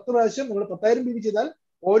നിങ്ങൾക്ക് 10 പ്രാവശ്യം നിങ്ങൾ 10,000 PV ചെയ്താൽ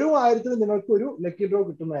ഓരോ 1000 നിങ്ങൾക്ക് ഒരു ലക്കി ഡ്രോ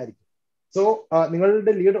കിട്ടുന്നതായിരിക്കും. സോ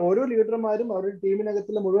നിങ്ങളുടെ ഓരോ ലീഡർമാരും അവരുടെ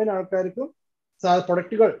ടീമിനകത്തുള്ള മുഴുവൻ ആൾക്കാർക്കും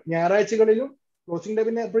പ്രൊഡക്റ്റുകൾ ഞായറാഴ്ചകളിലും, ക്ലോസിംഗ് ഡേ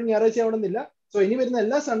പിന്നെ എപ്പോഴും ഞായറാഴ്ച ആവണമെന്നില്ല, സോ ഇനി വരുന്ന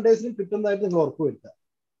എല്ലാ സൺഡേസിലും കിട്ടുന്നതായിട്ട് നിങ്ങൾ ഉറപ്പുവരുത്തുക.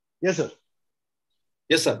 Yes sir.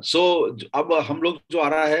 Yes sir. सो अब हम लोग जो आ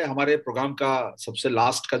रहा है हमारे प्रोग्राम का सबसे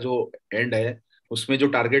लास्ट का जो एंड है, उसमें जो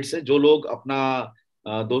टारगेट्स है, जो लोग अपना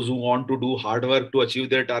those who want to do hard work to achieve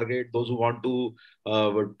their target, those who want to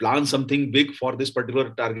plan something big for this particular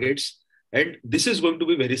targets, and this is going to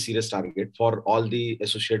be very serious target for all the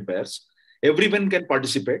associate buyers. Everyone can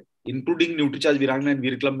participate, including Nutricharge Virangna and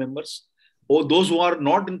Veer Club members. Or those who are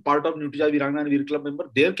not in part of Nutricharge Virangna and Veer Club member,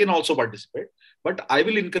 they can also participate. But I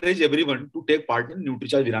will encourage everyone to take part in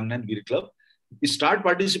Nutricharge Virangna and Veer Club. Start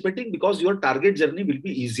participating because your target journey will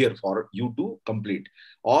be easier for you to complete.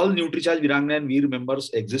 All Nutricharge Virangna and Veer members,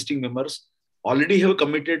 existing members, already have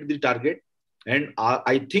committed the target. And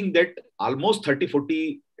I think that almost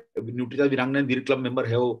 30-40 Nutricharge Virangna and Veer Club member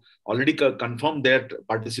have already confirmed their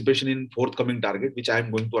participation in forthcoming target, which I am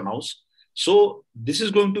going to announce. So this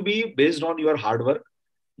is going to be based on your hard work,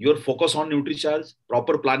 your focus on Nutricharge,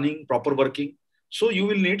 proper planning, proper working. So you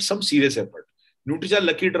will need some serious effort. Nutricharge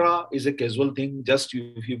Lucky Draw is a casual thing. Just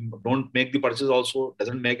if you don't make the purchase also,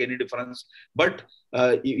 doesn't make any difference. But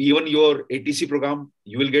even your ATC program,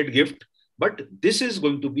 you will get gift. But this is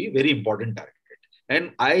going to be very important target. And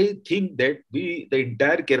I think that the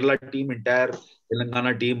entire Kerala team, entire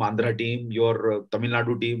Telangana team, Andhra team, your Tamil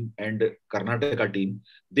Nadu team and Karnataka team,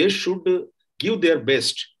 they should give their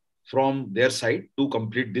best from their side to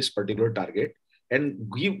complete this particular target and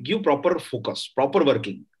give proper focus, proper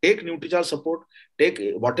working. Take Nutricharge support, take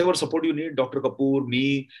whatever support you need, Dr. Kapoor,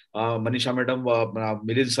 me, Manisha madam,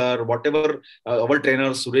 Milil sir, whatever, our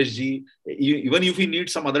trainer, Suresh ji, even if you need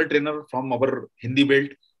some other trainer from our Hindi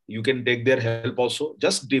belt, you can take their help also.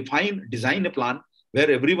 Just design a plan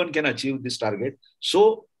where everyone can achieve this target.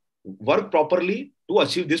 So work properly to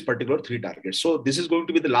achieve this particular 3 targets. So this is going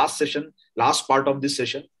to be the last session, last part of this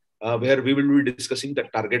session, where we will be discussing the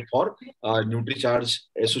target for Nutricharge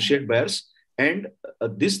associate buyers. And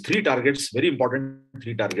these 3 targets, very important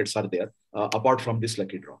 3 targets are there apart from this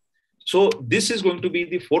lucky draw. So this is going to be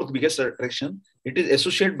the 4th biggest attraction. It is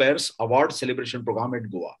Associate Buyers Award Celebration Program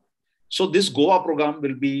at Goa. So this Goa program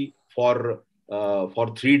will be for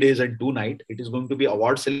 3 days and 2 nights. It is going to be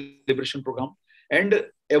award celebration program, and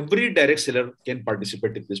every direct seller can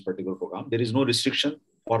participate in this particular program. There is no restriction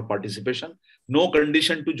for participation, no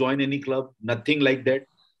condition to join any club, nothing like that.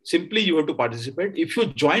 Simply you have to participate. If you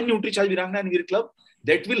join Nutricharge Virangna and Veer Club,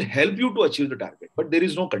 that will help you to achieve the target, but there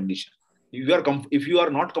is no condition. If you are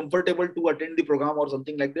not comfortable to attend the program or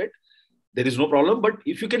something like that, there is no problem. But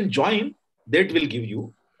if you can join, that will give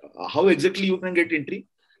you how exactly you can get entry.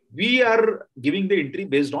 We are giving the entry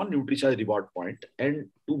based on Nutricharge reward point, and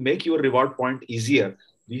to make your reward point easier,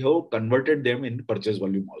 we have converted them in purchase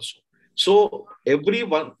volume also. So every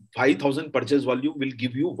 5,000 purchase volume will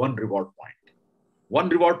give you 1 reward point. 1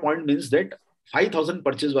 reward point means that 5,000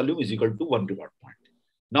 purchase volume is equal to 1 reward point.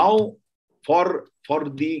 Now for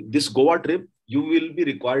this Goa trip, you will be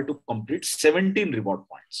required to complete 17 reward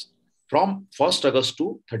points from 1st August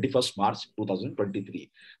to 31st March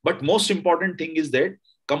 2023. But most important thing is that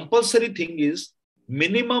compulsory thing is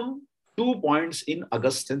minimum 2 points in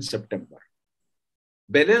August and September.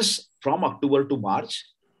 Balance from October to March,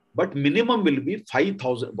 but minimum will be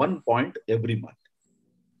 1 point every month.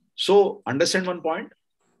 So understand one point.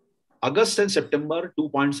 August and September, 2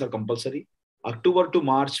 points are compulsory. October to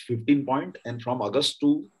March, 15 points, and from August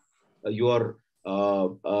to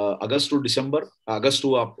August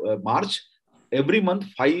to March, every month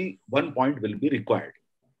 1 point will be required.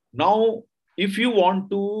 Now, if you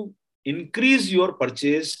want to increase your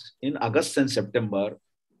purchase in August and September,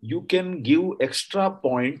 you can give extra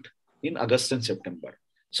point in August and September.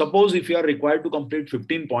 Suppose if you are required to complete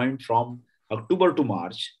 15 points from October to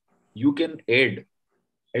March, you can add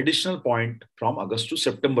additional point from August to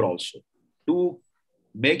September also to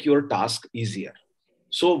make your task easier.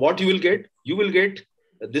 So what you will get? You will get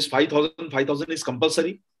this 5,000 is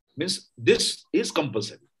compulsory, means this is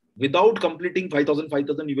compulsory. Without completing 5,000,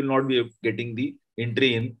 you will not be getting the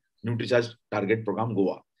entry in Nutricharge target program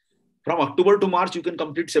Goa. From October to March, you can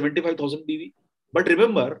complete 75,000 BV. But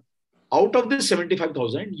remember, out of this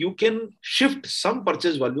 75,000, you can shift some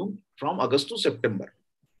purchase volume from August to September,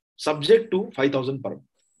 subject to 5,000 per month.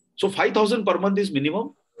 So 5,000 per month is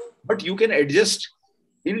minimum, but you can adjust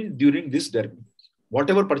during this journey.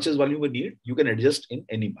 Whatever purchase volume you need, you can adjust in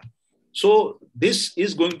any month. So this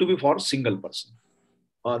is going to be for single person.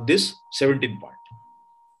 This 17 point.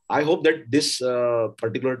 I hope that this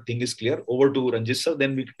particular thing is clear. Over to Ranjit sir,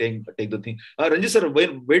 then we take the thing. Ranjit sir,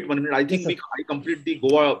 wait 1 minute. I think I complete the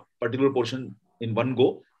Goa particular portion in one go.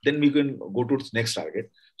 Then we can go to next target.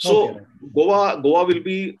 So Goa will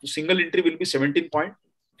be, single entry will be 17 point.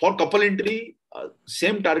 For couple entry,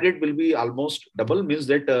 same target will be almost double, means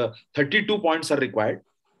that 32 points are required.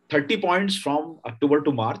 30 points from October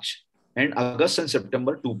to March, and August and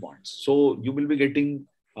September 2 points. So you will be getting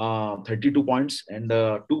 32 points, and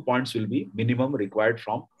 2 points will be minimum required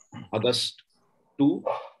from August to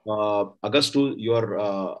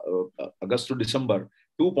December.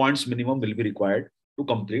 2 points minimum will be required to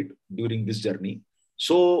complete during this journey.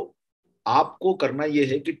 So आपको करना ये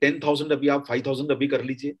है कि 10,000 अभी आप 5,000 अभी कर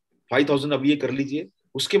लीजिए, 5,000 अभी ये कर लीजिए.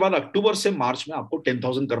 उसके बाद अक्टूबर से मार्च में आपको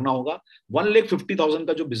 10,000 करना होगा. 1,50,000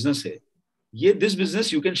 का जो बिजनेस है, ये this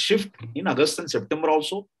business you can shift in August and September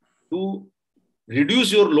also to reduce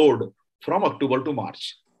your load from October to March,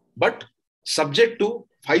 but subject to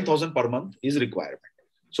 5,000 per month is requirement.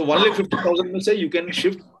 So 1,50,000 will say you can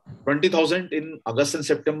shift 20,000 in August and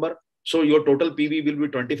September. So your total PV will be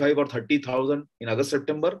 25 or 30,000 in August,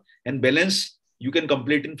 September, and balance you can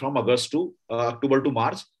complete in from August to October to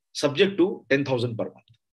March, subject to 10,000 per month.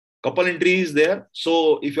 Couple entry is there. So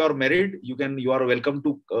if you are married, you are welcome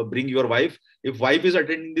to bring your wife. If wife is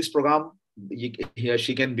attending this program,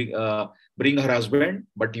 she can bring her husband,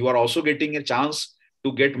 but you are also getting a chance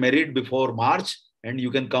to get married before March, and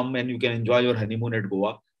you can come and you can enjoy your honeymoon at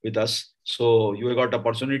Goa with us. So you have got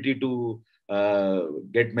opportunity to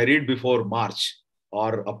get married before March or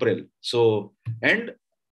April. So, and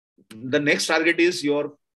the next target is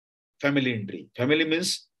your family entry. Family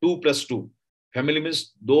means 2 plus 2. Family means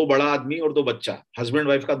 2 बड़ा आदमी और 2 बच्चा, husband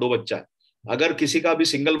wife का 2 बच्चा. अगर किसी का भी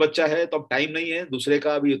सिंगल बच्चा है तो अब टाइम नहीं है, दूसरे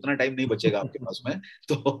का भी उतना टाइम नहीं बचेगा आपके पास में.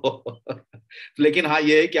 तो लेकिन हाँ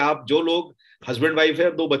ये है कि आप जो लोग हस्बैंड वाइफ है,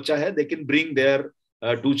 2 बच्चा है, they can bring their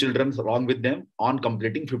 2 children along with them on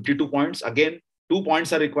completing 52 points. Again, 2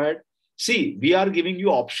 points are required. See, we are giving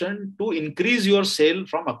you option to increase your sale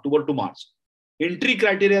from October to March. Entry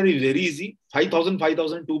criteria is very easy. 5,000,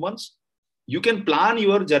 5,000, 2 months. You can plan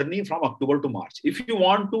your journey from October to March. If you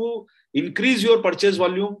want to increase your purchase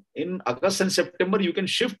volume in August and September, you can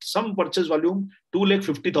shift some purchase volume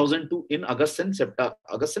 2,50,000 to in August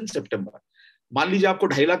and September. मान लीजिए आपको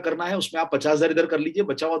 2.5 लाख करना है, उसमें आप 50,000 इधर कर लीजिए,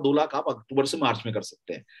 बचा हुआ 2 लाख आप अक्टूबर से मार्च में कर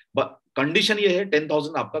सकते हैं. कंडीशन ये है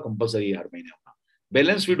 10,000 आपका कंपलसरी है हर महीने होना.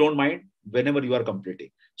 Balance we don't mind whenever you are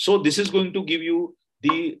completing. So this is going to give you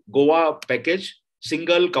the Goa package,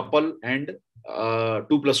 single, couple, and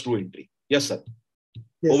 2 plus 2 entry. Yes, sir.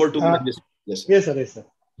 Yes. Over to Ranjit. Yes, sir. Yes, sir. Yes, sir.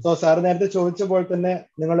 So, sir, നേരത്തെ ചോദിച്ച പോലെ തന്നെ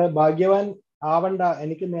നിങ്ങൾ ഭാഗ്യവാൻ ആവണ്ട,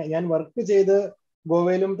 എനിക്ക് ഞാൻ work ചെയ്ത്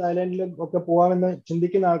ഗോവയിലും തായ്ലാൻഡിലും ഒക്കെ പോവാമെന്ന്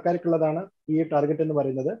ചിന്തിക്കുന്ന ആൾക്കാർക്കുള്ളതാണ് ഈ ടാർഗറ്റ് എന്ന്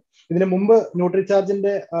പറയുന്നത്. ഇതിനു മുമ്പ്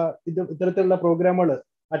ന്യൂട്രിചാർജിന്റെ ഇത്തരത്തിലുള്ള പ്രോഗ്രാമുകൾ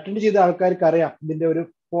അറ്റൻഡ് ചെയ്ത ആൾക്കാർക്ക് അറിയാം ഇതിന്റെ ഒരു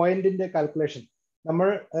പോയിന്റിന്റെ കാൽക്കുലേഷൻ. നമ്മൾ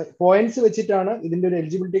പോയിന്റ്സ് വെച്ചിട്ടാണ് ഇതിന്റെ ഒരു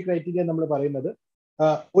എലിജിബിലിറ്റി ക്രൈറ്റീരിയ നമ്മൾ പറയുന്നത്.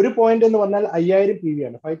 ഒരു പോയിന്റ് എന്ന് പറഞ്ഞാൽ 5,000 PV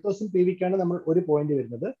ആണ്. 5,000 PVക്കാണ് നമ്മൾ ഒരു പോയിന്റ്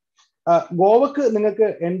വരുന്നത്. ഗോവക്ക് നിങ്ങൾക്ക്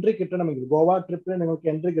എൻട്രി കിട്ടണമെങ്കിൽ, ഗോവ ട്രിപ്പിന് നിങ്ങൾക്ക്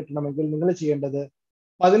എൻട്രി കിട്ടണമെങ്കിൽ നിങ്ങൾ ചെയ്യേണ്ടത്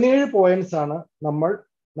 17 പോയിന്റ്സ് ആണ് നമ്മൾ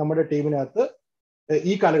നമ്മുടെ ടീമിനകത്ത്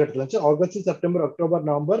ഈ കാലഘട്ടത്തിൽ വെച്ചാൽ August, September, October,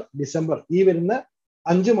 November, December ഈ വരുന്ന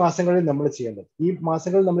 5 മാസങ്ങളിൽ നമ്മൾ ചെയ്യേണ്ടത്. ഈ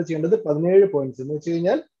മാസങ്ങളിൽ നമ്മൾ ചെയ്യേണ്ടത് 17 പോയിന്റ്സ് എന്ന് വെച്ച്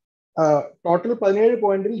കഴിഞ്ഞാൽ ടോട്ടൽ 17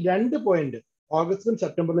 പോയിന്റിൽ 2 പോയിന്റ് ഓഗസ്റ്റിലും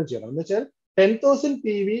സെപ്റ്റംബറിലും ചെയ്യണം. എന്ന് വെച്ചാൽ 10,000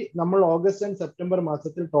 PV നമ്മൾ ഓഗസ്റ്റ് ആൻഡ് സെപ്റ്റംബർ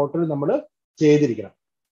മാസത്തിൽ ടോട്ടൽ നമ്മൾ ചെയ്തിരിക്കണം.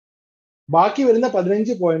 ബാക്കി വരുന്ന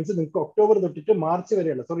 15 പോയിന്റ്സ് നിങ്ങൾക്ക് ഒക്ടോബർ തൊട്ടിട്ട് മാർച്ച്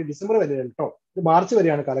വരെയുള്ള, ഡിസംബർ വരെയല്ല കേട്ടോ, ഇത് മാർച്ച്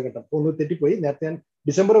വരെയാണ് കാലഘട്ടം. ഒന്ന് തെറ്റിപ്പോയി, നേരത്തെ ഞാൻ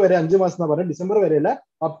ഡിസംബർ വരെ 5 മാസം എന്ന് പറഞ്ഞാൽ ഡിസംബർ വരെയല്ല,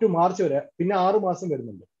 അപ് ടു മാർച്ച് വരെ, പിന്നെ 6 മാസം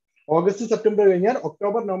വരുന്നുണ്ട്. ഓഗസ്റ്റ്, സെപ്റ്റംബർ കഴിഞ്ഞാൽ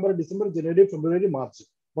ഒക്ടോബർ, നവംബർ, ഡിസംബർ, ജനുവരി, ഫെബ്രുവരി, മാർച്ച്,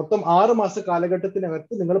 മൊത്തം 6 മാസ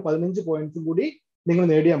കാലഘട്ടത്തിനകത്ത് നിങ്ങൾ 15 പോയിന്റ്സും കൂടി നിങ്ങൾ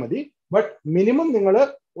നേടിയാൽ മതി. ബട്ട് മിനിമം നിങ്ങൾ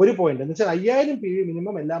 1 പോയിന്റ് എന്ന് വെച്ചാൽ 5,000 PV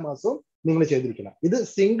മിനിമം എല്ലാ മാസവും നിങ്ങൾ ചെയ്തിരിക്കണം. ഇത്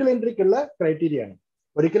സിംഗിൾ എൻട്രിക്കുള്ള ക്രൈറ്റീരിയ ആണ്.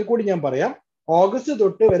 ഒരിക്കൽ കൂടി ഞാൻ പറയാം, ഓഗസ്റ്റ്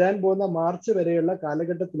തൊട്ട് വരാൻ പോകുന്ന മാർച്ച് വരെയുള്ള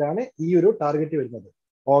കാലഘട്ടത്തിലാണ് ഈ ഒരു ടാർഗറ്റ് വരുന്നത്.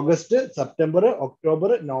 August, September,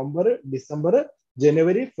 October, November, December,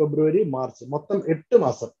 ജനുവരി, ഫെബ്രുവരി, മാർച്ച്, മൊത്തം 8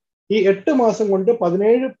 മാസം. ഈ 8 മാസം കൊണ്ട്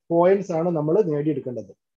 17 പോയിന്റ്സ് ആണ് നമ്മൾ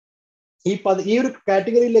നേടിയെടുക്കേണ്ടത്. ഈ ഒരു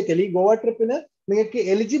കാറ്റഗറിയിലേക്ക്, ഈ ഗോവ ട്രിപ്പിന് നിങ്ങൾക്ക്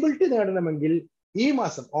എലിജിബിലിറ്റി നേടണമെങ്കിൽ ഈ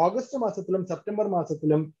മാസം ഓഗസ്റ്റ് മാസത്തിലും സെപ്റ്റംബർ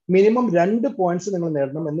മാസത്തിലും മിനിമം 2 പോയിന്റ്സ് നിങ്ങൾ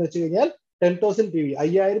നേടണം. എന്ന് വെച്ച് കഴിഞ്ഞാൽ 10,000 PV,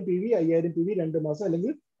 5,000 PV 2 മാസം,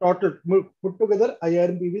 അല്ലെങ്കിൽ ടോട്ടൽ പുട്ട് ടുഗദർ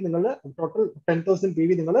 5,000 PV നിങ്ങൾ ടോട്ടൽ 10,000 PV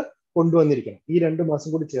നിങ്ങൾ കൊണ്ടുവന്നിരിക്കണം ഈ 2 മാസം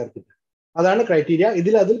കൂടി ചേർത്തിട്ട്. അതാണ് ക്രൈറ്റീരിയ.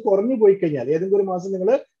 അതിൽ കുറഞ്ഞു പോയി കഴിഞ്ഞാൽ, ഏതെങ്കിലും ഒരു മാസം നിങ്ങൾ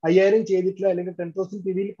 5,000 ചെയ്തിട്ടില്ല അല്ലെങ്കിൽ 10,000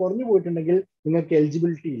 PV കുറഞ്ഞു പോയിട്ടുണ്ടെങ്കിൽ നിങ്ങൾക്ക്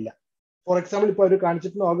എലിജിബിലിറ്റി ഇല്ല. ഫോർ എക്സാമ്പിൾ, ഇപ്പോൾ അവർ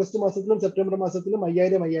കാണിച്ചിട്ടുണ്ട് ഓഗസ്റ്റ് മാസത്തിലും സെപ്റ്റംബർ മാസത്തിലും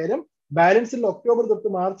 5,000 ബാലൻസ് ഉള്ള ഒക്ടോബർ തൊട്ട്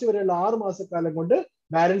മാർച്ച് വരെയുള്ള 6 മാസക്കാലം കൊണ്ട്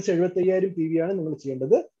ബാലൻസ് 75,000 PV ആണ് നിങ്ങൾ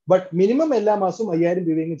ചെയ്യേണ്ടത്. ബട്ട് മിനിമം എല്ലാ മാസവും 5,000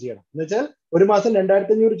 PV ചെയ്യണം. എന്ന് വെച്ചാൽ ഒരു മാസം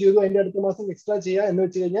 2,500 ചെയ്തു, അതിന്റെ അടുത്ത മാസം എക്സ്ട്രാ ചെയ്യുക എന്ന്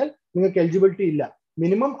വെച്ച് കഴിഞ്ഞാൽ നിങ്ങൾക്ക് എലിജിബിലിറ്റി ഇല്ല.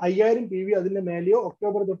 മിനിമം 5,000 PV അതിന്റെ മേലെയോ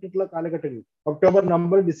ഒക്ടോബർ തൊട്ടിട്ടുള്ള കാലഘട്ടങ്ങളിൽ, ഒക്ടോബർ,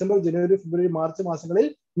 നവംബർ, ഡിസംബർ, ജനുവരി, ഫെബ്രുവരി, മാർച്ച് മാസങ്ങളിൽ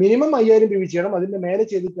മിനിമം 5,000 PV ചെയ്യണം. അതിന്റെ മേലെ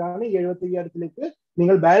ചെയ്തിട്ടാണ് 75,000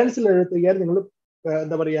 നിങ്ങൾ ബാലൻസിൽ 75,000 നിങ്ങൾ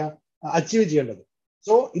എന്താ പറയാ അച്ചീവ് ചെയ്യേണ്ടത്.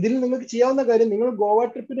 സോ ഇതിൽ നിങ്ങൾക്ക് ചെയ്യാവുന്ന കാര്യം, നിങ്ങൾ ഗോവ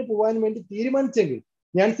ട്രിപ്പിന് പോകാൻ വേണ്ടി തീരുമാനിച്ചെങ്കിൽ,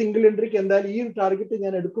 ഞാൻ സിംഗിൾ എൻട്രിക്ക് എന്തായാലും ഈ ഒരു ടാർഗറ്റ്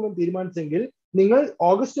ഞാൻ എടുക്കുമെന്ന് തീരുമാനിച്ചെങ്കിൽ, നിങ്ങൾ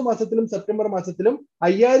ഓഗസ്റ്റ് മാസത്തിലും സെപ്റ്റംബർ മാസത്തിലും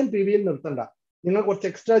 5,000 PV നിർത്തണ്ട. നിങ്ങൾ കുറച്ച്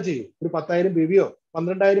എക്സ്ട്രാ ചെയ്യും. ഒരു 10,000 PV-യോ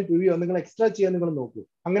 12,000 PV-യോ നിങ്ങൾ എക്സ്ട്രാ ചെയ്യാൻ നിങ്ങൾ നോക്കൂ.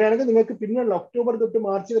 അങ്ങനെയാണെങ്കിൽ നിങ്ങൾക്ക് പിന്നെയുള്ള ഒക്ടോബർ തൊട്ട്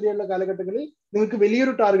മാർച്ച് വരെയുള്ള കാലഘട്ടങ്ങളിൽ നിങ്ങൾക്ക്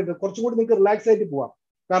വലിയൊരു ടാർഗറ്റ്, കുറച്ചും കൂടി നിങ്ങൾക്ക് റിലാക്സ് ആയിട്ട് പോവാം.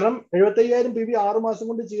 കാരണം 75,000 PV 6 മാസം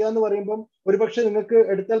കൊണ്ട് ചെയ്യാന്ന് പറയുമ്പം ഒരുപക്ഷെ നിങ്ങൾക്ക്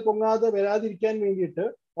എടുത്താൽ പൊങ്ങാതെ വരാതിരിക്കാൻ വേണ്ടിയിട്ട്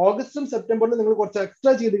ഓഗസ്റ്റും സെപ്റ്റംബറിലും നിങ്ങൾ കുറച്ച്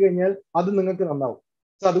എക്സ്ട്രാ ചെയ്ത് കഴിഞ്ഞാൽ അത് നിങ്ങൾക്ക് നന്നാവും.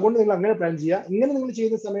 സോ അതുകൊണ്ട് നിങ്ങൾ അങ്ങനെ പ്ലാൻ ചെയ്യുക. ഇങ്ങനെ നിങ്ങൾ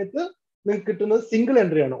ചെയ്യുന്ന സമയത്ത് നിങ്ങൾക്ക് കിട്ടുന്നത് സിംഗിൾ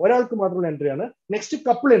എൻട്രി ആണ്, ഒരാൾക്ക് മാത്രമുള്ള എൻട്രി ആണ്. Next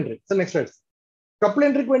couple entry. So next couple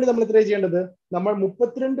എൻട്രിക്ക് വേണ്ടി നമ്മൾ എത്ര ചെയ്യേണ്ടത്? നമ്മൾ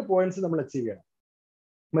 32 പോയിന്റ്സ് നമ്മൾ അച്ചീവ് ചെയ്യണം.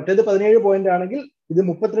 മറ്റേത് 17 പോയിന്റ് ആണെങ്കിൽ ഇത്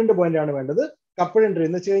 32 പോയിന്റ് ആണ് വേണ്ടത്. കപ്പിൾ എൻട്രി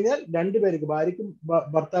എന്ന് വെച്ച് കഴിഞ്ഞാൽ 2 പേർക്ക്, ഭാര്യയ്ക്കും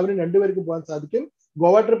ഭർത്താവിനും 2 പേർക്ക് പോകാൻ സാധിക്കും.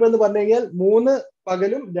 ഗോവ ട്രിപ്പ് എന്ന് പറഞ്ഞു കഴിഞ്ഞാൽ 3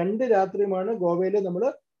 പകലും 2 രാത്രിയുമാണ് ഗോവയിൽ നമ്മൾ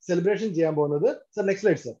സെലിബ്രേഷൻ ചെയ്യാൻ പോകുന്നത്. Sir next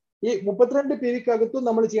slide sir. ഈ 32 PV-ക്കകത്തും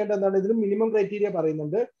നമ്മൾ ചെയ്യേണ്ട എന്താണ്? ഇതിലും മിനിമം ക്രൈറ്റീരിയ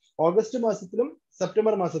പറയുന്നുണ്ട്. ഓഗസ്റ്റ് മാസത്തിലും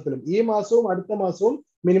സെപ്റ്റംബർ മാസത്തിലും, ഈ മാസവും അടുത്ത മാസവും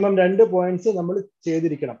മിനിമം 2 പോയിന്റ്സ് നമ്മൾ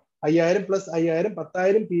ചെയ്തിരിക്കണം. 5,000 + 5,000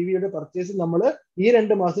 10,000 PV-യുടെ പർച്ചേസ് നമ്മൾ ഈ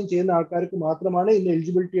 2 മാസം ചെയ്യുന്ന ആൾക്കാർക്ക് മാത്രമാണ് ഇതിന്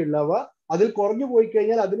എലിജിബിലിറ്റി ഉണ്ടാവുക. അതിൽ കുറഞ്ഞു പോയി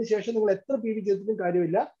കഴിഞ്ഞാൽ അതിനുശേഷം നിങ്ങൾ എത്ര PV ചെയ്തിട്ടും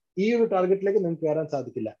കാര്യമില്ല, ഈ ഒരു ടാർഗറ്റിലേക്ക് നിങ്ങൾക്ക് കയറാൻ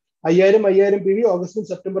സാധിക്കില്ല. 5,000 PV ഓഗസ്റ്റും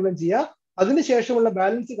സെപ്റ്റംബറിലും ചെയ്യുക. അതിനുശേഷമുള്ള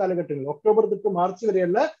ബാലൻസ് കാലഘട്ടങ്ങളിൽ ഒക്ടോബർ തൊട്ട് മാർച്ച്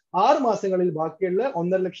വരെയുള്ള 6 മാസങ്ങളിൽ ബാക്കിയുള്ള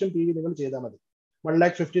 1.5 ലക്ഷം PV നിങ്ങൾ ചെയ്താൽ മതി.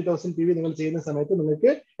 1,50,000 PV നിങ്ങൾ ചെയ്യുന്ന സമയത്ത് നിങ്ങൾക്ക്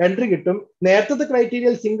എൻട്രി കിട്ടും. നേരത്തെ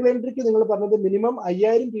ക്രൈറ്റീരിയയിൽ സിംഗിൾ എൻട്രിക്ക് നിങ്ങൾ പറഞ്ഞത് മിനിമം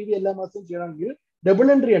 5,000 PV എല്ലാ മാസവും ചെയ്യണമെങ്കിൽ ഡബിൾ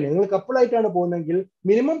എൻട്രി ആണ്. നിങ്ങൾ കപ്പിൾ ആയിട്ടാണ് പോകുന്നതെങ്കിൽ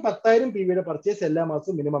മിനിമം 10,000 PV-യുടെ പർച്ചേസ് എല്ലാ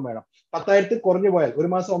മാസവും മിനിമം വേണം. 10,000 കുറഞ്ഞു പോയാൽ ഒരു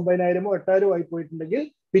മാസം 9,000-ഓ 8,000-ഓ ആയി പോയിട്ടുണ്ടെങ്കിൽ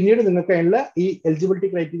പിന്നീട് നിങ്ങൾക്ക് അതിനുള്ള ഈ എലിജിബിലിറ്റി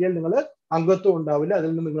ക്രൈറ്റീരിയയിൽ നിങ്ങൾ അംഗത്വം ഉണ്ടാവില്ല, അതിൽ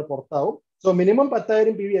നിന്ന് നിങ്ങൾ പുറത്താവും. സോ മിനിമം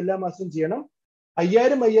 10,000 PV എല്ലാ മാസവും ചെയ്യണം.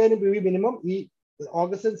 5,000 PV മിനിമം ഈ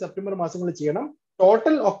ഓഗസ്റ്റ് സെപ്റ്റംബർ മാസങ്ങളിൽ ചെയ്യണം.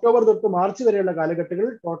 ടോട്ടൽ ഒക്ടോബർ തൊട്ട് മാർച്ച് വരെയുള്ള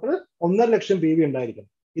കാലഘട്ടങ്ങളിൽ ടോട്ടൽ 1.5 ലക്ഷം PV ഉണ്ടായിരിക്കും.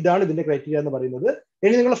 ഇതാണ് ഇതിന്റെ ക്രൈറ്റീരിയ എന്ന് പറയുന്നത്.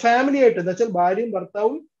 ഇനി നിങ്ങൾ ഫാമിലി ആയിട്ട് എന്ന് വെച്ചാൽ ഭാര്യയും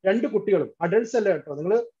ഭർത്താവും 2 കുട്ടികളും, അഡൾട്ട്സ് അല്ല കേട്ടോ,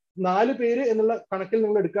 നിങ്ങൾ 4 പേര് എന്നുള്ള കണക്കിൽ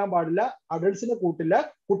നിങ്ങൾ എടുക്കാൻ പാടില്ല. അഡൾട്ട്സിനെ കൂട്ടില്ല,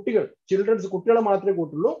 കുട്ടികൾ, ചിൽഡ്രൻസ്, കുട്ടികളെ മാത്രമേ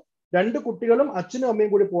കൂട്ടുള്ളൂ. 2 കുട്ടികളും അച്ഛനും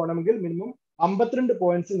അമ്മയും കൂടി പോകണമെങ്കിൽ മിനിമം 52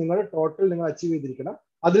 പോയിന്റ്സ് നിങ്ങൾ ടോട്ടൽ നിങ്ങൾ അച്ചീവ് ചെയ്തിരിക്കണം.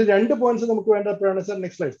 അതിൽ 2 പോയിന്റ്സ് നമുക്ക് വേണ്ടപ്പോഴാണ് സർ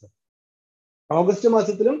നെക്സ്റ്റ് സ്ലൈഡ്. ഓഗസ്റ്റ്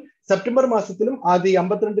മാസത്തിലും സെപ്റ്റംബർ മാസത്തിലും ആദ്യം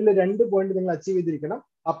 52-ൽ 2 പോയിന്റ് നിങ്ങൾ അച്ചീവ് ചെയ്തിരിക്കണം.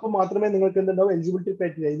 അപ്പൊ മാത്രമേ നിങ്ങൾക്ക് എന്തുണ്ടാവും? എലിജിബിലിറ്റി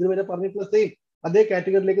ക്രൈറ്റീരിയ ഇതുവരെ പറഞ്ഞിട്ടുള്ള സെയിം അതേ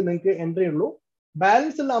കാറ്റഗറിയിലേക്ക് നിങ്ങൾക്ക് എൻട്രി ഉള്ളൂ.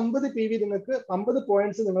 ബാലൻസ് ഉള്ള 50 PV നിങ്ങൾക്ക് 50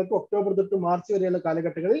 പോയിന്റ്സ് നിങ്ങൾക്ക് ഒക്ടോബർ തൊട്ട് മാർച്ച് വരെയുള്ള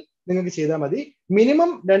കാലഘട്ടങ്ങളിൽ നിങ്ങൾക്ക് ചെയ്താൽ മതി. മിനിമം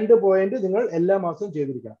 2 പോയിന്റ് നിങ്ങൾ എല്ലാ മാസവും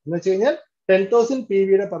ചെയ്തിരിക്കണം. എന്ന് വെച്ച് കഴിഞ്ഞാൽ 10,000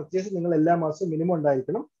 PV-യുടെ പർച്ചേസ് നിങ്ങൾ എല്ലാ മാസവും മിനിമം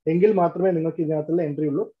ഉണ്ടായിരിക്കണം. എങ്കിൽ മാത്രമേ നിങ്ങൾക്ക് ഇതിനകത്തുള്ള എൻട്രി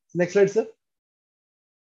ഉള്ളൂ. Next slide sir.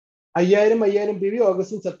 5,000 PV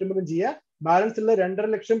ഓഗസ്റ്റും സെപ്റ്റംബറും ചെയ്യുക. ബാലൻസ് ഉള്ള 2.5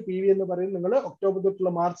 ലക്ഷം PV എന്ന് പറയുന്നത് നിങ്ങൾ ഒക്ടോബർ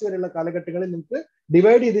തൊട്ടുള്ള മാർച്ച് വരെയുള്ള കാലഘട്ടങ്ങളിൽ നിങ്ങൾക്ക്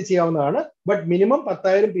ഡിവൈഡ് ചെയ്ത് ചെയ്യാവുന്നതാണ്. ബട്ട് മിനിമം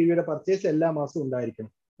 10,000 PV-യുടെ പർച്ചേസ് എല്ലാ മാസവും ഉണ്ടായിരിക്കണം.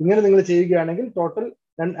 ഇങ്ങനെ നിങ്ങൾ ചെയ്യുകയാണെങ്കിൽ ടോട്ടൽ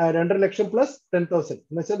 2.5 ലക്ഷം + 10,000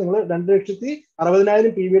 എന്ന് വെച്ചാൽ നിങ്ങൾ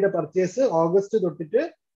 2,60,000 PV-യുടെ പർച്ചേസ് ഓഗസ്റ്റ് തൊട്ടിട്ട്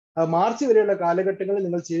മാർച്ച് വരെയുള്ള കാലഘട്ടങ്ങളിൽ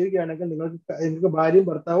നിങ്ങൾ ചെയ്യുകയാണെങ്കിൽ നിങ്ങൾക്ക് ഭാര്യയും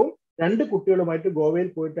ഭർത്താവും 2 കുട്ടികളുമായിട്ട്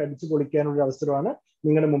ഗോവയിൽ പോയിട്ട് അടിച്ചു പൊളിക്കാനുള്ള അവസരമാണ്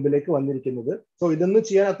നിങ്ങളുടെ മുമ്പിലേക്ക് വന്നിരിക്കുന്നത്. സോ ഇതൊന്നും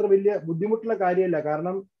ചെയ്യാൻ അത്ര വലിയ ബുദ്ധിമുട്ടുള്ള കാര്യമല്ല.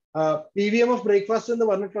 കാരണം PVMF ബ്രേക്ക്ഫാസ്റ്റ് എന്ന്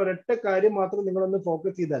പറഞ്ഞിട്ട് ഒരൊറ്റ കാര്യം മാത്രം നിങ്ങളൊന്ന്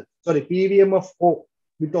ഫോക്കസ് ചെയ്താൽ, PVMF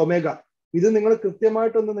വിത്ത് ഒമേഗ, ഇത് നിങ്ങൾ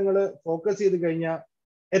കൃത്യമായിട്ടൊന്ന് നിങ്ങൾ ഫോക്കസ് ചെയ്ത് കഴിഞ്ഞാൽ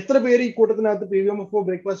എത്ര പേര് ഈ കൂട്ടത്തിനകത്ത് PVMF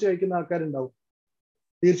ബ്രേക്ക്ഫാസ്റ്റ് കഴിക്കുന്ന ആൾക്കാരുണ്ടാവും?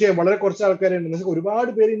 തീർച്ചയായും വളരെ കുറച്ച് ആൾക്കാരുണ്ട്.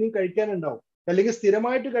 ഒരുപാട് പേര് ഇനിയും കഴിക്കാനുണ്ടാവും. അല്ലെങ്കിൽ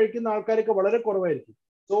സ്ഥിരമായിട്ട് കഴിക്കുന്ന ആൾക്കാരൊക്കെ വളരെ കുറവായിരിക്കും.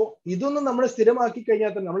 സോ ഇതൊന്നും നമ്മൾ സ്ഥിരമാക്കി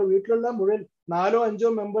കഴിഞ്ഞാൽ തന്നെ നമ്മുടെ വീട്ടിലുള്ള മുഴുവൻ 4 or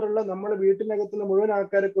 5 മെമ്പറുള്ള നമ്മുടെ വീട്ടിനകത്തുള്ള മുഴുവൻ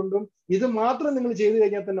ആൾക്കാരെ കൊണ്ടും ഇത് മാത്രം നിങ്ങൾ ചെയ്തു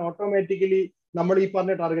കഴിഞ്ഞാൽ തന്നെ ഓട്ടോമാറ്റിക്കലി നമ്മൾ ഈ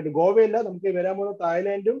പറഞ്ഞ ടാർഗറ്റ് ഗോവയല്ല, നമുക്ക് വരാൻ പോകുന്ന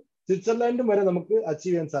തായ്ലാൻഡും സ്വിറ്റ്സർലാൻഡും വരെ നമുക്ക്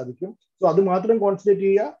അച്ചീവ് ചെയ്യാൻ സാധിക്കും. സോ അത് മാത്രം കോൺസെൻട്രേറ്റ്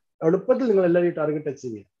ചെയ്യുക. എളുപ്പത്തിൽ നിങ്ങൾ എല്ലാവരും ഈ ടാർഗറ്റ്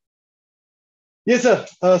അച്ചീവ് ചെയ്യുക. Yes sir.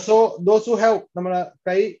 So those who have, നമ്മുടെ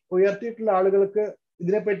കൈ ഉയർത്തിയിട്ടുള്ള ആളുകൾക്ക്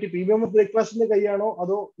ഇതിനെപ്പറ്റി PVMF ബ്രേക്ക്ഫാസ്റ്റിന്റെ കൈയാണോ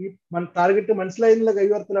അതോ ഈ ടാർഗറ്റ് മനസ്സിലായി എന്നുള്ള കൈ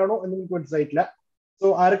ഉയർത്തലാണോ എന്ന് എനിക്ക് മനസ്സിലായിട്ടില്ല. സോ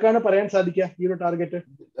ആർക്കാണ് പറയാൻ സാധിക്കുക ഈ ഒരു target?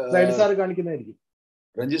 Slide sir കാണിക്കുന്നതായിരിക്കും.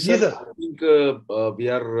 Ranjit sir, I think we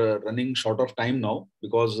are running short of time now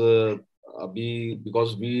because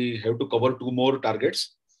we have to cover 2 more targets.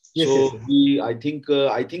 Yes, so yes. I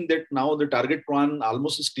think that now the target one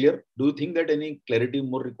almost is clear. Do you think that any clarity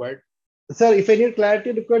more required? Sir, if any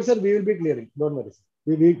clarity required, sir, we will be clearing. Don't worry, sir.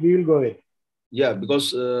 We will go ahead. Yeah,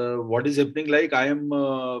 because what is happening, like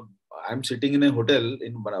I'm sitting in a hotel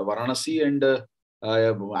in Varanasi, and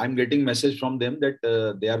I'm getting message from them that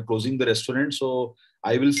they are closing the restaurant, so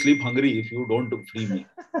I will sleep hungry if you don't free me.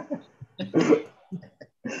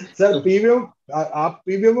 Sir premium आप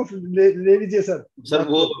premium ले लीजिए sir. Sir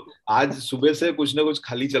वो आज सुबह से कुछ ना कुछ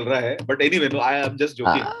खाली चल रहा है, but anyway, no, I am just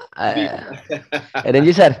joking.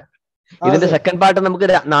 Ranji sir, ഇതിന്റെ സെക്കൻഡ് പാർട്ട് നമുക്ക്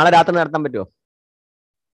നാളെ രാത്രി നടത്താൻ പറ്റുമോ?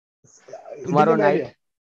 ടുമോറോ നൈറ്റ്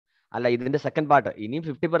അല്ല, ഇതിന്റെ സെക്കൻഡ് പാർട്ട് ഇനിയും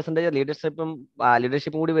 50%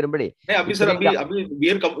 ലീഡർഷിപ്പും കൂടി വരുമ്പോഴേ अभी sir अभी we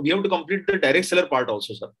have to complete the direct seller part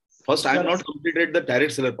also, sir. First I have not completed the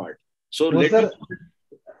direct seller part, so let me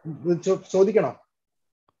ചോദിക്കണം.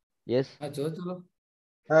 यस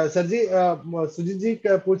सर जी, सुजीत जी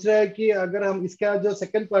पूछ रहे हैं कि अगर हम इसका जो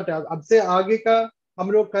सेकंड पार्ट है अब से आगे का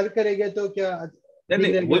हम लोग करेंगे तो क्या?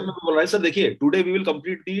 नहीं, वही मैं बोल रहा है सर. देखिए, today we will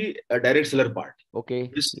complete the direct seller part. Okay,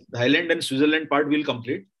 this Thailand and Switzerland part will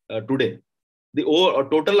complete today. The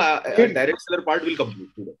total direct seller part will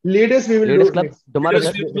complete today. Leaders we will do tomorrow.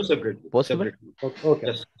 Leaders we will do separately. Possible?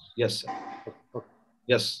 Okay. Yes, sir.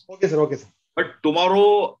 Yes. Okay, sir. Okay, sir. But tomorrow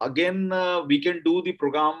again we can do the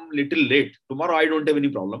program little late. Tomorrow I don't have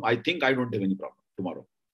any problem. I think I don't have any problem tomorrow.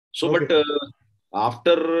 So, okay. But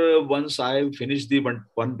after once I finish the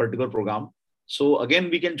one particular program, so again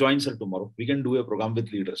we can join, sir, tomorrow. We can do a program with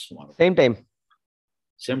leaders tomorrow. Same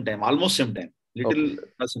time, almost same time. Little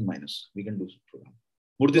plus and minus. We can do program.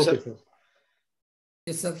 Murthy, sir.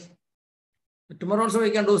 Yes, sir. Tomorrow also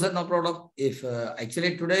we can do, sir. No problem. If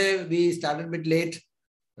actually today we started a bit late.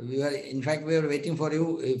 We were waiting for you.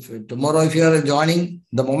 If tomorrow, if you are joining,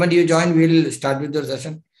 the moment you join, we will start with your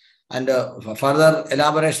session. And further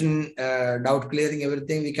elaboration, doubt clearing,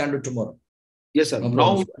 everything we can do tomorrow. Yes, sir. No,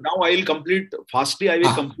 now I will complete fastly. I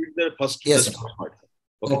will complete the first. Yes, sir. Part.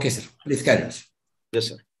 Okay, sir. Please carry on. Yes,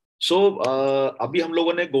 sir. So, अभी हम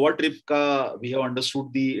लोगों ने Goa trip का we have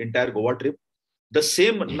understood the entire Goa trip. The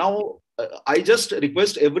same now. I just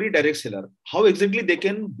request every direct seller how exactly they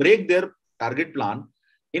can break their target plan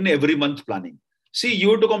in every month planning. See,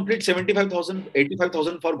 you have to complete 75,000,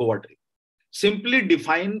 85,000 for Goa trip. Simply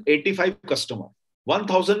define 85 customer,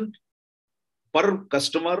 1,000 per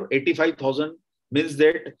customer, 85,000 means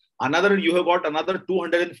that you have got another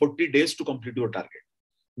 240 days to complete your target.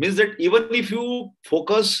 Means that even if you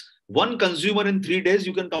focus one consumer in 3 days,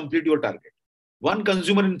 you can complete your target. One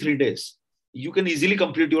consumer in 3 days, you can easily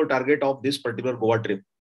complete your target of this particular Goa trip.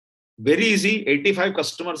 Very easy. 85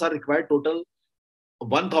 customers are required total.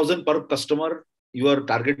 1,000 per customer, your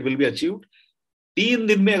target will be achieved. 3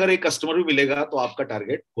 दिन में अगर एक customer भी मिलेगा तो आपका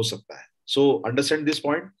target हो सकता है. So understand this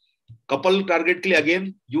point. Couple target के लिए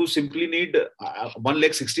again you simply need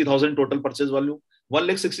 1,60,000 total purchase value.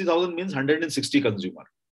 1,60,000 means 160 consumer.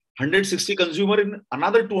 160 consumer in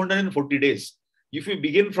another 240 days. If you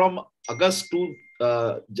begin from August to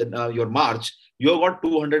your March, you have got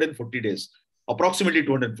 240 days, approximately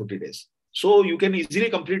 240 days. So you can easily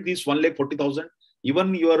complete these 1,40,000.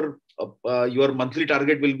 Even your monthly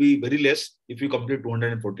target will be very less if you complete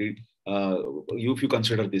 240. If you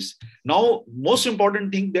consider this. Now, most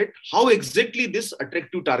important thing that how exactly this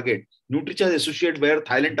attractive target, Nutricharge Associate where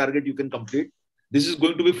Thailand target you can complete. This is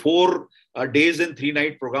going to be 4 days and 3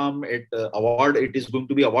 night program at award. It is going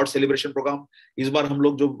to be award celebration program. इस बार हम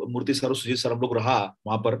लोग जो मूर्ति sir और Sujit sir हम लोग रहा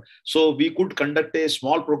वहाँ पर. So we could conduct a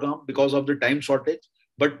small program because of the time shortage.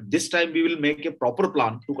 But this time we will make a proper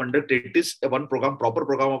plan to conduct it is one program, proper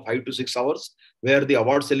program of 5 to 6 hours, where the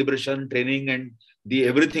award celebration, training, and the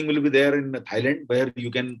everything will be there in Thailand, where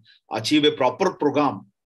you can achieve a proper program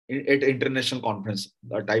at international conference.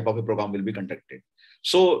 A type of a program will be conducted.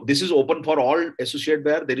 So this is open for all associate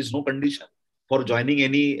where there is no condition for joining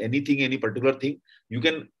anything, any particular thing. You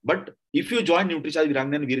can, but if you join Nutricharge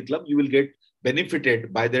Virangnan Veer Club, you will get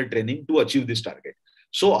benefited by their training to achieve this target.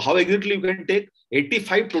 So how exactly you can take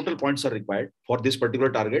 85 total points are required for this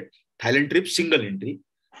particular target. Thailand trip, single entry.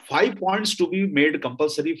 5 points to be made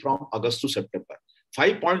compulsory from August to September.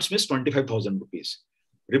 5 points means 25,000 rupees.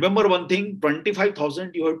 Remember one thing,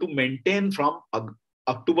 25,000 you have to maintain from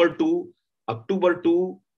October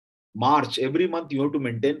to March. Every month you have to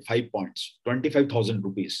maintain 5 points, 25,000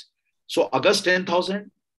 rupees. So August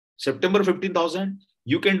 10,000, September 15,000.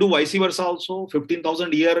 You can do vice versa also,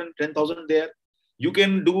 15,000 here and 10,000 there. You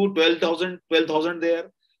can do 12,000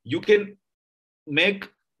 there. You can make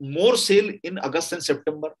more sale in August and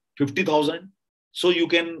September, 50,000. So you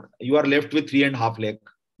are left with 3.5 lakh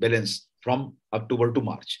balance from October to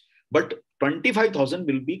March. But 25,000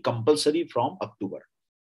 will be compulsory from October.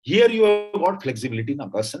 Here you have got flexibility in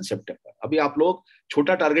August and September. अभी आप लोग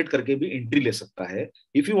छोटा target करके भी entry ले सकता है.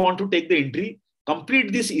 If you want to take the entry,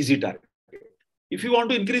 complete this easy target. If you want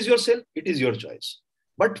to increase your sale, it is your choice.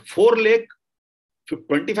 But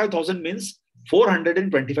 4,25,000 means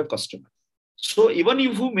 425 customers. So even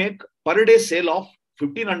if you make per day sale of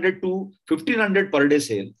 1,500 to 1,500 per day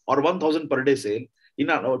sale or 1,000 per day sale, in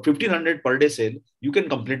a 1,500 per day sale, you can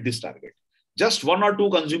complete this target. Just 1 or 2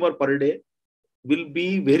 consumer per day will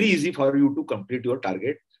be very easy for you to complete your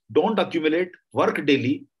target. Don't accumulate, work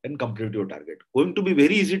daily and complete your target. Going to be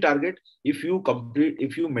very easy target if you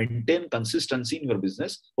maintain consistency in your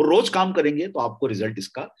business. और रोज काम करेंगे तो आपको result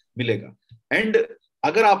इसका मिलेगा. And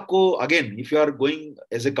अगर आपको again if you are going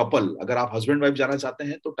as a couple, अगर आप husband wife जाना चाहते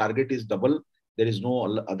हैं तो target is double. There is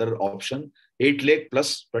no other option. 8 lakh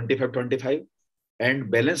plus 25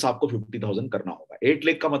 and balance आपको 50,000 करना होगा. 8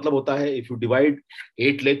 lakh का मतलब होता है if you divide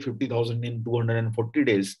 8 lakh 50,000 in 240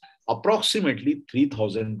 days, approximately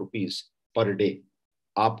 3,000 rupees per day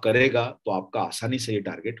आप करेगा तो आपका आसानी से ये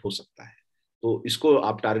टारगेट हो सकता है. तो इसको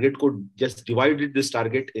आप टारगेट को just divided this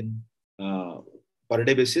target in per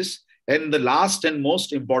day basis. And the last and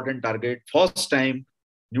most important target, first time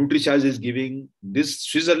Nutricharge is giving this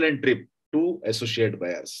Switzerland trip to associate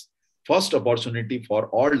buyers. First opportunity for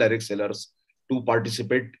all direct sellers to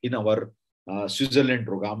participate in our Switzerland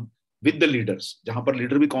program with the leaders, जहां पर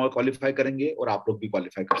leader भी qualify करेंगे और आप लोग भी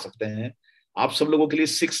qualify कर सकते हैं. आप सब लोगों के लिए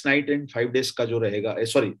 6 night and 5 days का जो रहेगा,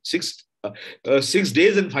 6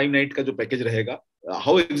 days and 5 night का जो पैकेज रहेगा.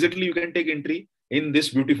 How exactly you can take entry in this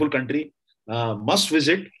beautiful country? Must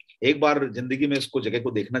visit. एक बार जिंदगी में इसको जगह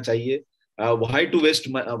को देखना चाहिए. Why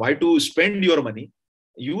to spend your money?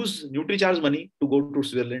 Use Nutricharge money to go to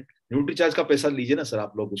Switzerland. Nutricharge का पैसा लीजिए ना सर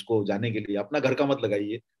आप लोग उसको जाने के लिए. अपना घर का मत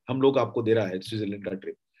लगाइए. हम लोग आपको दे रहा है स्विट्जरलैंड का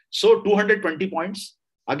trip. So 220 points.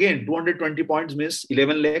 Again 220 points means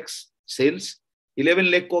 11 lakhs sales. 11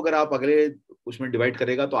 lakh को अगर आप अगले उसमें डिवाइड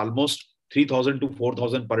करेगा तो almost 3,000 to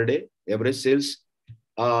 4,000 per day average sales.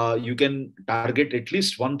 You can target at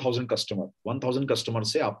least 1,000 customer. 1,000 customer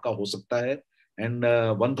से आपका हो सकता है. And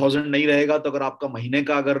 1,000 नहीं रहेगा तो अगर आपका महीने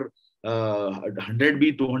का अगर 100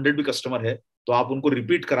 भी 200 भी कस्टमर है तो आप उनको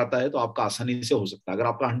रिपीट कराता है तो आपका आसानी से हो सकता है. अगर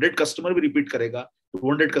आपका 100 कस्टमर भी रिपीट करेगा,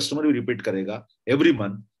 200 कस्टमर भी रिपीट करेगा एवरी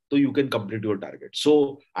मंथ, तो you can complete your target.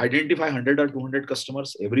 So identify 100 और 200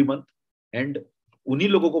 कस्टमर्स एवरी मंथ एंड उन्हीं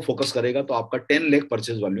लोगों को फोकस करेगा तो आपका 10 lakh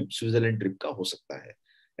purchase volume Switzerland trip का हो सकता है.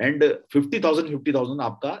 एंड 50,000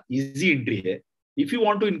 आपका इजी एंट्री है. If you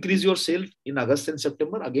want to increase your sale in August and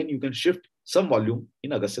September, again you can shift some volume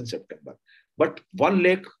in August and September. But 1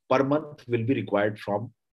 lakh per month will be required from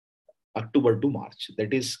October to March.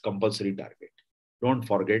 That is compulsory target. Don't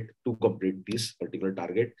forget to complete this particular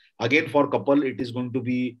target. Again, for couple, it is going to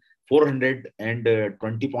be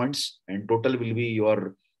 420 points, and total will be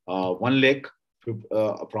your 1 lakh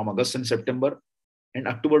from August and September, and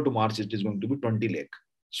October to March it is going to be 20 lakh.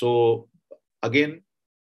 So again,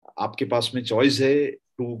 आपके पास में choice है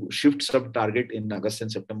to shift सब target in August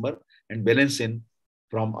and September and balance in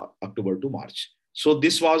from October to March. So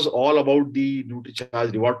this was all about the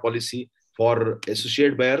Nutricharge reward policy for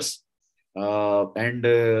associate buyers and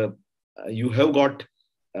you have got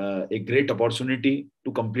a great opportunity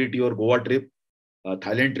to complete your Goa trip,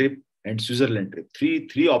 Thailand trip and Switzerland trip.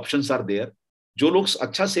 Three options are there. जो लोग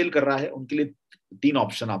अच्छा cell कर रहा है उनके लिए 3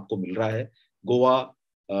 option आपको मिल रहा है, गोवा,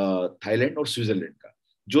 थाईलैंड और स्विट्जरलैंड का.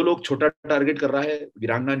 जो लोग छोटा टारगेट कर रहा है,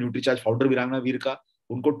 वीरांगना न्यूट्रीचार्ज फाउंडर वीरांगना वीर का,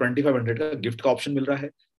 उनको 2500 का गिफ्ट का ऑप्शन मिल रहा है.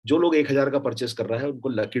 जो लोग 1000 का परचेस कर रहा है उनको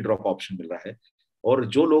लकी ड्रॉ का ऑप्शन मिल रहा है. और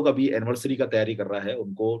जो लोग अभी एनिवर्सरी का तैयारी कर रहा है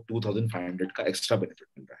उनको 2500 का एक्स्ट्रा बेनिफिट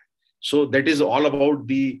मिल रहा है. So that is all about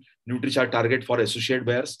the Nutricharge target for associate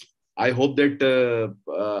buyers. I hope that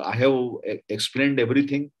I have explained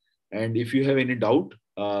everything, and if you have any doubt,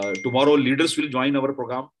 tomorrow leaders will join our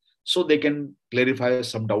program so they can clarify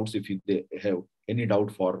some doubts if they have any doubt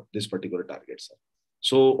for this particular target, sir.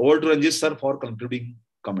 So over to Ranjit sir for concluding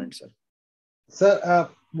comment, sir. Sir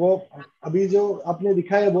वो अभी जो आपने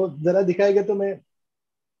दिखाया वो जरा दिखाएगा तो मैं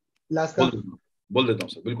लास्ट का बोल देता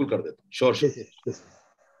हूँ सर. बिल्कुल कर देता हूँ. श्योर.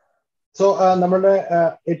 സോ നമ്മുടെ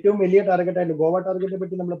ഏറ്റവും വലിയ ടാർഗറ്റ് ആയിട്ട് ഗോവ ടാർഗറ്റിനെ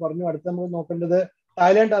പറ്റി നമ്മൾ പറഞ്ഞു. അടുത്ത് നമ്മൾ നോക്കേണ്ടത്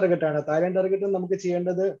തായ്ലാൻഡ് ടാർഗറ്റ് ആണ്. തായ്ലാൻഡ് ടാർഗറ്റ് നമുക്ക്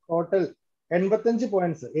ചെയ്യേണ്ടത് ടോട്ടൽ 85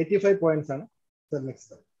 പോയിന്റ്സ്, 85 പോയിന്റ്സ് ആണ് സർ.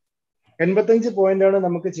 നെക്സ്റ്റ് 85 പോയിന്റ് ആണ്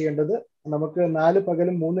നമുക്ക് ചെയ്യേണ്ടത്. നമുക്ക് 4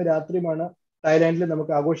 പകലും 3 രാത്രിയുമാണ് തായ്ലാൻഡിൽ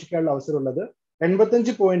നമുക്ക് ആഘോഷിക്കാനുള്ള അവസരമുള്ളത്.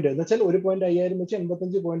 85 പോയിന്റ് എന്ന് വെച്ചാൽ 1 പോയിന്റ് 5000 വെച്ച്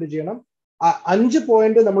 85 പോയിന്റ് ചെയ്യണം. 5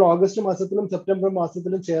 പോയിന്റ് നമ്മൾ ഓഗസ്റ്റ് മാസത്തിലും സെപ്റ്റംബർ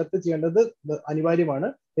മാസത്തിലും ചേർത്ത് ചെയ്യേണ്ടത് അനിവാര്യമാണ്.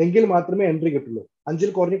 എങ്കിൽ മാത്രമേ എൻട്രി കിട്ടുള്ളൂ.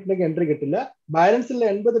 5ൽ കുറഞ്ഞിട്ടുണ്ടെങ്കിൽ എൻട്രി കിട്ടില്ല. ബാലൻസ് ഉള്ള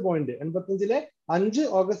 80 പോയിന്റ് 85ലെ 5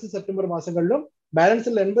 ഓഗസ്റ്റ് സെപ്റ്റംബർ മാസങ്ങളിലും ബാലൻസ്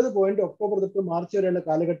ഉള്ള 80 പോയിന്റ് ഒക്ടോബർ തൊട്ട് മാർച്ച് വരെയുള്ള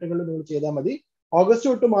കാലഘട്ടങ്ങളിൽ നിങ്ങൾ ചെയ്താൽ മതി. ഓഗസ്റ്റ്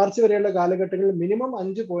തൊട്ട് മാർച്ച് വരെയുള്ള കാലഘട്ടങ്ങളിൽ മിനിമം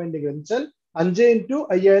 5 പോയിന്റ് എന്ന് വെച്ചാൽ 5 into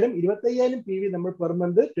 5000 25,000 PV നമ്മൾ per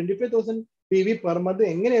month 25,000 PV per month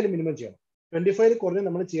എങ്ങനെയായാലും മിനിമം ചെയ്യണം. 25 കുറഞ്ഞ്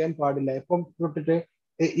നമ്മൾ ചെയ്യാൻ പാടില്ല എപ്പം തൊട്ടിട്ട്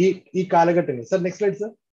ഈ കാലഘട്ടങ്ങളിൽ. Sir next slide sir.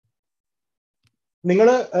 നിങ്ങൾ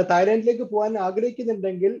തായ്ലാൻഡിലേക്ക് പോകാൻ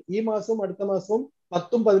ആഗ്രഹിക്കുന്നുണ്ടെങ്കിൽ ഈ മാസവും അടുത്ത മാസവും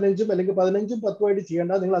 10ഉം 15ഉം അല്ലെങ്കിൽ 15ഉം 10ഉം ആയിട്ട്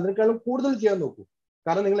ചെയ്യേണ്ട, നിങ്ങൾ അതിനേക്കാളും കൂടുതൽ ചെയ്യാൻ നോക്കൂ.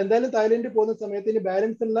 കാരണം നിങ്ങൾ എന്തായാലും തായ്ലൻഡിൽ പോകുന്ന സമയത്ത് ഇനി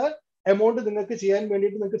ബാലൻസ് ഉള്ള എമൗണ്ട് നിങ്ങൾക്ക് ചെയ്യാൻ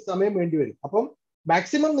വേണ്ടിയിട്ട് നിങ്ങൾക്ക് സമയം വേണ്ടി വരും. അപ്പം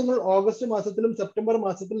മാക്സിമം നിങ്ങൾ ഓഗസ്റ്റ് മാസത്തിലും സെപ്റ്റംബർ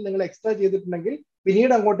മാസത്തിലും നിങ്ങൾ എക്സ്ട്രാ ചെയ്തിട്ടുണ്ടെങ്കിൽ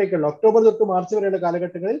പിന്നീട് അങ്ങോട്ടേക്കുള്ള ഒക്ടോബർ തൊട്ട് മാർച്ച് വരെയുള്ള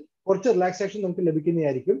കാലഘട്ടങ്ങളിൽ കുറച്ച് റിലാക്സേഷൻ നമുക്ക്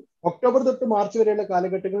ലഭിക്കുന്നതായിരിക്കും. ഒക്ടോബർ തൊട്ട് മാർച്ച് വരെയുള്ള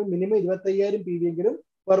കാലഘട്ടങ്ങളിൽ മിനിമം 25,000 PV എങ്കിലും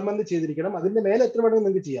പെർ മന്ത് ചെയ്തിരിക്കണം. അതിന്റെ മേലെ എത്ര വേണമെങ്കിൽ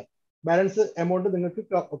നിങ്ങൾക്ക് ചെയ്യാം. ബാലൻസ് എമൗണ്ട് നിങ്ങൾക്ക്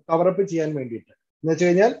കവറപ്പ് ചെയ്യാൻ വേണ്ടിയിട്ട് എന്ന് വെച്ച്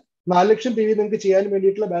കഴിഞ്ഞാൽ 4 ലക്ഷം PV നിങ്ങൾക്ക് ചെയ്യാൻ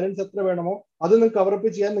വേണ്ടിയിട്ടുള്ള ബാലൻസ് എത്ര വേണമോ അത് നിങ്ങൾക്ക് കവറപ്പ്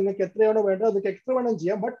ചെയ്യാൻ നിങ്ങൾക്ക് എത്രയാണോ വേണ്ടത് അതൊക്കെ എക്സ്ട്രാ വേണം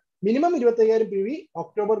ചെയ്യാം. ബട്ട് മിനിമം 25,000 PV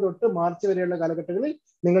ഒക്ടോബർ തൊട്ട് മാർച്ച് വരെയുള്ള കാലഘട്ടങ്ങളിൽ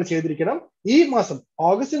നിങ്ങൾ ചെയ്തിരിക്കണം. ഈ മാസം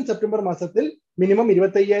ഓഗസ്റ്റ് സെപ്റ്റംബർ മാസത്തിൽ മിനിമം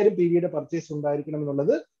 25,000 PV പർച്ചേസ് ഉണ്ടായിരിക്കണം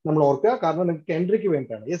എന്നുള്ളത് നമ്മൾ ഓർക്കുക. കാരണം നിങ്ങൾക്ക് എൻട്രിക്ക്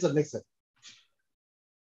വേണ്ടിയിട്ടാണ്. Yes sir next.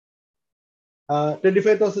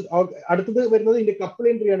 25,000 അടുത്തത് വരുന്നത് ഇതിന്റെ കപ്പിൾ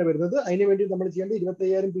എൻട്രി ആണ് വരുന്നത്. അതിന് വേണ്ടി നമ്മൾ ചെയ്യേണ്ടത്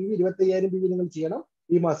 25,000 PV നിങ്ങൾ ചെയ്യണം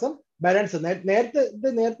ഈ മാസം. ബാലൻസ് നേരത്തെ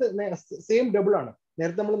സെയിം ഡബിൾ ആണ്.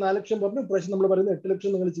 നേരത്തെ നമ്മൾ 4 ലക്ഷം പറഞ്ഞു, ഇപ്രാവശ്യം നമ്മൾ പറയുന്നത് 8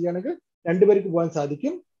 ലക്ഷം നിങ്ങൾ ചെയ്യുകയാണെങ്കിൽ 2 പേർക്ക് പോകാൻ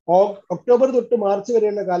സാധിക്കും. ഒക്ടോബർ തൊട്ട് മാർച്ച്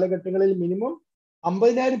വരെയുള്ള കാലഘട്ടങ്ങളിൽ മിനിമം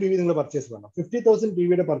 50,000 PV നിങ്ങൾ പർച്ചേസ് വേണം. 50,000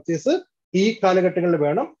 PV പർച്ചേസ് ഈ കാലഘട്ടങ്ങളിൽ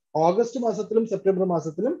വേണം. ഓഗസ്റ്റ് മാസത്തിലും സെപ്റ്റംബർ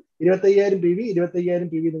മാസത്തിലും 25,000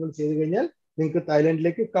 PV നിങ്ങൾ ചെയ്ത് കഴിഞ്ഞാൽ നിങ്ങൾക്ക്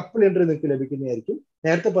തായ്ലാൻഡിലേക്ക് കപ്പിൾ എൻട്രി നിങ്ങൾക്ക് ലഭിക്കുന്നതായിരിക്കും.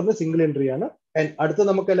 നേരത്തെ പറഞ്ഞ സിംഗിൾ എൻട്രി ആണ്. അടുത്ത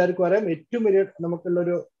നമുക്ക് എല്ലാവർക്കും അറിയാം ഏറ്റവും വലിയ നമുക്കുള്ള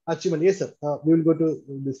ഒരു achievement. Yes sir, we will go to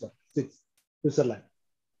this one, Switzerland.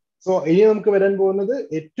 So ഇനി നമുക്ക് വരാൻ പോകുന്നത്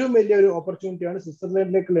ഏറ്റവും വലിയ ഒരു ഓപ്പർച്യൂണിറ്റിയാണ്.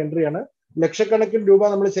 സ്വിറ്റ്സർലാൻഡിലേക്കുള്ള എൻട്രിയാണ്. ലക്ഷക്കണക്കിന് രൂപ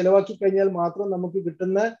നമ്മൾ ചെലവാക്കി കഴിഞ്ഞാൽ മാത്രം നമുക്ക്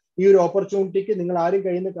കിട്ടുന്ന ഈ ഒരു ഓപ്പർച്യൂണിറ്റിക്ക് നിങ്ങൾ ആരും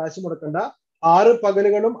കയ്യിൽ നിന്ന് കാശ് മുടക്കണ്ട. 6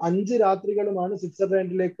 പകലുകളും 5 രാത്രികളുമാണ്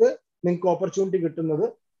സ്വിറ്റ്സർലാൻഡിലേക്ക് നിങ്ങൾക്ക് ഓപ്പർച്യൂണിറ്റി കിട്ടുന്നത്.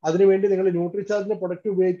 അതിനുവേണ്ടി നിങ്ങൾ ന്യൂട്രിചാർജിന്റെ പ്രൊഡക്റ്റ്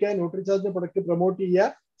ഉപയോഗിക്കുക, ന്യൂട്രിചാർജിന്റെ പ്രൊഡക്റ്റ് പ്രൊമോട്ട് ചെയ്യുക.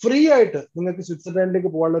 ഫ്രീ ആയിട്ട് നിങ്ങൾക്ക് സ്വിറ്റ്സർലാൻഡിലേക്ക്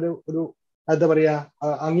പോകാനുള്ള ഒരു എന്താ പറയാ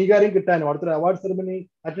അംഗീകാരം കിട്ടാനും അടുത്തൊരു അവാർഡ് സെറമണി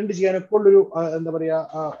അറ്റൻഡ് ചെയ്യാനൊക്കെ ഉള്ളൊരു എന്താ പറയാ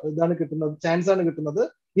ഇതാണ് കിട്ടുന്നത്, ചാൻസ് ആണ് കിട്ടുന്നത്.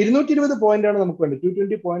 220 പോയിന്റ് ആണ് നമുക്ക് വേണ്ടത്.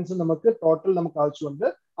 220 പോയിന്റ്സ് നമുക്ക് ടോട്ടൽ നമുക്ക് ആവശ്യമുണ്ട്.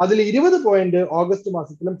 അതിൽ 20 പോയിന്റ് ഓഗസ്റ്റ്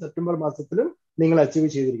മാസത്തിലും സെപ്റ്റംബർ മാസത്തിലും നിങ്ങൾ അച്ചീവ്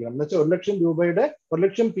ചെയ്തിരിക്കണം. എന്ന് വെച്ചാൽ 1 ലക്ഷം രൂപയുടെ 1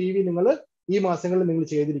 ലക്ഷം PV നിങ്ങൾ ഈ മാസങ്ങളിൽ നിങ്ങൾ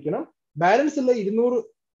ചെയ്തിരിക്കണം. ബാലൻസ് ഉള്ള 200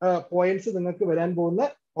 പോയിന്റ്സ് നിങ്ങൾക്ക് വരാൻ പോകുന്ന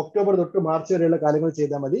ഒക്ടോബർ തൊട്ട് മാർച്ച് വരെയുള്ള കാലങ്ങൾ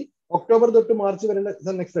ചെയ്താൽ മതി. ഒക്ടോബർ തൊട്ട് മാർച്ച്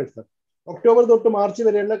വരെയുള്ള നെക്സ്റ്റ് സർ, ഒക്ടോബർ തൊട്ട് മാർച്ച്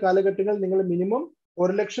വരെയുള്ള കാലഘട്ടങ്ങൾ നിങ്ങൾ മിനിമം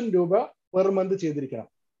 1 ലക്ഷം രൂപ പെർ മന്ത് ചെയ്തിരിക്കണം.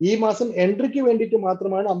 ഈ മാസം എൻട്രിക്ക് വേണ്ടിയിട്ട്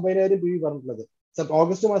മാത്രമാണ് 50,000 PV പറഞ്ഞിട്ടുള്ളത്.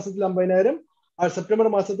 ഓഗസ്റ്റ് മാസത്തിൽ 50,000, സെപ്റ്റംബർ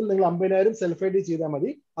മാസത്തിൽ നിങ്ങൾ 50,000 സെൽഫ് ഐഡി ചെയ്താൽ മതി.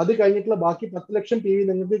 അത് കഴിഞ്ഞിട്ടുള്ള ബാക്കി 10 ലക്ഷം PV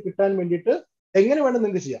നിങ്ങൾക്ക് കിട്ടാൻ വേണ്ടിയിട്ട് എങ്ങനെ വേണം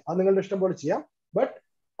നിങ്ങൾക്ക് ചെയ്യാം, അത് നിങ്ങളുടെ ഇഷ്ടം പോലെ ചെയ്യാം. ബട്ട്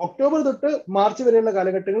ഒക്ടോബർ തൊട്ട് മാർച്ച് വരെയുള്ള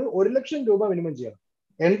കാലഘട്ടങ്ങളിൽ 1 ലക്ഷം രൂപ മിനിമം ചെയ്യണം.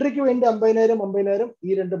 എൻട്രിക്ക് വേണ്ടി 50,000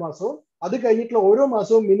 ഈ 2 മാസവും, അത് കഴിഞ്ഞിട്ടുള്ള ഓരോ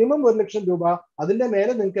മാസവും മിനിമം 1 ലക്ഷം രൂപ. അതിന്റെ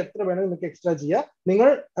മേലെ നിങ്ങൾക്ക് എത്ര വേണം നിങ്ങൾക്ക് എക്സ്ട്രാ ചെയ്യാം. നിങ്ങൾ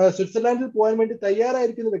സ്വിറ്റ്സർലാൻഡിൽ പോകാൻ വേണ്ടി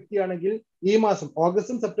തയ്യാറായിരിക്കുന്ന വ്യക്തിയാണെങ്കിൽ ഈ മാസം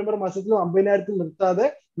ഓഗസ്റ്റും സെപ്റ്റംബർ മാസത്തിലും 50,000 നിർത്താതെ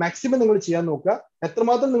മാക്സിമം നിങ്ങൾ ചെയ്യാൻ നോക്കുക.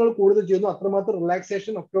 എത്രമാത്രം നിങ്ങൾ കൂടുതൽ ചെയ്യുന്നു അത്രമാത്രം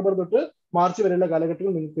റിലാക്സേഷൻ ഒക്ടോബർ തൊട്ട് മാർച്ച് വരെയുള്ള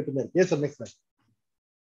കാലഘട്ടത്തിൽ നിങ്ങൾക്ക് കിട്ടുന്നതായിരിക്കും. Yes sir next.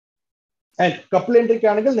 And couple എൻട്രിക്ക്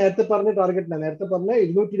ആണെങ്കിൽ നേരത്തെ പറഞ്ഞ ടാർഗറ്റിനെ നേരത്തെ പറഞ്ഞ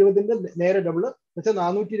 220ന്റെ നേരെ ഡബിൾ വെച്ചാൽ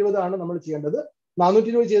 420 ആണ് നമ്മൾ ചെയ്യേണ്ടത്.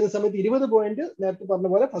 420 ചെയ്യുന്ന സമയത്ത് 20 പോയിന്റ് നേരത്തെ പറഞ്ഞ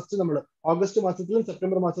പോലെ ഫസ്റ്റ് നമ്മൾ ഓഗസ്റ്റ് മാസത്തിലും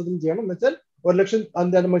സെപ്റ്റംബർ മാസത്തിലും ചെയ്യണം. എന്ന് വെച്ചാൽ 1 ലക്ഷം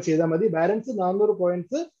എന്താണ് നമ്മൾ ചെയ്താൽ മതി. ബാലൻസ് 400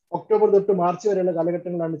 പോയിന്റ്സ് ഒക്ടോബർ തൊട്ട് മാർച്ച് വരെയുള്ള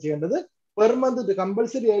കാലഘട്ടങ്ങളാണ് ചെയ്യേണ്ടത്. പെർ മന്ത്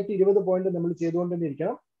കമ്പൽസറി ആയിട്ട് 20 പോയിന്റ് നമ്മൾ ചെയ്തുകൊണ്ട് തന്നെ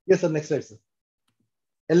ഇരിക്കണം. Yes sir next sir.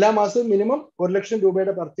 എല്ലാ മാസവും മിനിമം 1 ലക്ഷം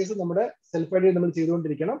രൂപയുടെ പർച്ചേസ് നമ്മുടെ സെൽഫ് ഐഡി നമ്മൾ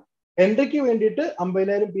ചെയ്തുകൊണ്ടിരിക്കണം. എൻട്രിക്ക് വേണ്ടിയിട്ട്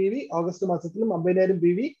 50,000 PV ഓഗസ്റ്റ് മാസത്തിലും 50,000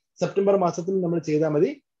 PV സെപ്റ്റംബർ മാസത്തിലും നമ്മൾ ചെയ്താൽ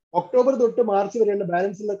മതി. ഒക്ടോബർ തൊട്ട് മാർച്ച് വരെയുള്ള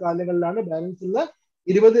ബാലൻസ് ഉള്ള കാലങ്ങളിലാണ് ബാലൻസ് ഉള്ള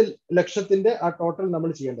 20 ലക്ഷത്തിന്റെ ആ ടോട്ടൽ നമ്മൾ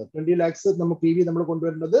ചെയ്യേണ്ടത്. 20 lakhs നമ്മൾ PV നമ്മൾ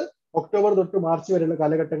കൊണ്ടുവരേണ്ടത് ഒക്ടോബർ തൊട്ട് മാർച്ച് വരെയുള്ള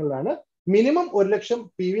കാലഘട്ടങ്ങളിലാണ്. മിനിമം 1 ലക്ഷം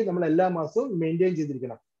PV നമ്മൾ എല്ലാ മാസവും മെയിൻറ്റെയിൻ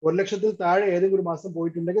ചെയ്തിരിക്കണം. 1 ലക്ഷത്തിൽ താഴെ ഏതെങ്കിലും ഒരു മാസം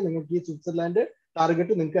പോയിട്ടുണ്ടെങ്കിൽ നിങ്ങൾക്ക് ഈ സ്വിറ്റ്സർലാൻഡ്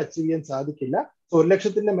ടാർഗറ്റ് നിങ്ങൾക്ക് അച്ചീവ് ചെയ്യാൻ സാധിക്കില്ല. സോ 1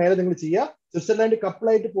 ലക്ഷത്തിന്റെ മേലെ നിങ്ങൾ ചെയ്യുക. സ്വിറ്റ്സർലാൻഡ്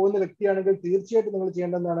കപ്പിളായിട്ട് പോകുന്ന വ്യക്തിയാണെങ്കിൽ തീർച്ചയായിട്ടും നിങ്ങൾ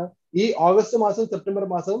ചെയ്യേണ്ടതാണ് ഈ ഓഗസ്റ്റ് മാസം സെപ്റ്റംബർ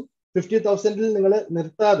മാസം 50,000 നിങ്ങൾ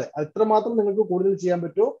നിർത്താതെ എത്രമാത്രം നിങ്ങൾക്ക് കൂടുതൽ ചെയ്യാൻ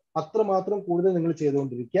പറ്റുമോ അത്രമാത്രം കൂടുതൽ നിങ്ങൾ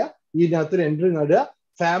ചെയ്തുകൊണ്ടിരിക്കുക. ഇതിനകത്തൊരു എൻട്രി നേടുക.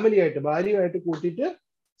 ഫാമിലി ആയിട്ട് ഭാര്യയുമായിട്ട് കൂട്ടിയിട്ട്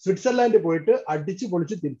സ്വിറ്റ്സർലാൻഡ് പോയിട്ട് അടിച്ചു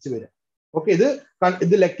പൊളിച്ച് തിരിച്ചു വരിക. ഓക്കെ,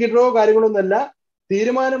 ഇത് ലക്കി ഡ്രോ കാര്യങ്ങളൊന്നുമല്ല.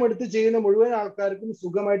 തീരുമാനമെടുത്ത് ചെയ്യുന്ന മുഴുവൻ ആൾക്കാർക്കും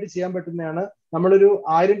സുഖമായിട്ട് ചെയ്യാൻ പറ്റുന്നതാണ്. നമ്മളൊരു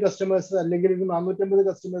 1000 കസ്റ്റമേഴ്സ് അല്ലെങ്കിൽ ഒരു 450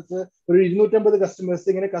 കസ്റ്റമേഴ്സ്, ഒരു 250 കസ്റ്റമേഴ്സ്,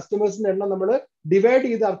 ഇങ്ങനെ കസ്റ്റമേഴ്സിന്റെ എണ്ണം നമ്മൾ ഡിവൈഡ്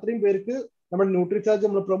ചെയ്ത് അത്രയും പേർക്ക് നമ്മുടെ ന്യൂട്രിചാർജ്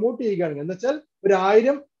നമ്മൾ പ്രൊമോട്ട് ചെയ്യുകയാണെങ്കിൽ എന്ന് വെച്ചാൽ ഒരു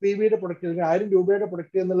 1000 PV-യുടെ പ്രൊഡക്റ്റ് അല്ലെങ്കിൽ 1000 രൂപയുടെ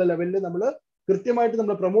പ്രൊഡക്റ്റ് എന്നുള്ള ലെവലിൽ നമ്മൾ കൃത്യമായിട്ട്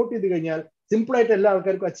നമ്മൾ പ്രൊമോട്ട് ചെയ്ത് കഴിഞ്ഞാൽ സിമ്പിൾ ആയിട്ട് എല്ലാ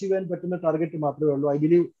ആൾക്കാർക്കും അച്ചീവ് ചെയ്യാൻ പറ്റുന്ന ടാർഗറ്റ് മാത്രമേ ഉള്ളൂ. I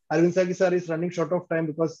believe Aravind Sagi sir is running short of time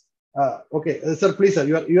because okay sir please sir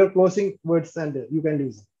you are closing words and you can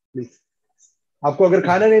use it please. आपको अगर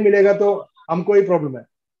खाना नहीं मिलेगा तो हमको ही प्रॉब्लम है.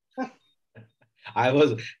 I was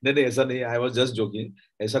नहीं ऐसा नहीं, I was just joking,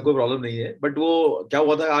 ऐसा कोई प्रॉब्लम नहीं है. बट वो क्या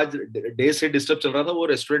हुआ था, आज डे से डिस्टर्ब चल रहा था, वो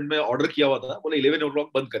रेस्टोरेंट में ऑर्डर किया हुआ था, बोले 11 o'clock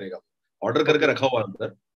बंद करेगा, ऑर्डर करके रखा हुआ अंदर,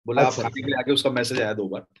 बोले आप खाने के लिए आके, उसका मैसेज आया 2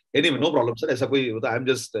 बार. Anyway, no problem sir, ऐसा कोई होता, I'm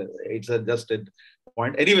just it's just a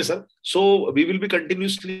point. Anyway sir, so we will be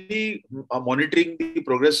continuously monitoring the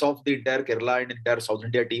progress of the entire Kerala and entire South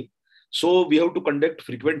India team. So we have to conduct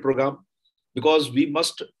frequent program because we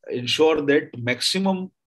must ensure that maximum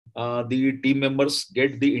the team members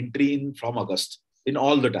get the entry in from August in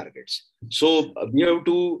all the targets. So we have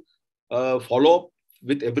to follow up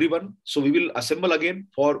with everyone. So we will assemble again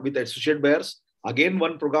with associate buyers, again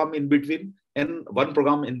one program in between and one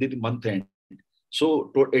program in the month end. So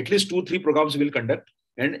at least 2-3 programs we will conduct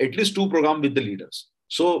and at least 2 programs with the leaders.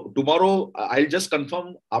 So tomorrow I'll just confirm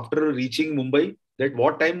after reaching Mumbai that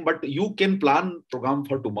what time, but you can plan program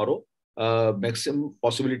for tomorrow. Maximum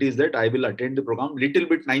possibility is that I will attend the program little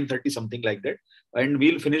bit 9:30 something like that, and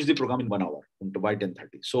we'll finish the program in 1 hour by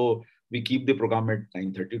 10:30. So we keep the program at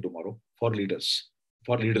 9:30 tomorrow for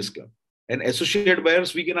leaders club. And associate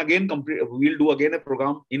buyers we can again complete, we'll do again a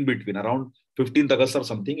program in between around 15th August or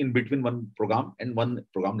something, in between one program and one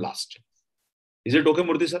program last. Is it okay,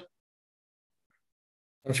 Murthy sir?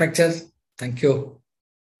 Perfect sir, thank you.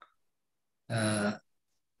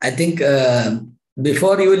 I think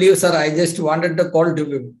before you leave, sir, I just wanted to call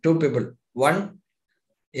two people. One,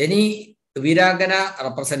 any Viragana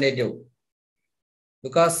representative,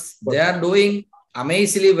 because they are doing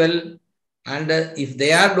amazingly well, and if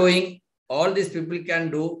they are doing, all these people can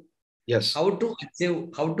do. Yes. How to achieve,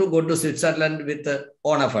 how to go to Switzerland with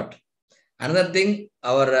own effort. Another thing,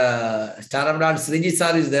 our Star Ambassador Sriji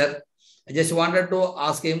sir is there. I just wanted to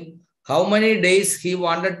ask him how many days he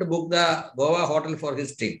wanted to book the Goa hotel for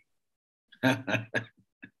his team.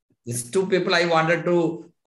 These 2 people I wanted to